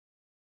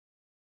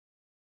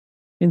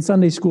 In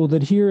Sunday school,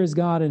 that here is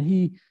God,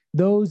 and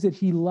those that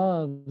he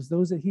loves,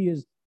 those that he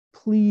is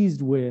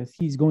pleased with,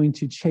 he's going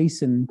to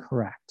chasten and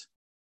correct.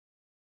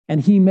 And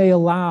he may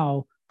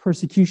allow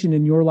persecution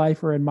in your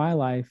life or in my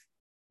life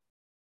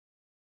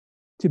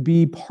to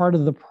be part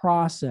of the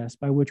process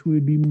by which we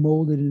would be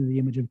molded into the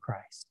image of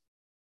Christ.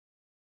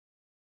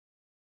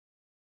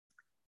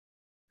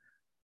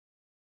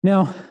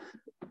 Now,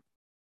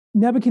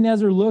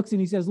 Nebuchadnezzar looks and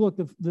he says, look,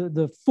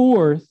 the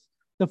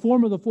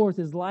form of the fourth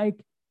is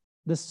like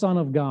the Son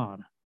of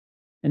God.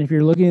 And if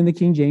you're looking in the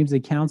King James, they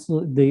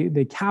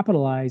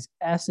capitalize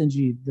S and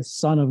G, the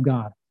Son of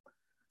God.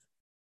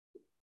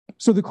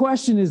 So the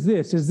question is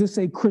this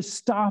a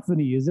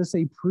Christophany? Is this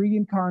a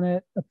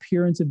pre-incarnate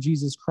appearance of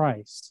Jesus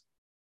Christ?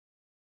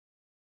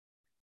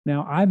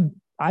 Now,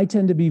 I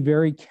tend to be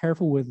very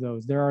careful with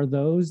those. There are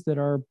those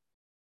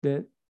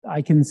that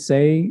I can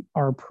say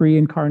are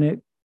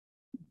pre-incarnate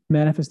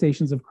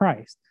manifestations of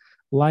Christ,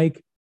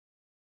 like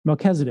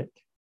Melchizedek.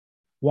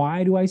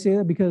 Why do I say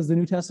that? Because the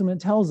New Testament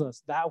tells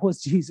us that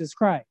was Jesus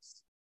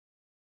Christ.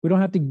 We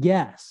don't have to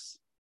guess.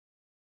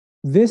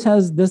 This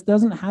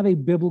doesn't have a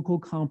biblical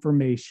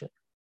confirmation.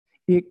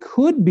 It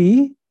could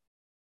be,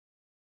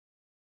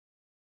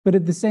 but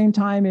at the same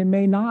time, it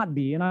may not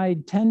be. And I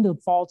tend to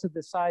fall to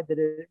the side that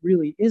it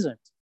really isn't.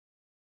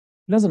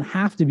 It doesn't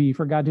have to be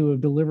for God to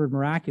have delivered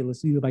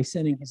miraculously by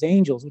sending his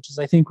angels, which is,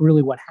 I think,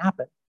 really what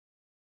happened.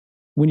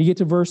 When you get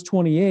to verse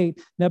 28,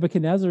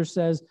 Nebuchadnezzar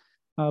says,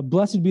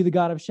 blessed be the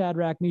God of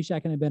Shadrach,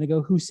 Meshach, and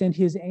Abednego, who sent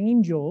his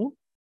angel,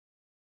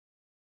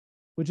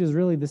 which is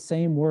really the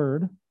same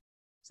word,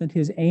 sent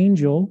his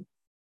angel.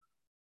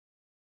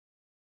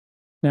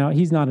 Now,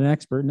 he's not an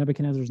expert.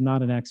 Nebuchadnezzar's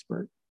not an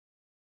expert.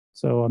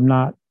 So I'm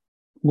not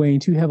weighing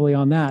too heavily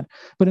on that.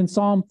 But in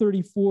Psalm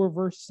 34,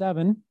 verse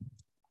 7,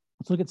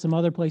 let's look at some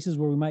other places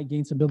where we might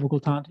gain some biblical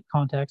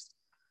context.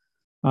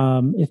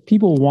 If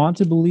people want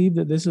to believe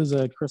that this is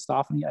a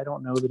Christophany, I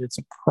don't know that it's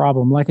a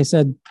problem. Like I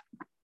said,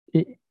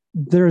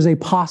 there is a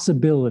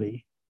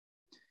possibility.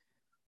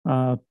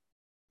 Verse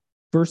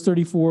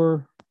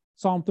 34,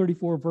 Psalm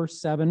 34,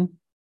 verse 7,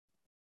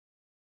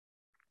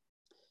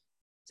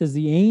 says,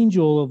 the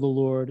angel of the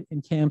Lord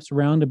encamps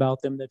round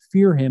about them that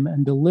fear him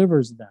and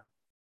delivers them.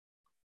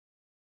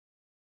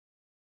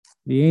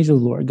 The angel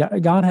of the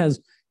Lord. God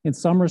has, in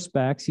some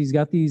respects, he's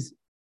got these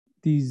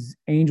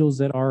angels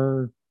that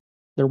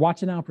they're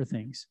watching out for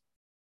things.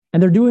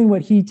 And they're doing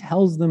what he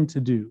tells them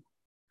to do.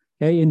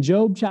 Okay, in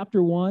Job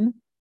chapter 1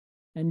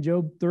 and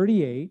Job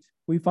 38,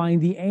 we find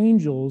the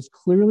angels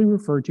clearly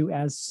referred to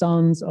as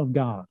sons of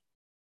God.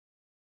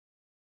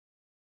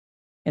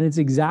 And it's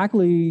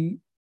exactly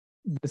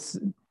this,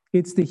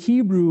 it's the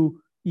Hebrew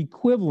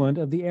equivalent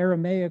of the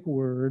Aramaic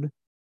word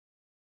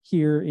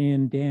here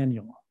in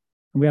Daniel.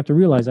 And we have to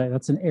realize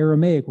that's an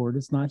Aramaic word,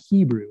 it's not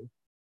Hebrew.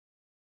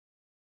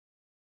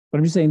 But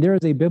I'm just saying there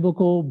is a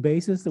biblical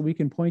basis that we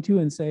can point to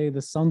and say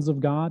the sons of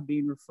God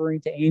being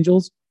referring to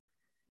angels,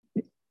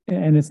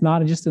 and it's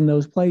not just in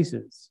those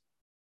places.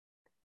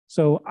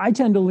 So I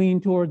tend to lean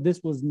toward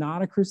this was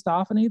not a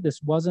Christophany.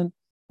 This wasn't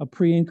a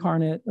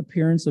pre-incarnate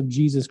appearance of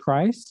Jesus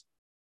Christ.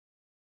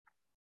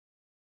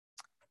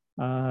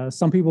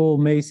 Some people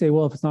may say,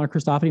 well, if it's not a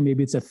Christophany,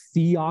 maybe it's a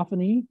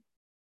theophany,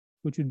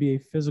 which would be a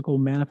physical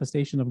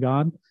manifestation of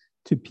God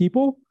to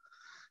people.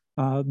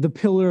 The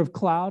pillar of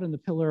cloud and the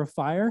pillar of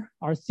fire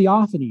are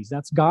theophanies.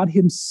 That's God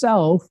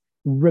himself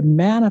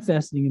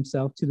manifesting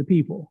himself to the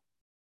people.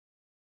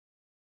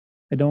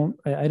 I don't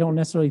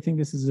necessarily think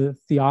this is a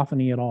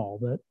theophany at all,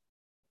 but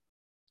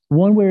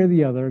one way or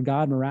the other,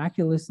 God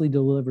miraculously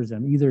delivers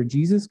them. Either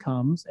Jesus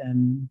comes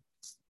and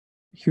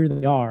here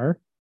they are,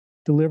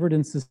 delivered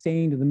and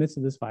sustained in the midst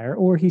of this fire,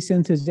 or he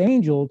sends his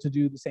angel to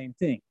do the same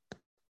thing.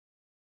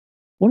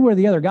 One way or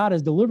the other, God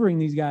is delivering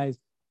these guys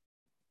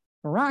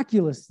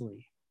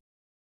miraculously.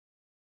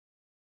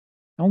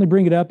 I only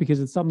bring it up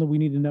because it's something that we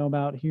need to know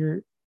about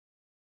here.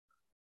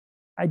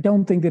 I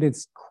don't think that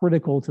it's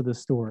critical to the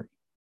story.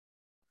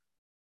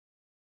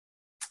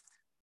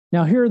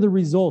 Now, here are the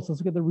results.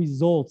 Let's look at the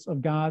results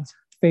of God's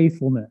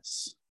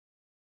faithfulness.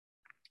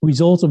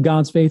 Results of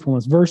God's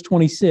faithfulness. Verse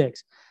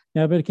 26,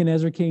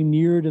 Nebuchadnezzar came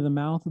near to the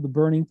mouth of the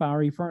burning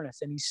fiery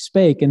furnace, and he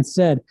spake and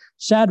said,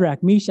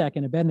 Shadrach, Meshach,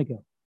 and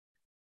Abednego,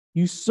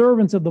 you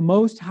servants of the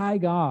Most High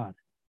God,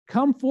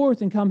 come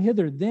forth and come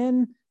hither.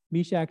 Then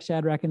Meshach,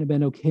 Shadrach, and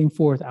Abednego came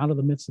forth out of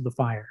the midst of the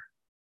fire.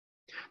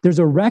 There's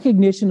a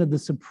recognition of the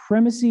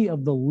supremacy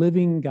of the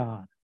living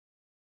God.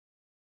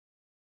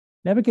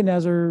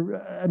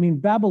 Nebuchadnezzar,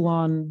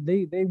 Babylon,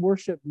 they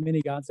worshiped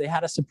many gods. They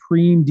had a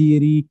supreme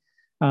deity,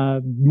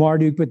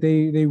 Marduk, but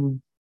they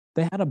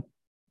had a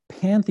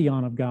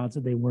pantheon of gods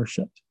that they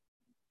worshiped.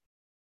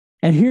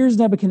 And here's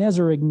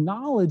Nebuchadnezzar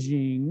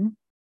acknowledging,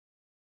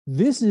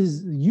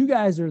 you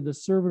guys are the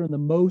servant of the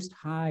Most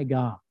High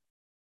God.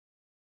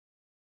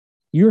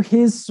 You're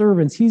his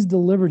servants. He's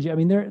delivered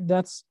you.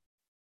 That's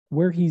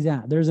where he's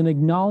at. There's an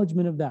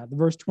acknowledgement of that.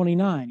 Verse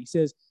 29, he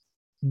says,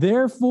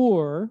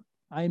 therefore,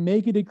 I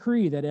make a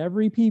decree that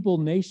every people,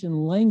 nation,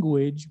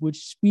 language,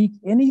 which speak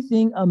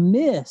anything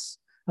amiss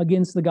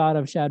against the God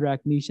of Shadrach,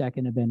 Meshach,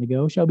 and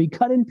Abednego shall be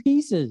cut in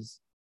pieces,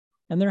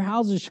 and their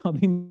houses shall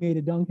be made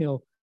a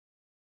dunghill,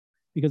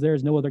 because there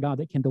is no other God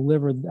that can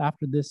deliver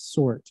after this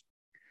sort.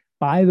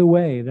 By the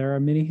way, there are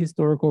many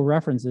historical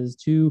references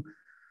to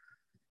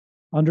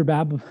under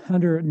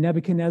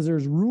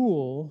Nebuchadnezzar's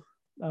rule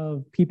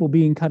of people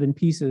being cut in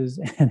pieces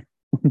and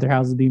their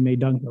houses being made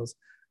dunghills.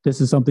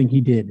 This is something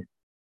he did.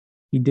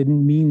 He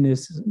didn't mean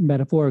this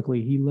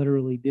metaphorically. He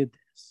literally did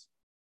this.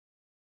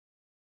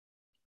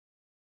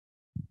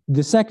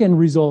 The second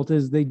result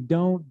is they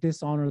don't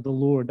dishonor the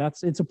Lord.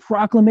 It's a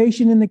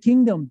proclamation in the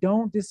kingdom.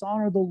 Don't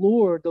dishonor the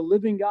Lord, the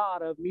living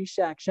God of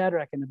Meshach,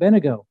 Shadrach, and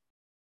Abednego.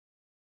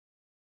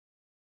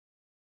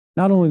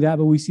 Not only that,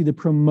 but we see the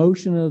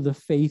promotion of the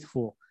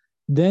faithful.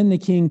 Then the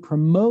king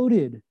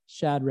promoted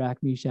Shadrach,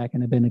 Meshach,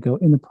 and Abednego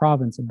in the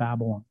province of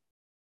Babylon.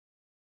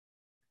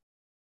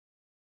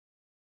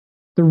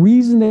 The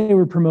reason they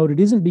were promoted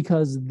isn't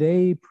because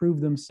they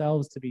proved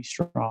themselves to be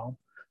strong.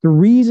 The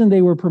reason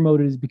they were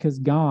promoted is because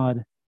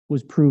God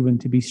was proven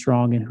to be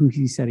strong in who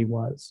he said he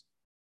was.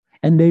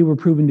 And they were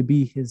proven to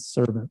be his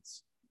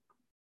servants.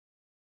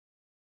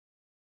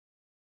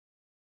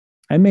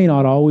 It may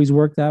not always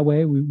work that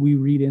way. We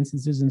read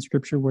instances in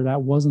Scripture where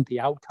that wasn't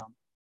the outcome.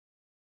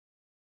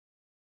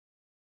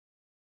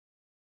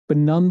 But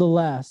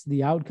nonetheless,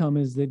 the outcome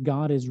is that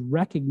God is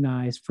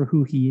recognized for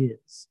who he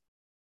is.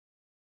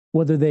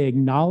 Whether they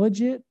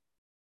acknowledge it,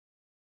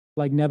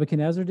 like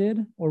Nebuchadnezzar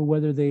did, or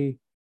whether they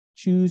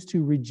choose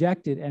to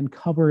reject it and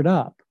cover it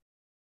up,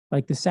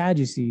 like the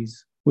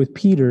Sadducees with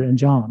Peter and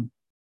John.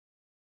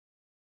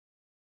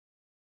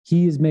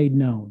 He is made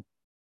known,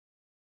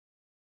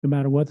 no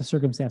matter what the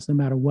circumstance, no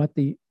matter what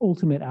the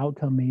ultimate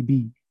outcome may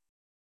be.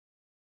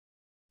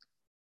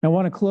 I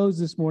want to close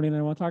this morning, and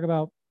I want to talk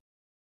about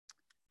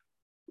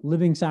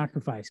living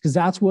sacrifice, because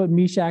that's what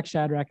Meshach,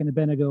 Shadrach, and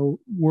Abednego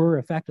were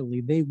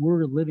effectively. They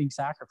were living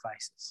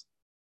sacrifices.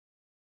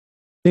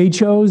 They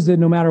chose that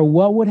no matter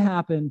what would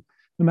happen,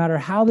 no matter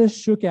how this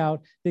shook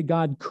out, that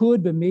God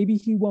could, but maybe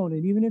he won't.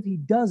 And even if he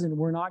doesn't,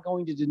 we're not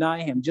going to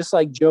deny him. Just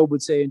like Job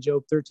would say in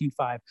Job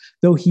 13:5,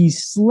 though he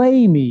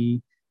slay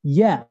me,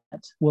 yet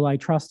will I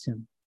trust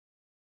him.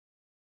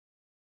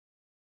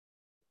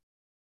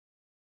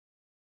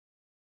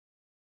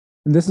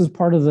 And this is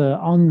part of the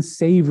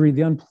unsavory,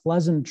 the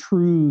unpleasant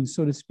truth,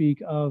 so to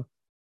speak, of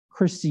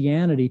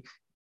Christianity.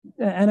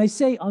 And I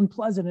say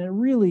unpleasant,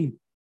 and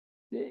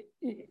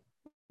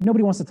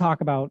nobody wants to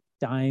talk about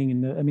dying.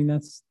 And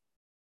that's,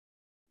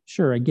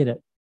 sure, I get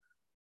it.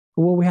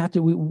 But what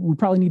we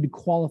probably need to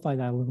qualify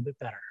that a little bit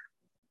better.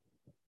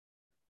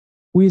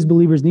 We as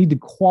believers need to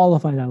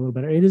qualify that a little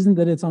better. It isn't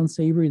that it's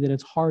unsavory, that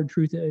it's hard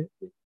truth. It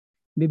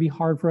may be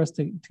hard for us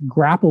to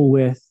grapple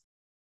with.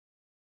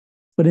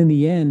 But in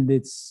the end,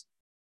 it's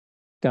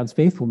God's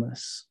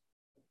faithfulness.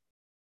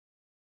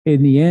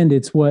 In the end,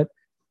 it's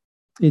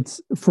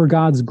for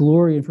God's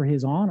glory and for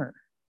his honor.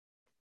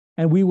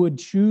 And we would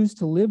choose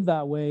to live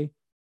that way.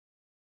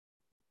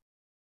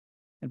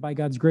 And by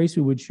God's grace,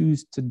 we would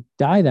choose to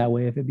die that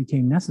way if it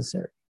became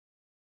necessary.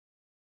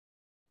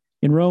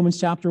 In Romans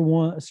chapter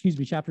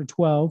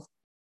 12,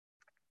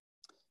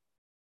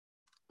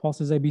 Paul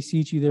says, I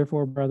beseech you,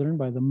 therefore, brethren,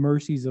 by the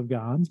mercies of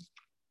God,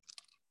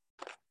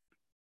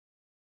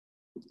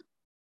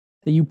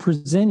 that you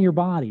present your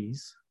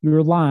bodies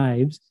your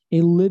lives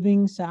a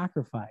living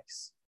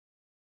sacrifice,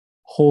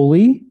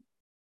 holy,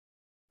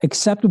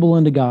 acceptable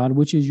unto God,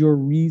 which is your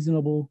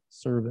reasonable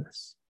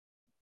service.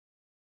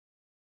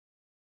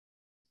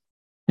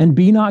 And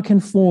be not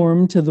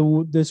conformed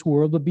to this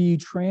world, but be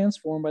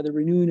transformed by the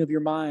renewing of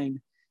your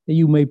mind, that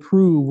you may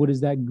prove what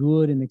is that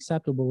good and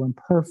acceptable and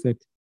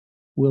perfect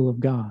will of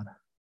God.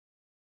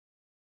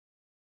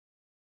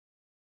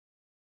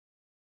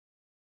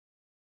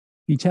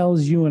 He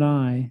tells you and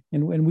I,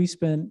 and we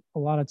spent a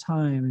lot of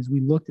time as we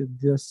looked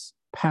at this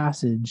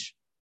passage,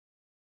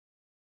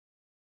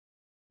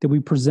 that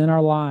we present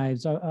our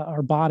lives,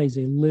 our bodies,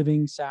 a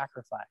living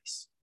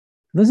sacrifice.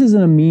 This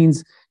isn't a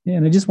means,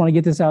 and I just want to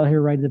get this out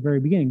here right at the very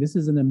beginning. This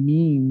isn't a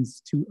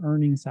means to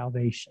earning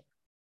salvation.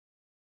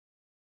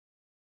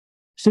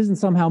 This isn't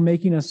somehow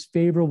making us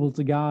favorable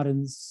to God,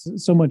 and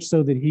so much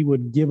so that he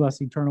would give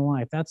us eternal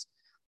life.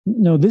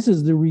 No, this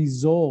is the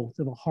result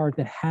of a heart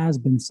that has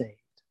been saved.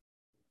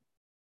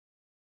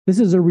 This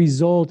is a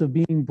result of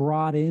being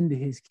brought into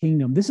his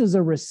kingdom. This is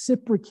a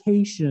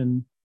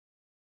reciprocation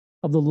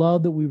of the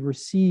love that we've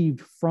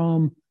received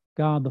from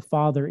God the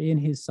Father in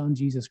his Son,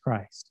 Jesus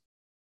Christ,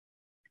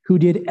 who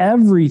did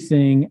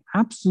everything,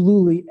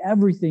 absolutely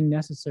everything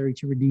necessary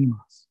to redeem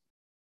us.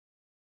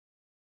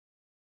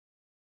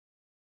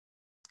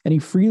 And he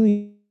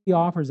freely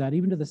offers that,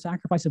 even to the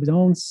sacrifice of his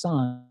own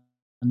Son,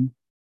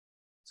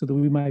 so that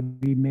we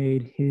might be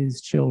made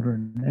his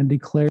children and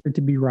declared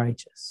to be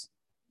righteous.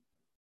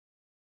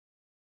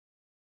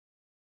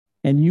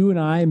 And you and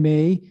I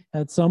may,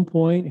 at some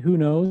point, who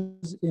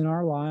knows, in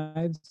our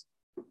lives,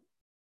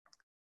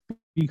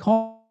 be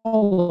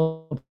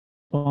called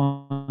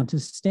upon to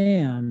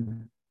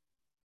stand.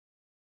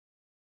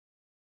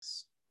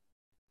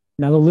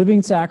 Now, the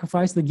living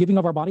sacrifice, the giving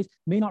of our bodies,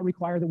 may not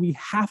require that we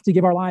have to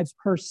give our lives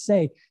per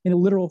se in a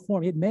literal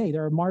form. It may.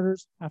 There are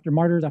martyrs after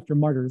martyrs after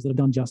martyrs that have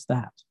done just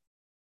that.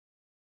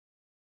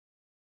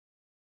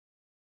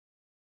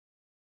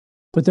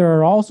 But there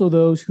are also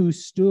those who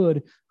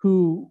stood,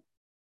 who,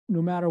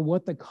 no matter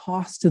what the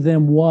cost to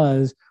them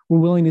was, were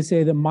willing to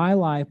say that my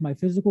life, my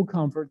physical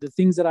comfort, the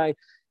things that I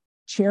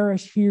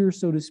cherish here,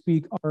 so to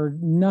speak, are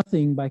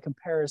nothing by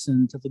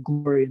comparison to the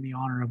glory and the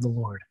honor of the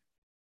Lord.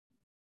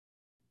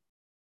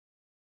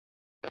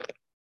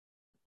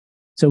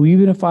 So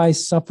even if I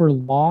suffer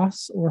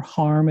loss or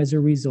harm as a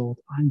result,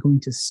 I'm going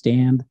to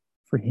stand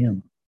for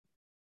him.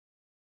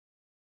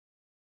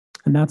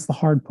 And that's the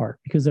hard part,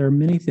 because there are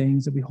many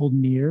things that we hold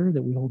near,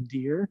 that we hold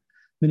dear,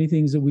 many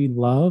things that we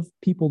love,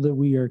 people that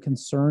we are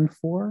concerned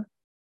for,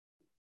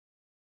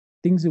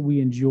 things that we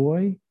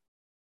enjoy.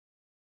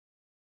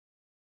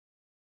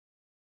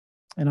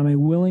 And am I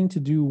willing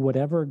to do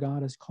whatever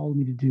God has called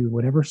me to do,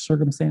 whatever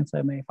circumstance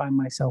I may find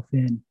myself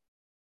in?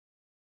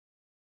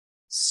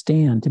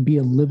 Stand to be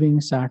a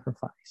living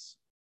sacrifice.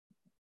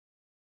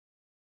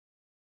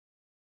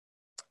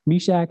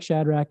 Meshach,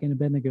 Shadrach, and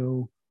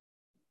Abednego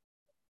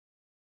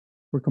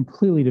were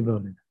completely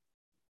devoted.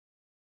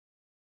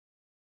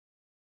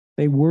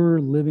 They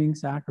were living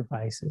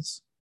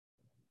sacrifices.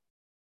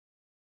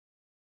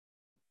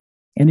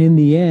 And in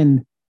the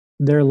end,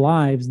 their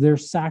lives, their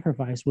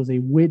sacrifice was a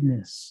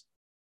witness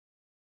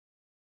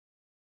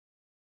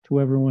to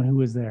everyone who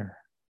was there.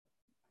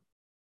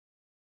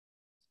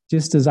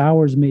 Just as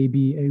ours may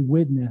be a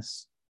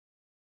witness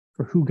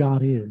for who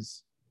God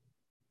is,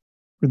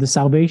 for the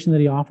salvation that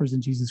he offers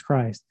in Jesus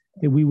Christ,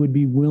 that we would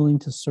be willing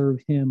to serve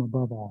him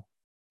above all.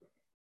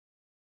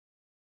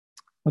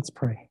 Let's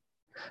pray.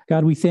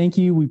 God, we thank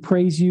you. We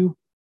praise you.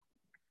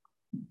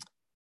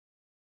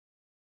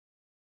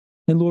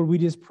 And Lord, we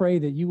just pray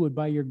that you would,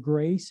 by your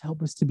grace,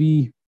 help us to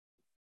be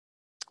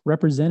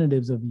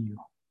representatives of you.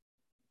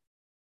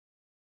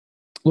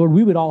 Lord,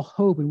 we would all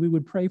hope and we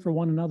would pray for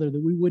one another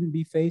that we wouldn't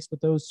be faced with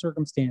those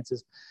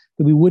circumstances,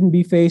 that we wouldn't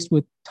be faced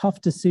with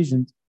tough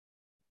decisions.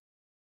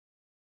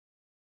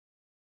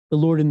 But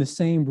Lord, in the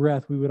same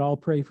breath, we would all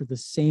pray for the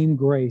same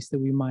grace, that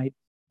we might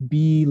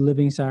be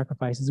living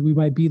sacrifices. We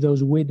might be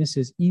those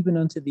witnesses, even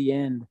unto the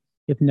end,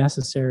 if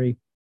necessary,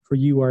 for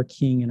you, our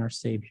King and our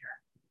Savior.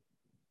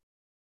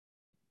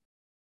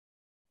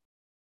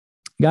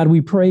 God,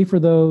 we pray for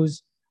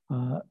those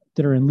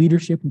that are in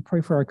leadership. We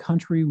pray for our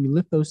country. We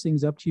lift those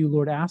things up to you,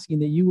 Lord, asking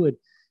that you would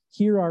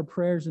hear our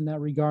prayers in that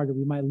regard, that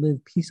we might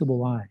live peaceable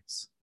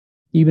lives,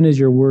 even as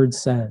your word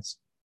says.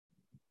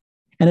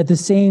 And at the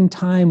same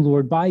time,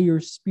 Lord, by your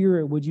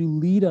Spirit, would you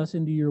lead us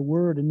into your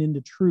word and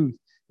into truth,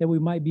 that we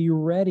might be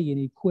ready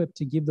and equipped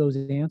to give those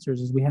answers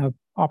as we have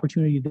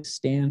opportunity to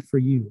stand for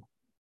you.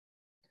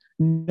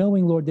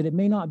 Knowing, Lord, that it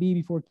may not be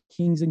before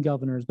kings and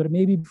governors, but it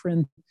may be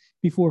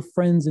before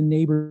friends and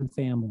neighbors and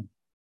family.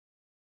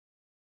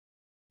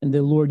 And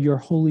that, Lord, your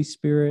Holy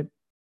Spirit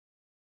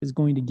is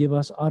going to give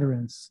us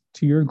utterance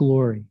to your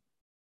glory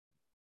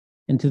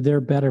and to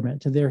their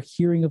betterment, to their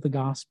hearing of the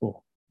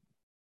gospel.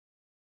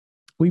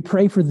 We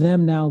pray for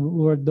them now,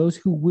 Lord, those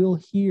who will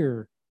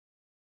hear.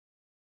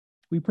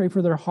 We pray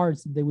for their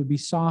hearts, that they would be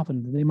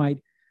softened, that they might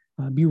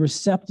be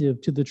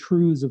receptive to the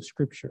truths of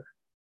Scripture.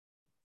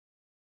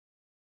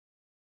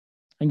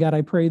 And God,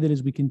 I pray that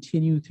as we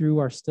continue through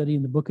our study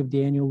in the book of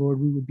Daniel, Lord,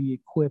 we would be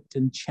equipped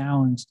and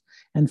challenged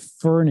and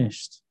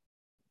furnished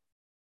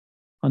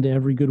unto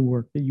every good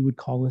work that you would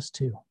call us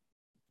to.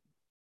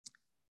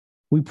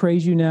 We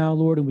praise you now,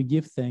 Lord, and we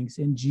give thanks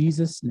in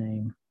Jesus'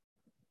 name.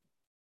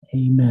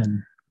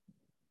 Amen.